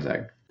ahead, sorry,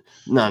 Zach.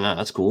 No,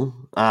 that's cool.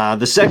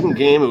 The second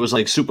game, it was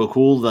like super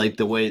cool, like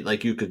the way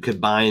like you could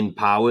combine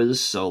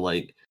powers. So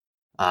like,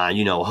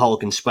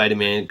 Hulk and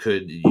Spider-Man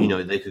could,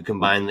 they could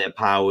combine their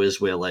powers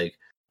where like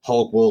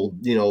Hulk will,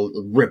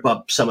 rip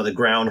up some of the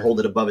ground, hold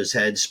it above his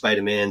head.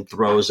 Spider-Man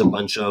throws a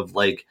bunch of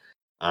like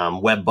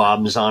web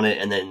bombs on it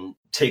and then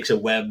takes a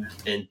web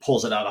and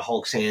pulls it out of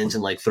Hulk's hands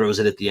and like throws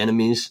it at the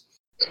enemies.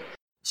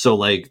 So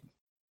like,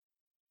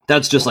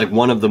 that's just like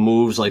one of the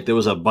moves. Like there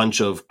was a bunch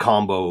of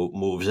combo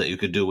moves that you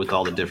could do with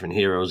all the different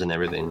heroes and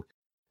everything.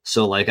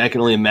 So like I can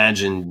only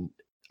imagine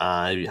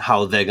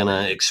how they're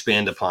gonna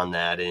expand upon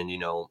that. And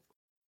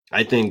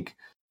I think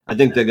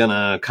they're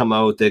gonna come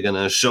out. They're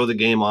gonna show the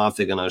game off.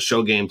 They're gonna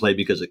show gameplay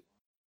because it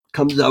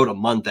comes out a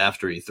month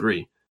after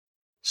E3.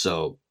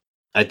 So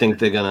I think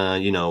they're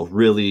gonna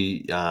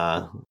really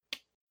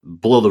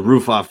blow the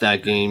roof off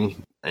that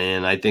game,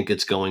 and I think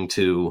it's going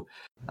to.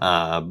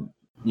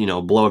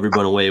 Blow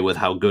everyone away with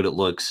how good it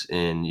looks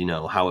and,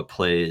 how it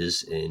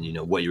plays and,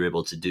 what you're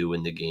able to do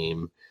in the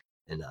game.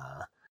 And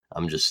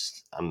I'm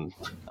just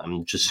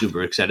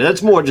super excited.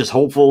 That's more just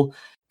hopeful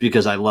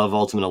because I love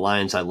Ultimate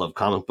Alliance. I love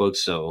comic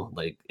books. So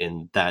like,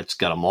 and that's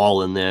got them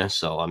all in there.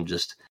 So I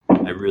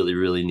really,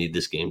 really need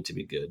this game to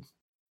be good.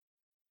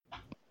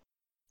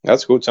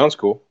 That's cool. It sounds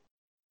cool.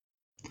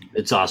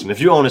 It's awesome. If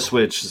you own a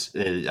Switch,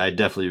 I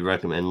definitely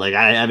recommend. Like,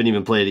 I haven't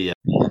even played it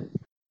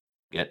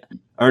yet.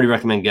 I already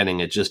recommend getting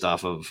it just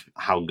off of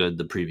how good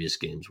the previous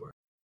games were.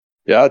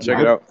 Yeah, I'll check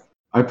it out.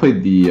 I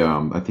played the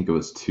I think it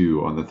was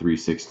 2 on the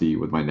 360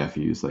 with my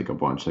nephews like a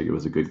bunch. Like it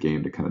was a good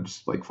game to kind of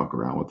just like fuck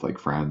around with like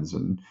friends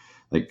and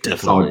like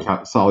Definitely.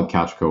 solid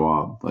couch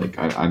co-op. Like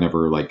I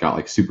never like got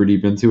like super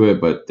deep into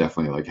it, but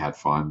definitely like had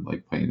fun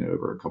like playing it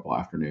over a couple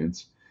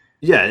afternoons.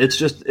 Yeah, it's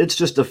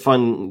just a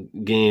fun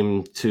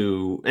game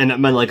to, and I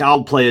mean, like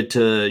I'll play it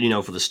to, you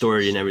know, for the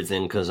story and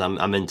everything because I'm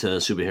into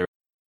superhero.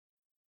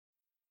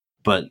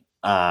 But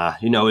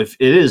you know, if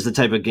it is the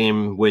type of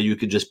game where you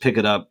could just pick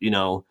it up, you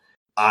know,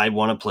 I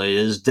want to play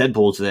as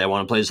Deadpool today, I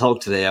want to play as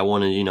Hulk today, I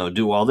want to, you know,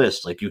 do all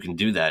this. Like you can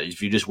do that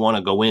if you just want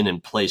to go in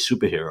and play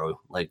superhero.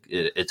 Like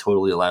it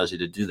totally allows you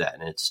to do that,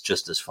 and it's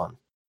just as fun.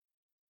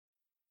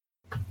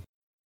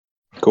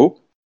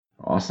 Cool.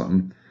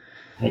 Awesome.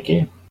 Thank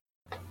you.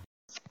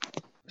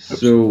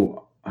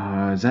 So,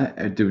 is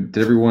that did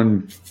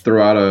everyone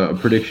throw out a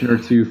prediction or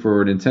two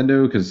for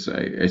Nintendo? Because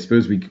I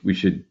suppose we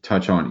should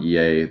touch on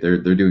EA. They're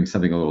doing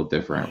something a little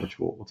different, which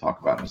we'll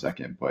talk about in a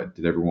second. But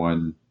did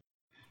everyone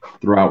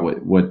throw out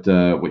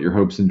what your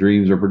hopes and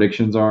dreams or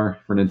predictions are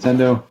for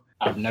Nintendo?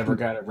 I've never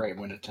got it right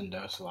with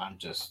Nintendo, so I'm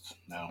just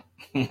no.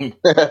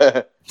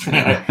 I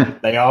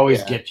They always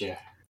Yeah. get you.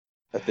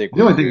 think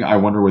The only thing I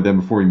wonder with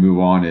them before we move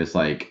on is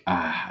like,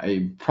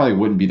 it probably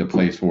wouldn't be the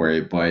place for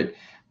it, but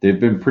they've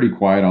been pretty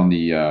quiet on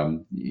the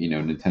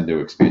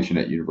Nintendo expansion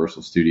at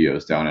Universal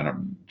Studios down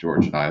in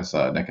George and I's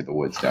neck of the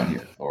woods down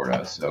here in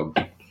Florida. So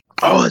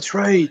Oh, that's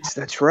right.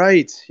 That's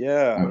right.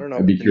 Yeah. I don't know.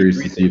 I'd be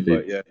curious to see if they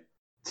but yeah.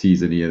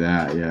 tease any of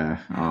that. Yeah.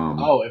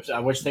 I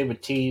wish they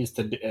would tease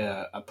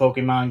a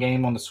Pokemon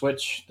game on the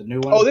Switch, the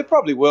new one. Oh, they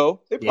probably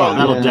will. They Yeah, probably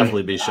that'll will.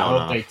 definitely be I shown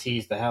hope off. they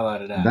tease the hell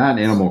out of that. that and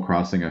Animal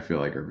Crossing, I feel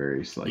like are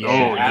very like. Yeah,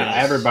 Oh, yes.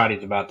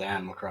 everybody's about the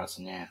Animal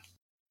Crossing. Yeah.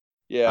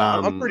 Yeah,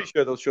 I'm Um, pretty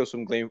sure they'll show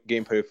some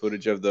gameplay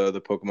footage of the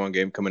Pokemon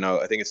game coming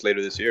out. I think it's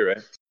later this year,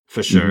 right?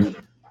 For sure. Mhm.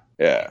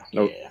 Yeah.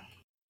 Yeah.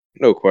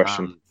 No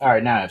question. All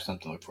right, now I have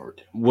something to look forward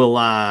to. Will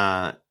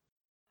how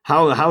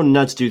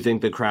nuts do you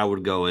think the crowd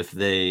would go if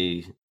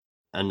they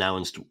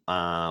announced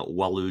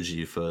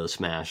Waluigi for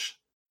Smash?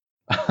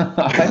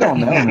 I don't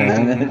know,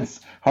 man.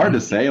 It's hard to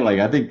say. Like,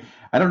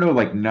 I don't know,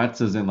 like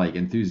nuts as in like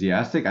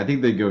enthusiastic. I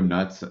think they go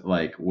nuts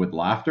like with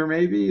laughter,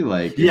 maybe.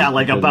 Like, Yeah,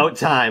 like because- about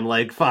time,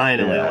 like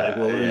finally, Yeah, like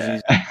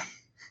Waluigi's yeah.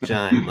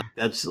 shine. Like,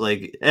 that's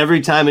like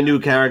every time a new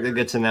character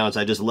gets announced,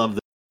 I just love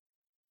the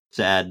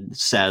sad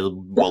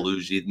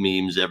Waluigi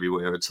memes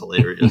everywhere. It's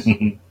hilarious.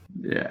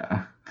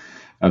 Yeah.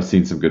 I've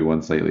seen some good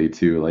ones lately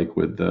too, like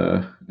with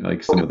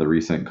like some of the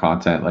recent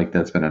content like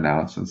that's been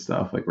announced and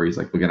stuff, like where he's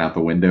like looking out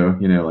the window,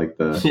 like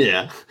the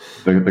Yeah,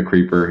 the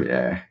creeper.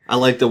 Yeah. I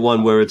like the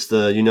one where it's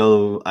the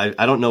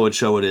I don't know what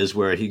show it is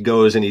where he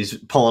goes and he's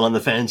pulling on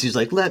the fence. He's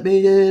like, "Let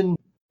me in."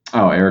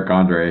 Oh, Eric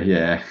Andre,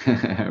 yeah.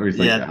 Where he's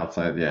like Yeah.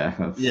 outside,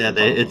 yeah. Yeah,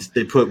 that's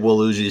they put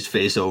Waluigi's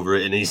face over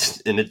it,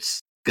 and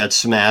it's got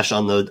Smash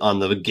on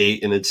the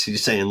gate, and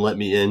he's saying, "Let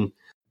me in."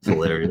 It's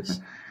hilarious.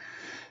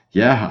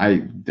 Yeah,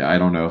 I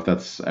don't know if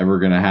that's ever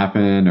gonna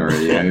happen, or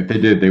yeah, if they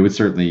did, they would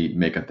certainly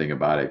make a thing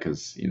about it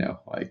because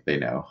like they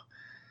know.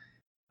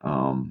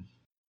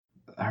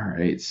 All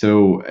right,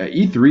 so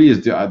E3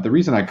 is the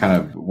reason I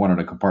kind of wanted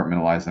to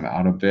compartmentalize them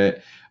out a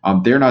bit.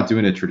 They're not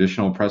doing a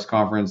traditional press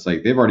conference;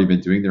 like they've already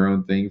been doing their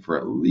own thing for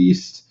at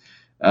least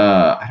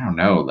I don't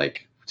know,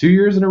 like 2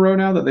 years in a row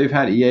now that they've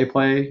had EA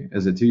Play.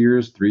 Is it 2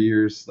 years, 3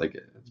 years? Like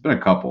it's been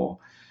a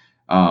couple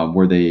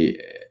where they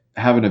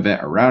have an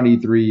event around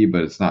E3,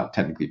 but it's not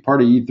technically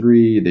part of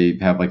E3. They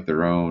have like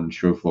their own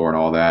show floor and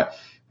all that.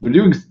 We're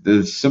doing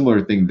the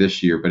similar thing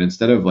this year, but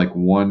instead of like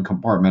one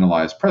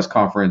compartmentalized press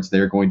conference,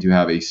 they're going to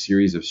have a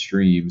series of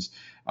streams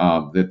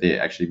that they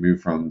actually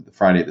moved from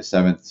Friday the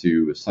 7th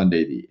to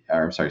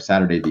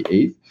Saturday the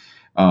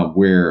 8th,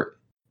 where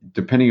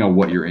depending on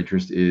what your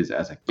interest is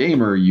as a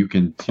gamer, you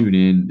can tune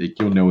in.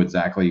 You'll know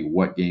exactly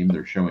what game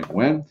they're showing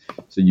when,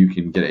 so you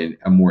can get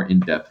a more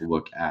in-depth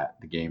look at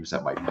the games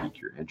that might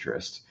pique your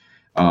interest.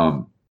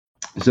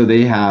 So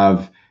they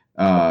have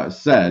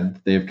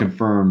they have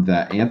confirmed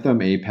that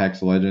Anthem,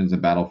 Apex Legends,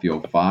 and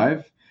Battlefield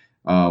 5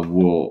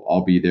 will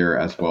all be there,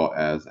 as well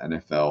as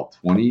NFL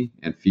 20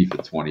 and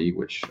FIFA 20,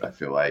 which I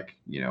feel like,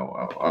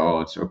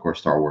 it's of course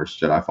Star Wars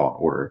Jedi Fallen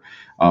Order,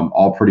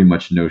 all pretty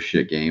much no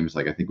shit games.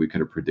 Like I think we could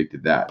have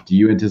predicted that. Do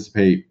you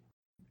anticipate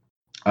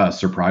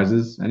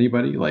surprises?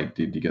 Anybody? Like,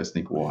 do you guys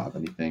think we'll have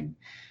anything?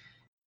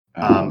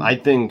 I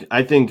think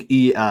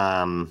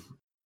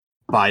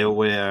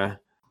BioWare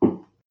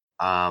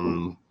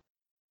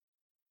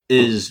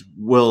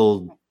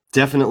will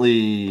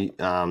definitely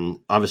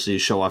obviously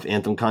show off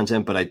Anthem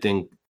content, but I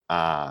think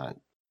I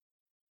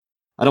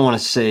don't want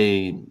to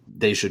say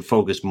they should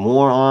focus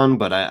more on,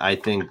 but I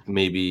think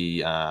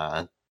maybe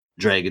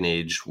Dragon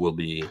Age will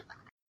be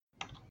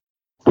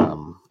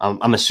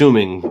I'm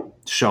assuming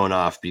shown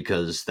off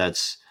because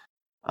that's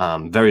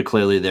very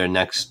clearly their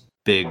next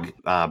big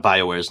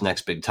BioWare's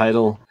next big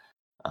title.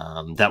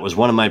 That was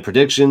one of my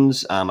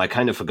predictions. I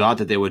kind of forgot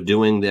that they were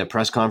doing their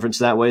press conference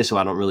that way, so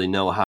I don't really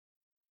know how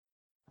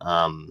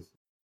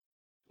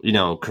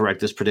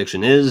correct this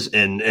prediction is,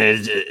 and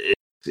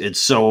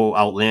it's so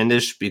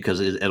outlandish because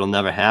it'll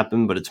never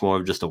happen, but it's more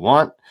of just a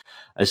want.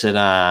 I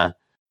said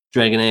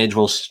Dragon Age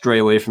will stray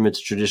away from its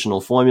traditional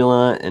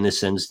formula in the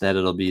sense that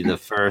it'll be the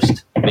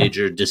first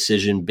major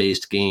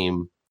decision-based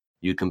game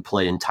you can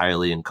play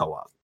entirely in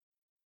co-op.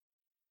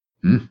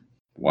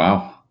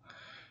 Wow.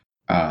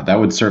 That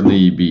would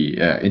certainly be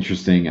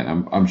interesting,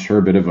 and I'm sure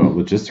a bit of a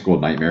logistical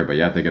nightmare, but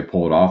yeah, if they could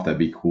pull it off, that'd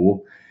be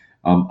cool.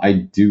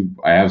 I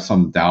have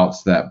some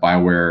doubts that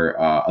BioWare,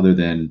 other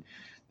than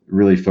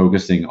really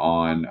focusing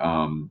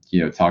on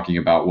talking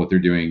about what they're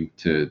doing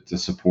to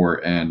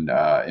support and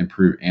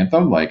improve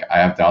Anthem, like I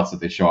have doubts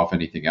that they show off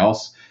anything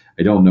else.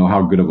 I don't know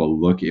how good of a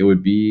look it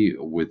would be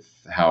with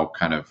how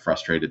kind of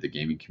frustrated the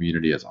gaming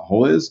community as a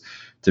whole is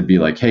to be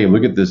like, hey,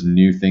 look at this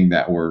new thing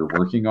that we're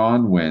working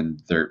on, when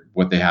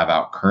what they have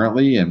out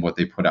currently and what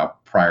they put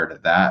out prior to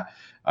that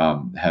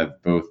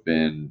have both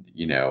been,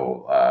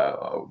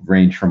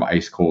 range from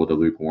ice cold to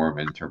lukewarm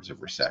in terms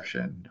of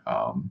reception.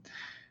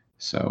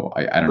 So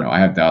I don't know. I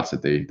have doubts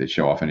that they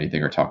show off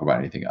anything or talk about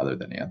anything other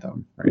than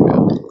Anthem right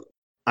now.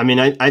 I mean,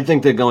 I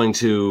think they're going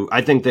to.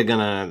 I think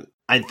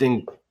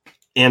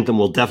Anthem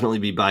will definitely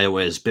be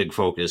BioWare's big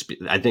focus.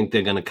 I think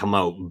they're going to come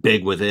out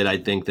big with it. I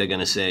think they're going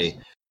to say,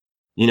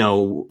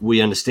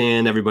 we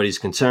understand everybody's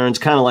concerns.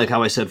 Kind of like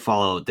how I said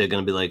Fallout. They're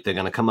going to be like, they're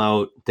going to come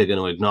out. They're going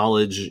to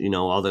acknowledge,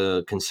 all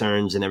the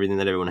concerns and everything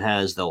that everyone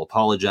has. They'll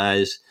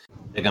apologize.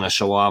 They're going to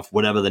show off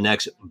whatever the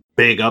next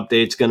big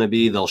update's going to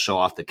be. They'll show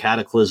off the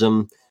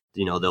Cataclysm.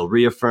 They'll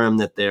reaffirm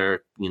that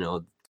they're,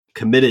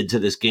 committed to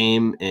this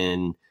game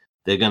and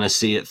they're going to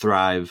see it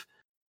thrive.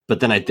 But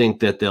then I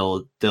think that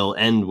they'll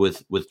end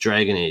with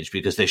Dragon Age,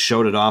 because they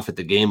showed it off at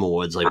the Game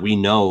Awards. Like, we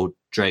know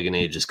Dragon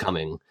Age is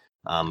coming.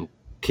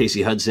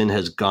 Casey Hudson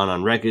has gone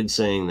on record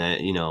saying that,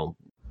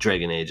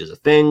 Dragon Age is a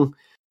thing.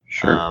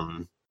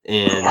 Sure.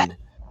 And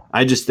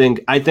I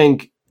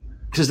think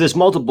because there's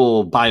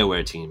multiple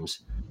BioWare teams.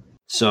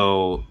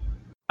 So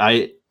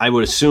I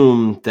would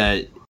assume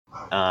that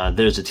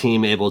there's a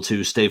team able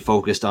to stay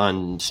focused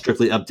on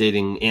strictly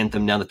updating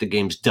Anthem now that the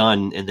game's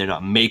done and they're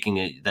not making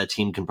it. That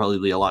team can probably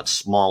be a lot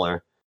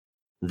smaller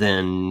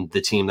than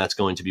the team that's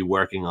going to be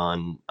working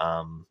on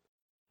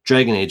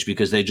Dragon Age,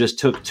 because they just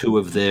took two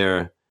of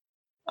their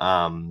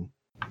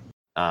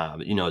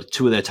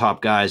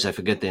top guys. I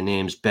forget their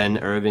names. Ben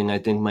Irving, I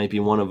think, might be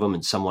one of them,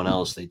 and someone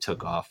else they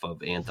took off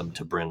of Anthem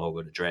to bring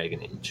over to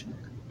Dragon Age.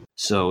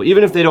 So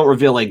even if they don't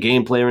reveal like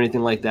gameplay or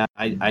anything like that,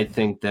 I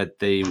think that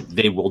they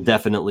will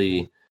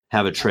definitely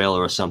have a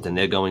trailer or something.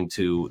 They're going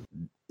to,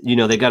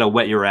 they got to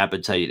whet your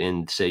appetite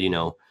and say,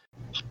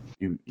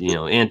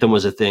 Anthem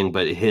was a thing,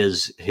 but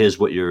here's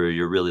what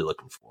you're really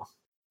looking for.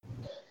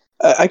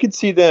 I could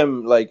see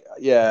them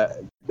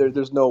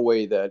there's no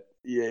way that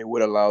EA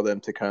would allow them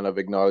to kind of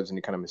acknowledge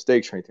any kind of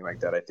mistakes or anything like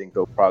that. I think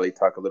they'll probably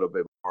talk a little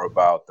bit more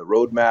about the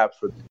roadmap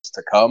for this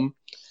to come.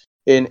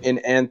 In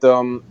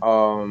Anthem,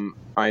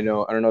 I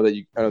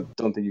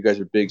don't think you guys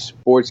are big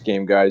sports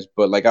game guys,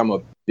 but like I'm a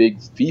big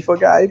FIFA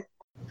guy,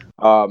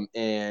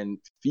 and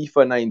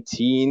FIFA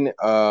 19,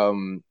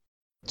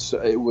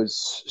 so it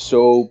was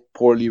so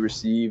poorly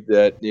received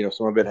that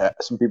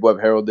some people have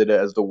heralded it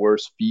as the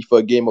worst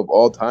FIFA game of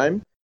all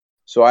time.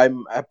 So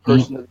I'm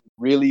personally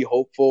really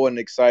hopeful and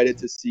excited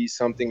to see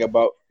something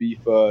about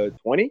FIFA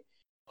 20.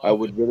 I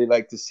would really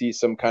like to see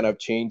some kind of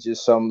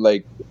changes, some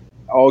like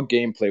all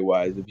gameplay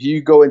wise. If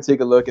you go and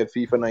take a look at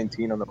FIFA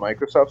 19 on the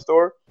Microsoft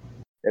Store,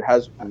 it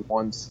has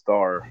 1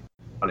 star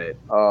on it.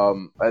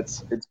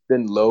 It's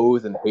been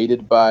loathed and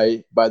hated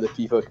by the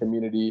FIFA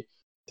community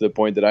to the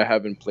point that I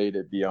haven't played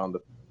it beyond the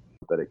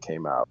that it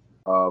came out.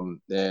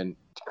 And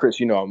Chris,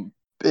 I'm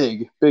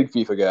big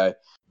FIFA guy.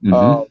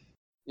 Mm-hmm.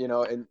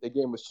 And the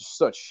game was just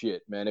such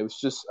shit, man. It was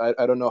just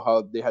I don't know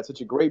how they had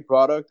such a great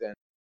product, and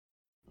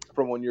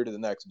from one year to the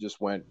next, it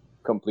just went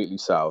completely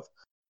south.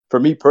 For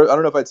me, I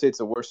don't know if I'd say it's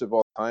the worst of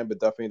all time, but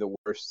definitely the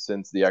worst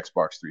since the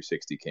Xbox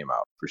 360 came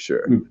out, for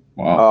sure.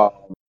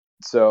 Wow.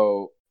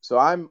 So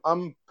I'm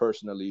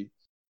personally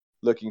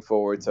looking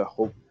forward to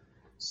hope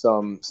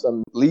some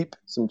leap,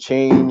 some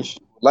change.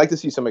 I'd like to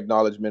see some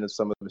acknowledgement of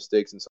some of the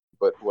mistakes and stuff,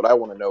 but what I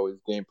want to know is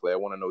gameplay. I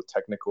want to know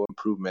technical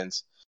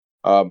improvements,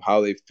 how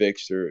they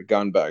fixed or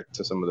gone back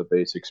to some of the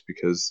basics,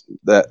 because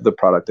the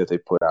product that they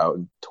put out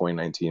in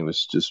 2019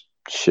 was just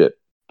shit,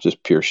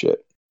 just pure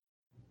shit.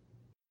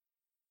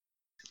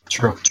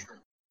 True.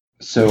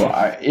 So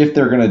if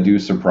they're going to do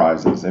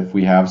surprises, if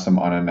we have some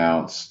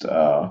unannounced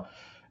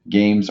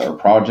games or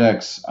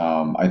projects,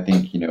 I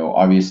think,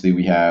 obviously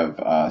we have,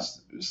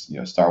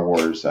 Star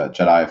Wars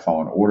Jedi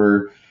Fallen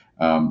Order.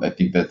 I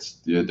think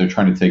they're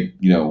trying to take,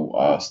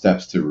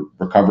 steps to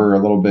recover a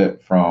little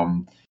bit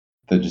from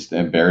the just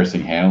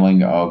embarrassing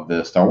handling of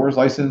the Star Wars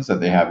license that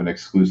they have an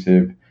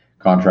exclusive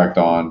contract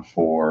on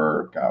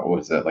for,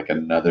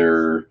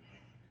 another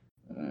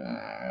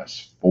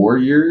 4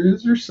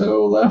 years or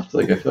so left.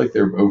 Like, I feel like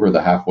they're over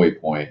the halfway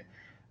point.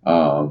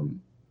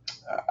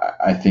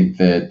 I think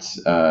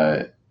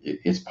that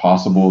it's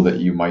possible that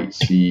you might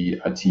see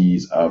a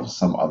tease of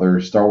some other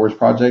Star Wars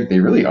project.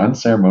 They really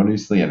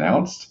unceremoniously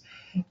announced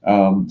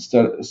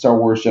Star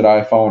Wars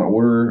Jedi Fallen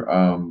Order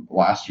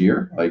last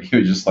year. Like, it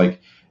was just like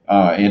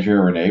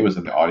Andrea Renee was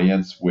in the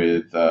audience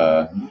with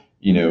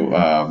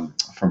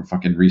from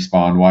fucking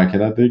Respawn. Why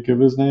can't I think of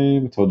his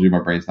name? I told you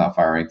my brain's not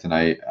firing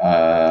tonight.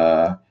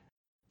 God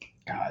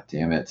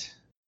damn it.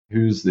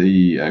 Who's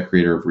the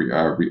creator of,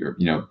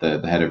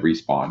 the head of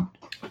Respawn?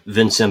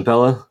 Vince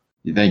Zampella.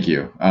 Thank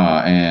you.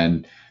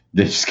 And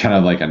they just kind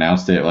of like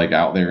announced it like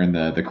out there in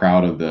the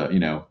crowd of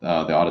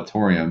the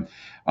auditorium.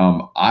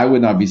 I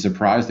would not be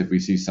surprised if we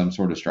see some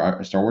sort of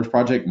Star Wars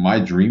project. My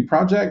dream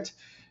project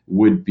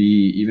would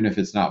be, even if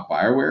it's not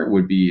BioWare,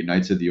 would be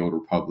Knights of the Old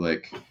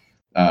Republic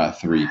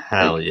 3.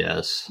 Hell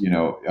yes.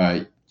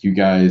 You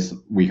guys,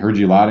 we heard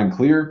you loud and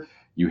clear.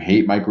 You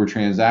hate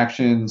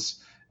microtransactions.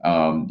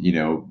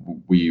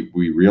 We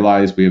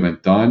realize we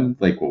haven't done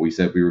like what we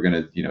said we were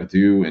going to,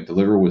 do and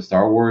deliver with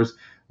Star Wars.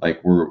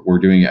 Like we're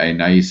doing a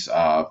nice,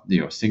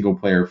 single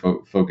player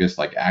focused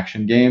like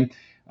action game.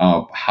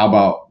 How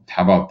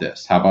about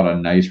this? How about a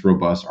nice,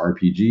 robust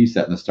RPG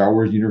set in the Star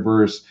Wars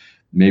universe?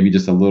 Maybe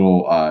just a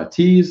little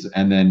tease,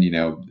 and then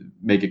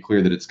make it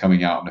clear that it's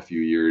coming out in a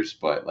few years.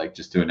 But like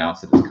just to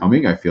announce that it's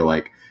coming, I feel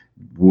like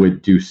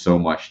would do so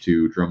much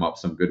to drum up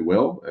some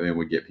goodwill, and it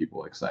would get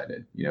people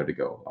excited. To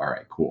go, all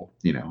right, cool.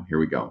 Here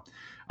we go.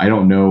 I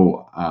don't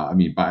know. I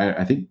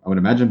would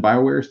imagine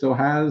BioWare still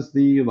has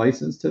the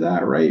license to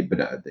that, right?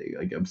 But they,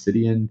 like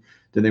Obsidian,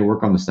 did they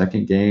work on the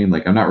second game?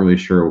 Like, I'm not really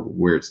sure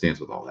where it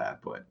stands with all that,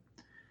 but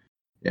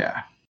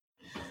yeah.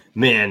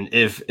 Man,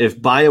 if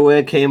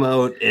BioWare came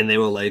out and they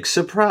were like,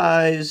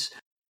 surprise,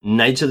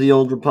 Knights of the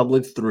Old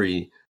Republic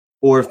 3,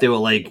 or if they were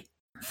like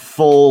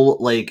full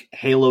like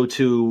Halo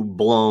 2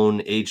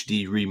 blown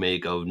HD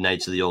remake of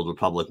Knights of the Old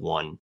Republic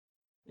 1,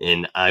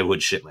 and I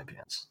would shit my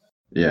pants.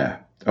 Yeah.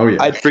 Oh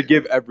yeah. I'd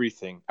forgive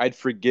everything.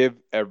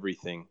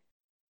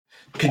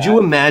 Could you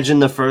imagine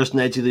the first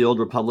Knights of the Old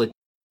Republic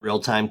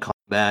real-time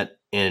combat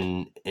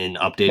and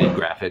updated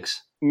graphics?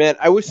 Man,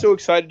 I was so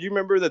excited. Do you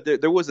remember that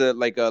there was an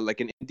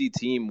indie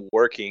team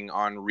working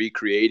on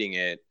recreating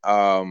it?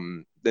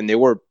 Then they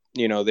had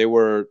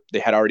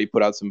already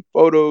put out some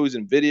photos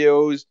and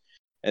videos,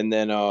 and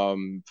then I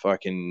don't know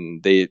if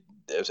it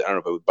was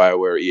BioWare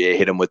or EA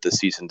hit them with the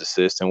cease and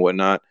desist and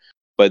whatnot.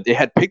 But they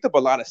had picked up a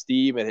lot of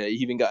steam and had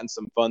even gotten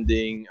some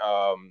funding.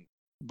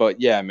 But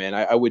yeah, man,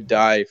 I would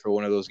die for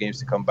one of those games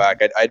to come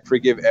back. I'd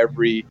forgive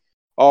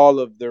all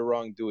of their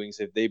wrongdoings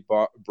if they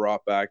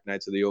brought back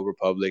Knights of the Old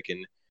Republic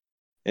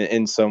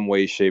in some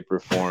way, shape, or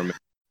form,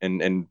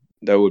 and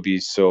that would be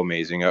so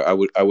amazing. I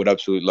would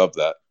absolutely love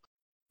that.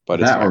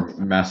 But that or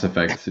Mass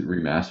Effect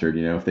remastered.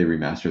 If they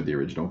remastered the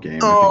original game,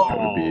 I think that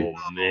would be.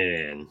 Oh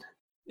man,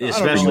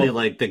 especially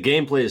like the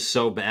gameplay is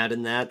so bad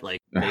in that. Like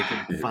they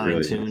could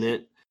fine tune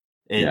it.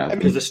 And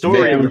because the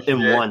story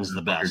in one's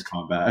the best.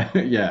 Combat.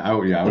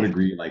 I would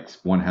agree. Like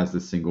one has the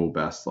single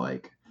best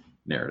like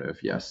narrative.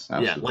 Yes,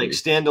 absolutely. Yeah, like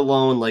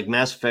standalone, like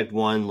Mass Effect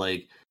 1,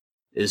 like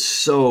is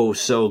so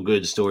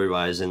good story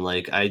wise, and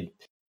like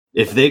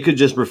if they could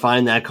just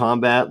refine that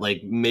combat,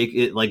 like make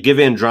it like give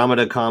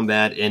Andromeda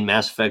combat in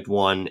Mass Effect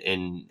 1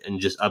 and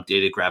just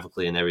update it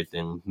graphically and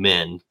everything,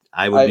 man,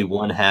 I would be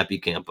one happy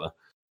camper.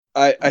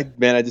 I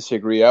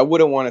disagree. I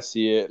wouldn't want to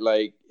see it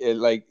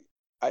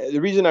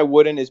the reason I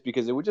wouldn't is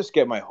because it would just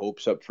get my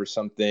hopes up for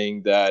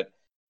something that,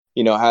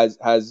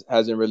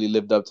 hasn't really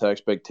lived up to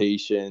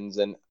expectations.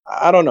 And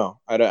I don't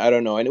know. I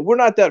don't know. And we're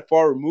not that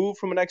far removed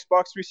from an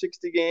Xbox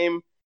 360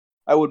 game.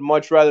 I would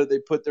much rather they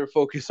put their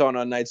focus on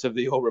Knights of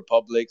the Old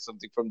Republic,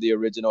 something from the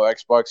original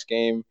Xbox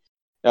game.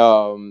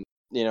 If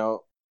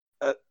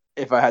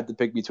I had to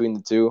pick between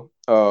the two.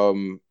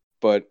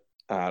 But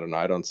I don't know.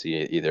 I don't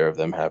see either of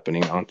them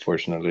happening,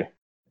 unfortunately.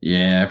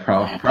 Yeah,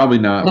 probably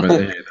not. But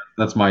hey,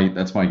 that's my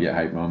get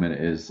hype moment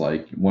is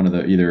like one of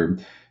the either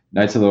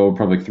Knights of the Old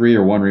Republic 3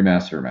 or 1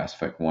 remaster, Mass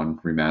Effect 1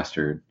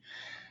 remastered.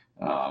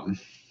 I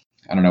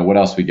don't know what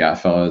else we got,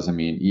 fellas. I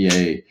mean,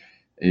 EA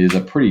is a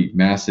pretty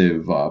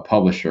massive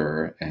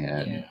publisher,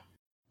 and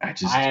I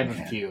have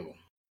a few.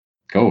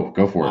 Go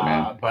for it,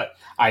 man. But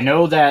I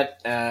know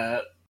that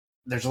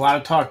there's a lot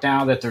of talk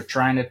now that they're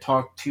trying to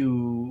talk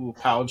to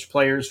college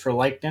players for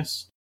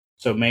likeness.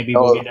 So maybe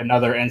we'll get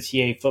another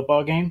NCAA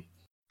football game.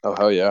 Oh,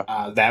 hell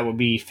yeah. That would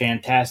be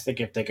fantastic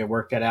if they could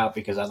work that out,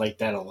 because I like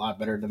that a lot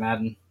better than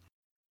Madden.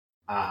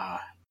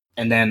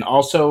 And then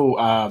also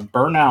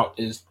Burnout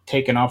is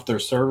taking off their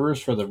servers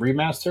for the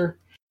remaster.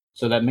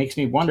 So that makes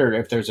me wonder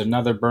if there's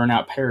another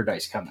Burnout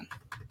Paradise coming.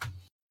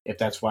 If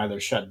that's why they're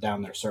shutting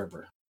down their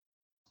server.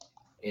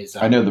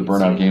 I know the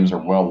Burnout games are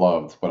well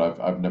loved, but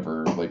I've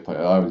never like played.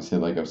 Obviously,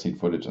 like I've seen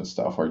footage and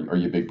stuff. Are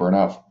you a big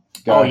Burnout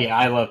guy? Oh yeah,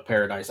 I love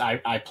Paradise.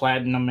 I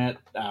platinum it.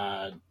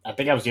 I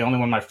think I was the only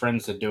one of my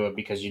friends to do it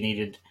because you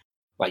needed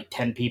like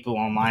 10 people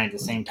online at the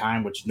same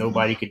time, which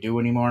nobody could do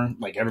anymore.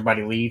 Like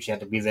everybody leaves, you had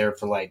to be there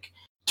for like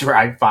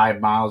drive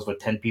 5 miles with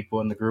 10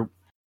 people in the group.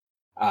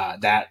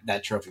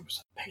 That trophy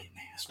was a pain in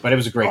the ass, but it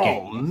was a great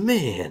game. Oh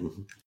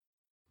man.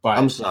 But,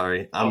 I'm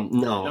sorry.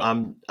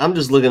 I'm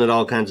just looking at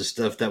all kinds of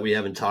stuff that we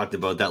haven't talked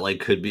about that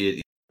like could be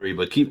at E3,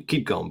 but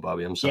keep going,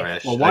 Bobby. I'm sorry. Yeah.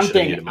 Well, one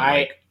thing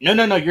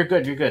no, you're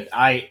good. You're good.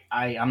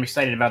 I'm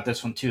excited about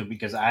this one too,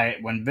 because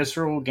when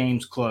Visceral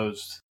Games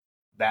closed,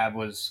 that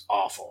was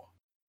awful.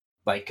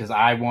 Like, because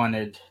I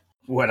wanted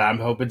what I'm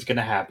hoping is going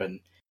to happen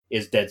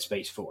is Dead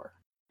Space 4.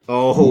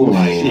 Oh, Ooh.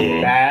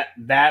 shit.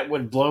 That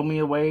would blow me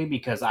away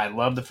because I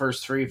love the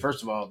first 3.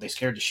 First of all, they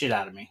scared the shit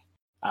out of me.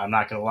 I'm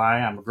not going to lie.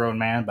 I'm a grown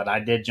man, but I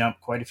did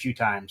jump quite a few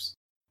times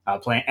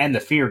playing. And the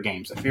Fear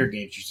games. The Fear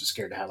games used to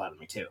scare the hell out of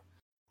me, too.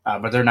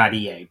 But they're not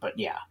EA, but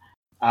yeah.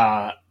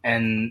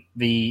 And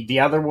the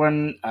other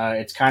one,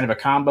 it's kind of a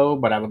combo,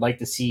 but I would like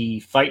to see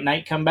Fight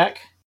Night come back.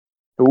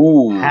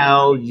 Ooh.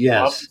 Hell Love to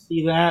yes.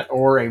 see that,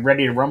 or a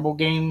Ready to Rumble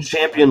game.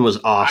 Champion was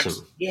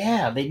awesome.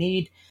 Yeah, they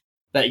need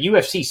that.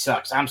 UFC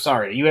sucks. I'm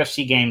sorry, the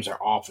UFC games are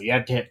awful. You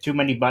have to hit too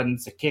many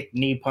buttons to kick,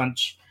 knee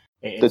punch.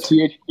 The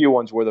THQ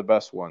ones were the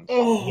best ones.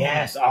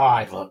 Yes,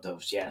 I love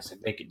those. Yes,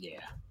 they could.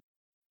 Yeah,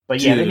 but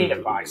yeah, they need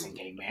a boxing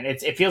game, man.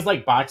 It feels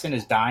like boxing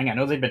is dying. I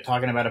know they've been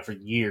talking about it for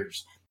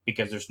years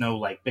because there's no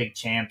like big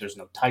champ, there's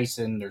no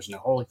Tyson, there's no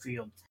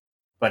Holyfield.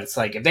 But it's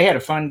like if they had a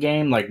fun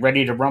game like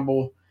Ready to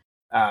Rumble.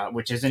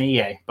 Which isn't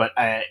EA, but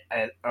a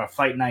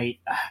Fight Night.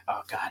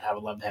 Oh God, I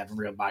would love to have a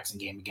real boxing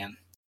game again,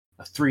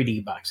 a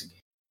 3D boxing game.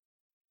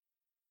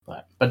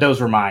 But those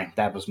were mine.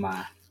 That was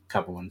my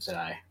couple ones that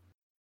I.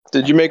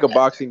 Did you make a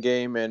boxing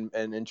game and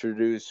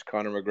introduce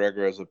Conor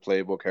McGregor as a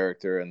playable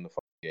character, and the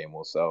fucking game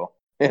will sell?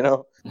 You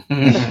know.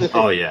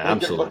 Oh yeah,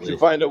 absolutely. You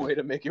find a way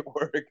to make it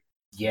work.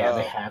 Yeah,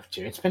 they have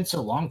to. It's been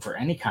so long for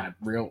any kind of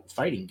real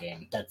fighting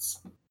game.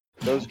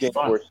 Those games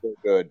fun. were so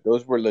good.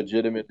 Those were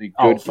legitimately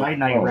good. Oh, Fight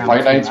Night Oh, round Fight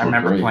two. Nights I were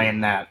remember great. playing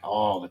that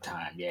all the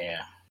time. Yeah.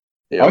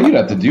 Yeah. All you'd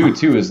have to do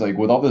too is like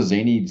with all the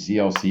zany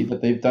DLC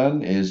that they've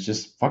done is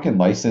just fucking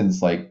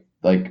license like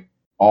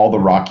all the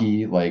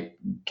Rocky like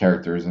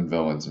characters and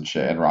villains and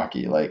shit and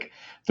Rocky like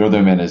throw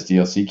them in as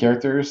DLC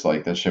characters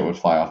like that shit would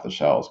fly off the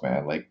shelves,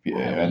 man. Like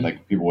and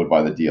like people would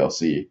buy the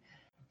DLC.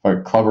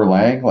 But Clubber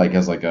Lang like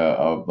as like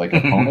a like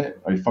opponent?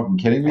 Are you fucking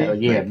kidding me?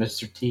 Hell yeah, Like,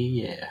 Mr.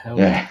 T. Yeah. Hell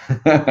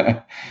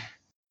yeah.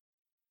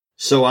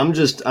 So I'm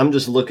just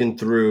looking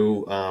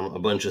through a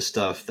bunch of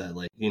stuff that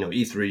like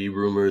E3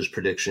 rumors,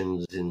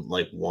 predictions, and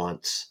like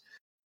wants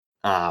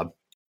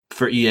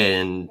for EA,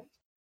 and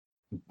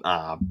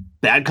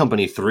Bad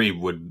Company 3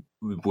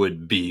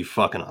 would be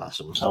fucking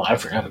awesome. Oh, I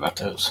forgot about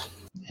those.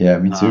 Yeah,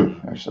 me too,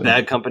 actually.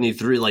 Bad Company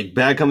 3, like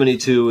Bad Company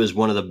 2 is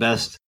one of the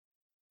best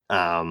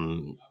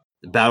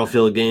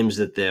Battlefield games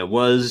that there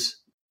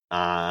was.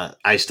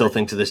 I still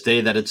think to this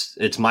day that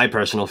it's my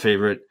personal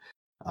favorite.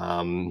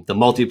 The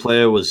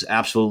multiplayer was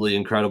absolutely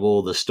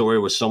incredible. The story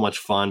was so much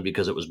fun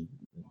because it was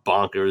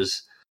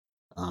bonkers.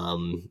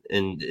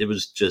 And it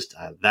was just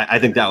I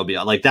think that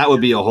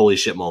would be a holy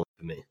shit moment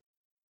for me.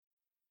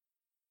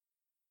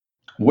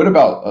 What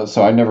about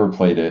so I never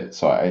played it,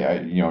 so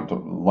I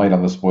light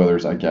on the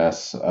spoilers, I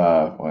guess.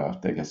 Well,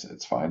 I guess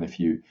it's fine if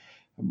you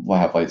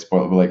have light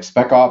spoiler, but like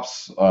Spec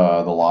Ops,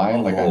 The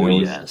Line, like I know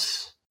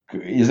yes.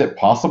 Is it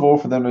possible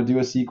for them to do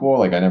a sequel?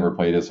 Like I never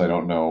played it, so I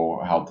don't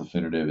know how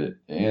definitive it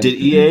is. Did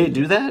EA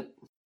do that?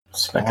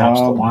 Spec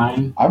Ops: The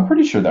Line. I'm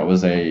pretty sure that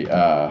was a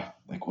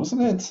like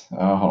wasn't it?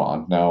 Hold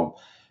on now,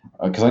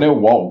 because I know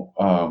Walt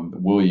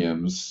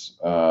Williams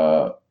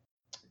co-wrote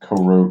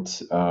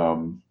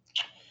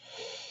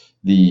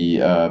the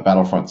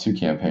Battlefront 2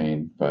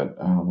 campaign, but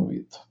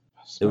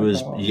It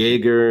was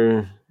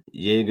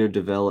Jaeger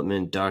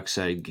Development,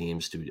 Darkside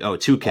Games Studio. Oh,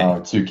 2K.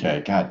 Oh,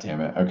 2K. God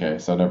damn it. Okay,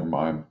 so never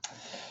mind.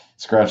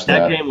 Scratch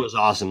that. That game was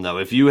awesome, though.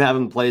 If you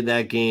haven't played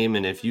that game,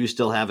 and if you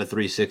still have a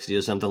 360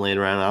 or something laying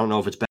around, I don't know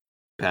if it's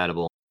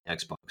compatible on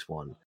Xbox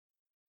One.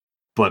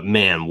 But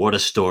man, what a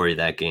story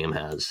that game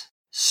has.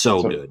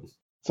 So good.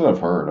 That's what I've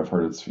heard. I've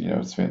heard it's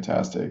it's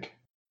fantastic.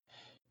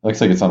 It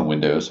looks like it's on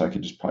Windows, so I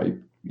could just probably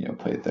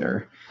play it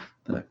there.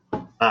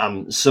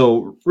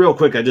 So real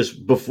quick,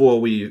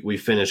 before we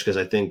finish, because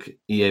I think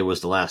EA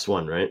was the last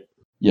one, right?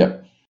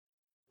 Yep.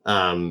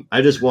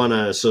 I just want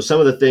to. So some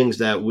of the things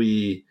that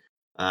we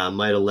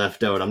might have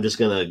left out, I'm just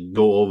gonna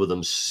go over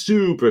them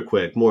super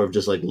quick. More of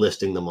just like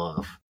listing them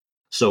off.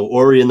 So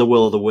Ori and the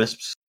Will of the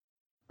Wisps.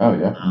 Oh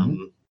yeah.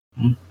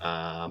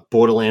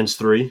 Borderlands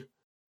 3.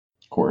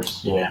 Of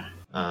course. Yeah.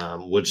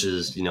 Which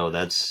is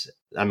that's.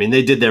 I mean,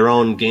 they did their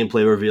own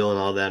gameplay reveal and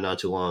all that not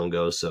too long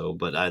ago. So,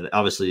 but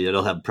obviously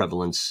it'll have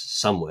prevalence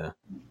somewhere.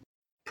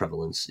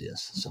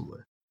 Yes,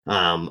 somewhere.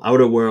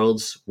 Outer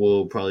Worlds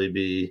will probably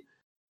be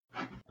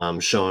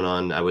shown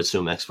on, I would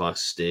assume, Xbox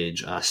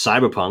stage.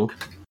 Cyberpunk.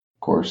 Of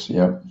course,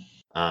 yep.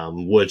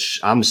 Which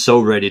I'm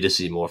so ready to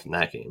see more from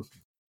that game.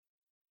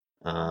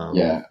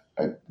 Yeah,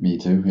 me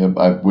too.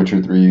 Yep.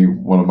 Witcher 3,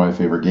 one of my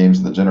favorite games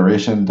of the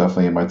generation.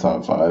 Definitely in my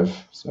top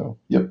 5. So,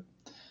 yep.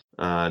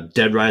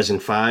 Dead Rising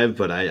 5,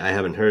 but I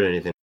haven't heard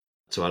anything,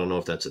 so I don't know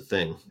if that's a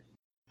thing.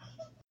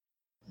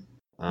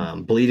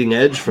 Bleeding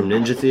Edge from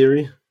Ninja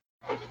Theory.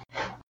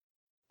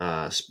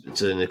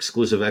 It's an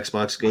exclusive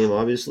Xbox game,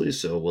 obviously,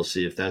 so we'll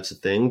see if that's a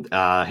thing.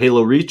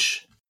 Halo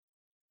Reach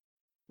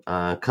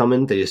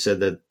coming. They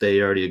said that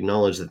they already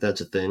acknowledged that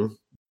that's a thing.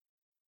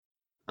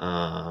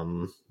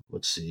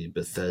 Let's see.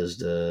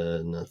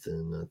 Bethesda,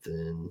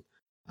 nothing.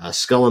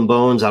 Skull and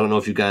Bones. I don't know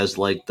if you guys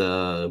like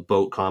the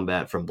boat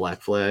combat from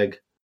Black Flag.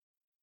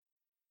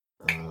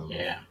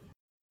 Yeah.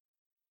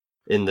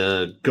 In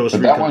the Ghost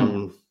But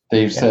Recon.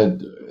 They've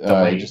said it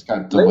Delayed. just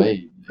got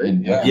delayed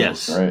Yeah.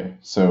 Yes. right?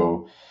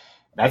 So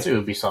That's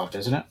Ubisoft,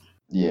 isn't it?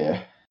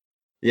 yeah.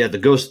 Yeah, the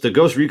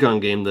Ghost Recon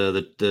game,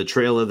 the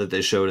trailer that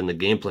they showed in the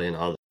gameplay and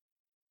all.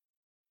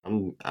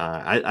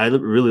 I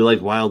really like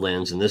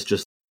Wildlands, and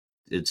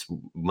it's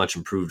much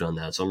improved on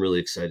that, so I'm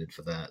really excited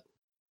for that.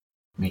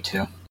 Me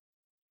too.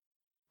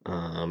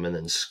 And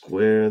then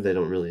Square, they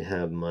don't really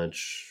have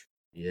much.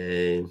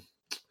 Yay.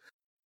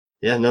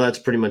 Yeah, no, that's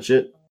pretty much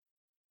it.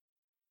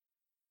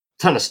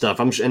 Ton of stuff.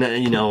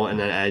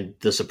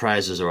 The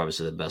surprises are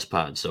obviously the best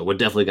part. So we're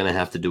definitely gonna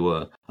have to do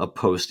a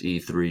post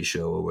E3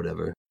 show or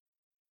whatever.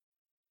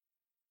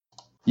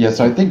 Yeah,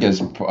 so I think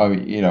as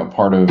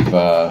part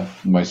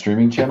of my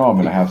streaming channel, I'm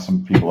going to have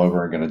some people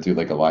over and going to do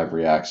like a live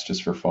reacts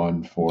just for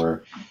fun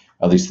for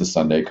at least the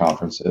Sunday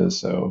conferences.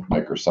 So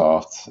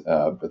Microsoft,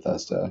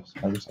 Bethesda,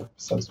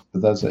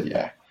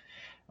 yeah.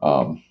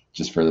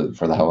 Just for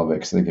the hell of it,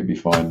 because I think it'd be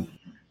fun.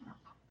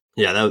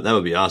 Yeah, that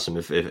would be awesome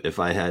if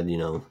I had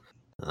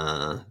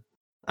I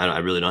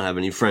really don't have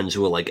any friends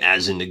who are like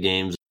as into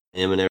games as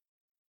I am and everything.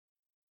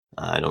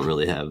 I don't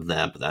really have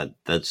that, but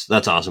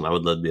that's awesome. I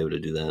would love to be able to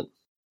do that.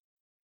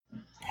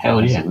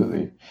 Hell yeah.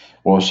 Absolutely.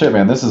 Well, shit,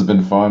 man, this has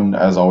been fun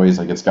as always.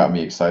 Like, it's got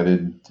me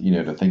excited,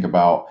 to think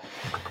about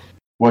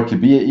what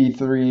could be at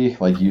E3.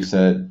 Like you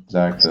said,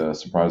 Zach, the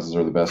surprises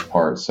are the best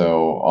part.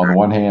 So on the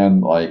one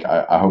hand, like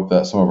I hope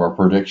that some of our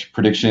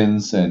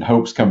predictions and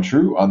hopes come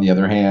true. On the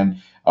other hand,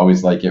 I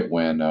always like it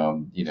when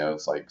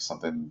it's like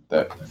something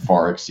that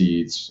far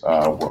exceeds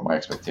what my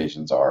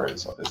expectations are.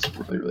 It's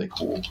really, really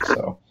cool.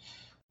 So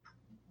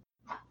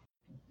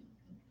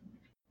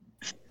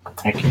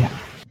Heck yeah.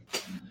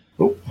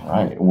 all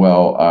right.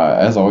 Well,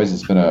 as always,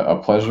 it's been a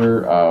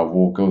pleasure.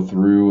 We'll go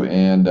through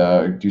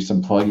and do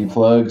some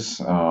plugs.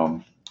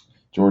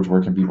 George,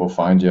 where can people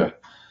find you?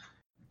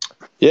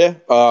 Yeah.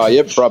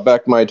 Brought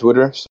back my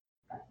Twitter. So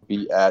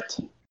be at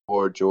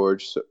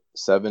wargeorge7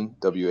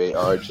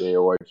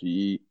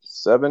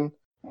 WARJORGE7.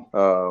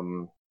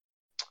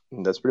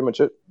 That's pretty much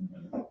it.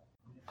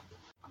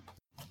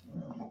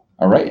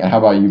 All right. And how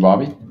about you,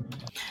 Bobby?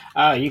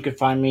 You can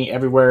find me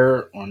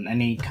everywhere on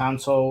any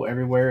console,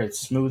 everywhere.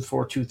 It's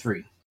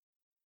Smooth423.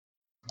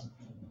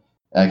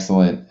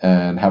 Excellent.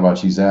 And how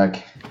about you,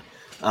 Zach?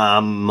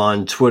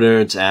 On Twitter,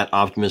 it's at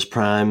Optimus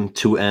Prime,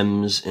 2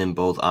 M's in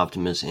both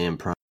Optimus and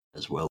Prime,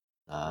 as well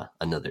as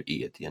another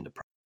E at the end of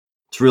Prime.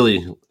 It's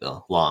really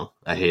long.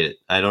 I hate it.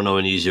 I don't know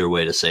an easier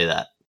way to say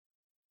that.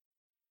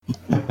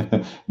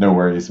 No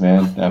worries,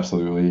 man.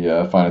 Absolutely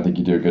fine. I think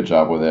you do a good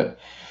job with it.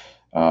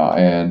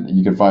 And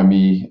you can find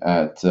me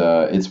at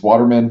It's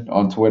Waterman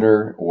on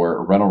Twitter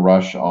or Rental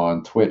Rush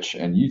on Twitch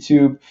and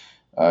YouTube.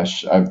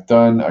 I've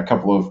done a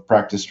couple of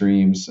practice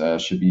streams.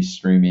 Should be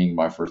streaming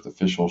my first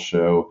official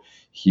show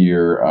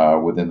here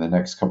within the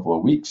next couple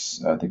of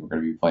weeks. I think we're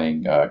going to be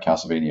playing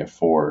Castlevania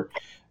 4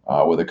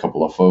 with a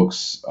couple of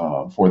folks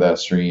for that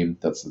stream.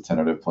 That's the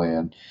tentative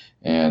plan.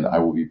 And I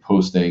will be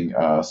posting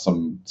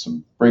some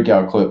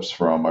breakout clips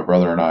from my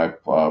brother and I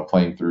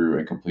playing through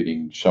and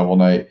completing Shovel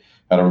Knight.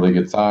 Had a really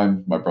good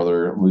time. My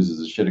brother loses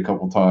his shit a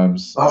couple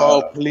times.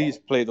 Oh, please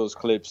play those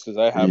clips because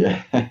I have.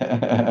 Yeah.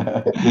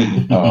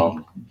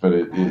 But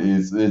it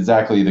is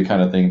exactly the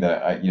kind of thing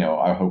that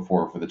I hope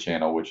for the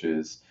channel, which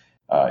is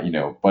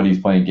buddies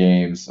playing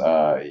games,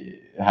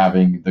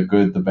 having the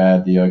good, the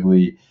bad, the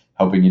ugly,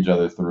 helping each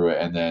other through it,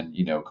 and then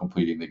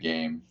completing the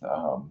game.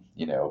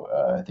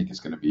 I think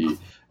it's going to be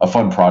a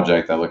fun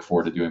project. I look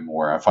forward to doing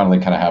more. I finally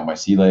kind of have my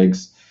sea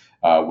legs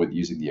with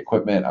using the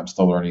equipment. I'm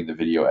still learning the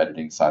video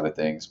editing side of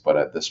things, but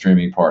at the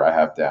streaming part I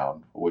have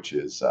down, which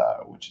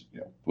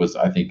was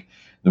I think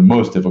the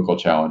most difficult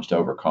challenge to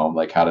overcome,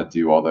 like how to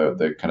do all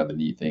the kind of the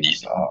neat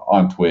things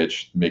on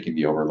Twitch, making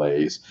the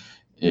overlays.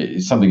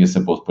 It's something as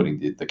simple as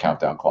putting the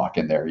countdown clock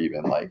in there.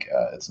 Even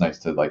it's nice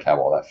to have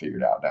all that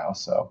figured out now.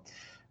 So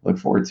look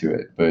forward to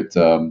it. But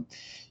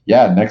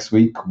next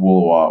week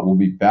we'll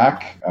be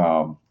back.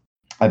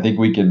 I think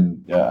we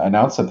can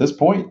announce at this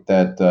point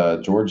that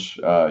George,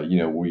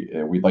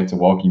 we'd like to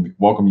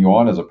welcome you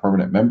on as a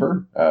permanent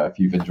member. If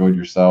you've enjoyed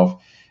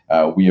yourself,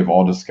 we have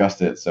all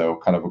discussed it. So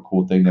kind of a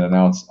cool thing to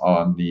announce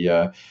on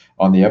the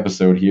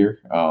episode here.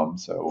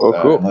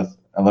 Cool.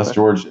 Unless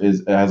George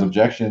has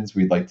objections,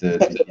 we'd like to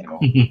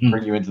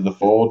bring you into the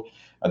fold.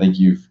 I think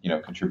you've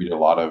contributed a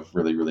lot of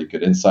really, really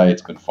good insight.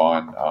 It's been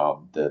fun.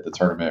 The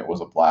tournament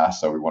was a blast,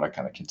 so we want to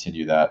kind of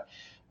continue that.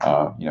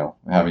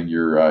 Having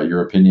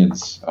your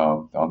opinions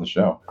on the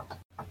show.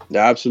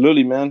 Yeah,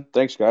 absolutely, man.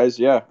 Thanks, guys.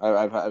 Yeah,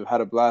 I've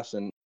had a blast,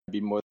 and I'd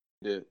be more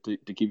to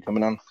keep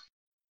coming on.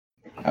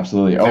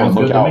 Absolutely. Oh, and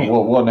look out!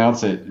 We'll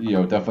announce it,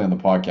 definitely on the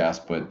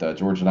podcast. But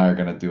George and I are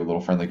going to do a little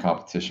friendly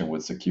competition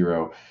with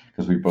Sekiro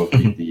because we both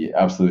beat the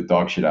absolute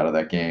dog shit out of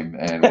that game,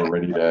 and we're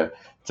ready to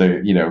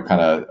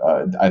kind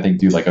of I think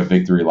do like a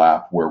victory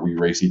lap where we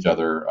race each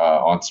other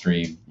on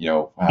stream.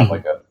 Have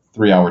like a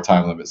 3-hour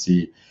time limit.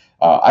 See.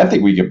 I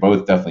think we could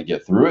both definitely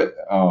get through it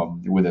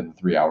within the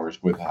 3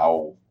 hours with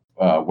how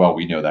well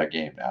we know that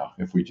game now.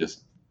 If we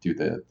just do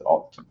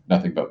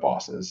nothing but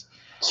bosses.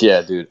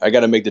 Yeah, dude, I got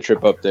to make the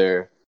trip up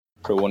there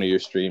for one of your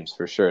streams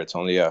for sure. It's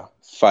only a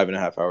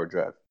 5.5 hour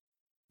drive.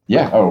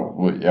 Yeah. Oh,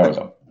 well, yeah. I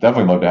would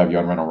definitely love to have you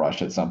on Rental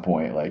Rush at some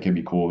point. Like, it'd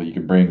be cool that you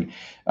can bring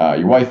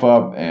your wife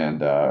up, and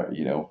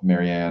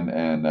Marianne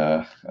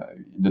and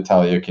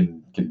Natalia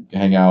can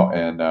hang out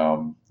and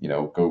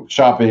go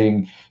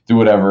shopping, do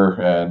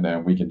whatever,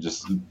 and we can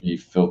just be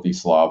filthy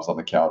slobs on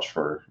the couch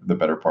for the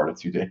better part of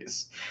 2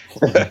 days.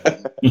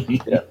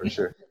 Yeah, for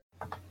sure.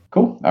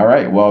 Cool. All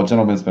right. Well,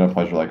 gentlemen, it's been a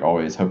pleasure like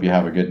always. Hope you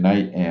have a good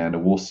night,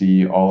 and we'll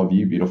see all of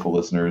you beautiful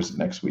listeners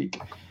next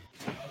week.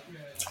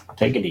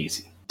 Take it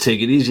easy.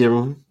 Take it easy,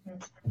 everyone.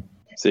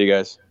 See you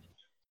guys.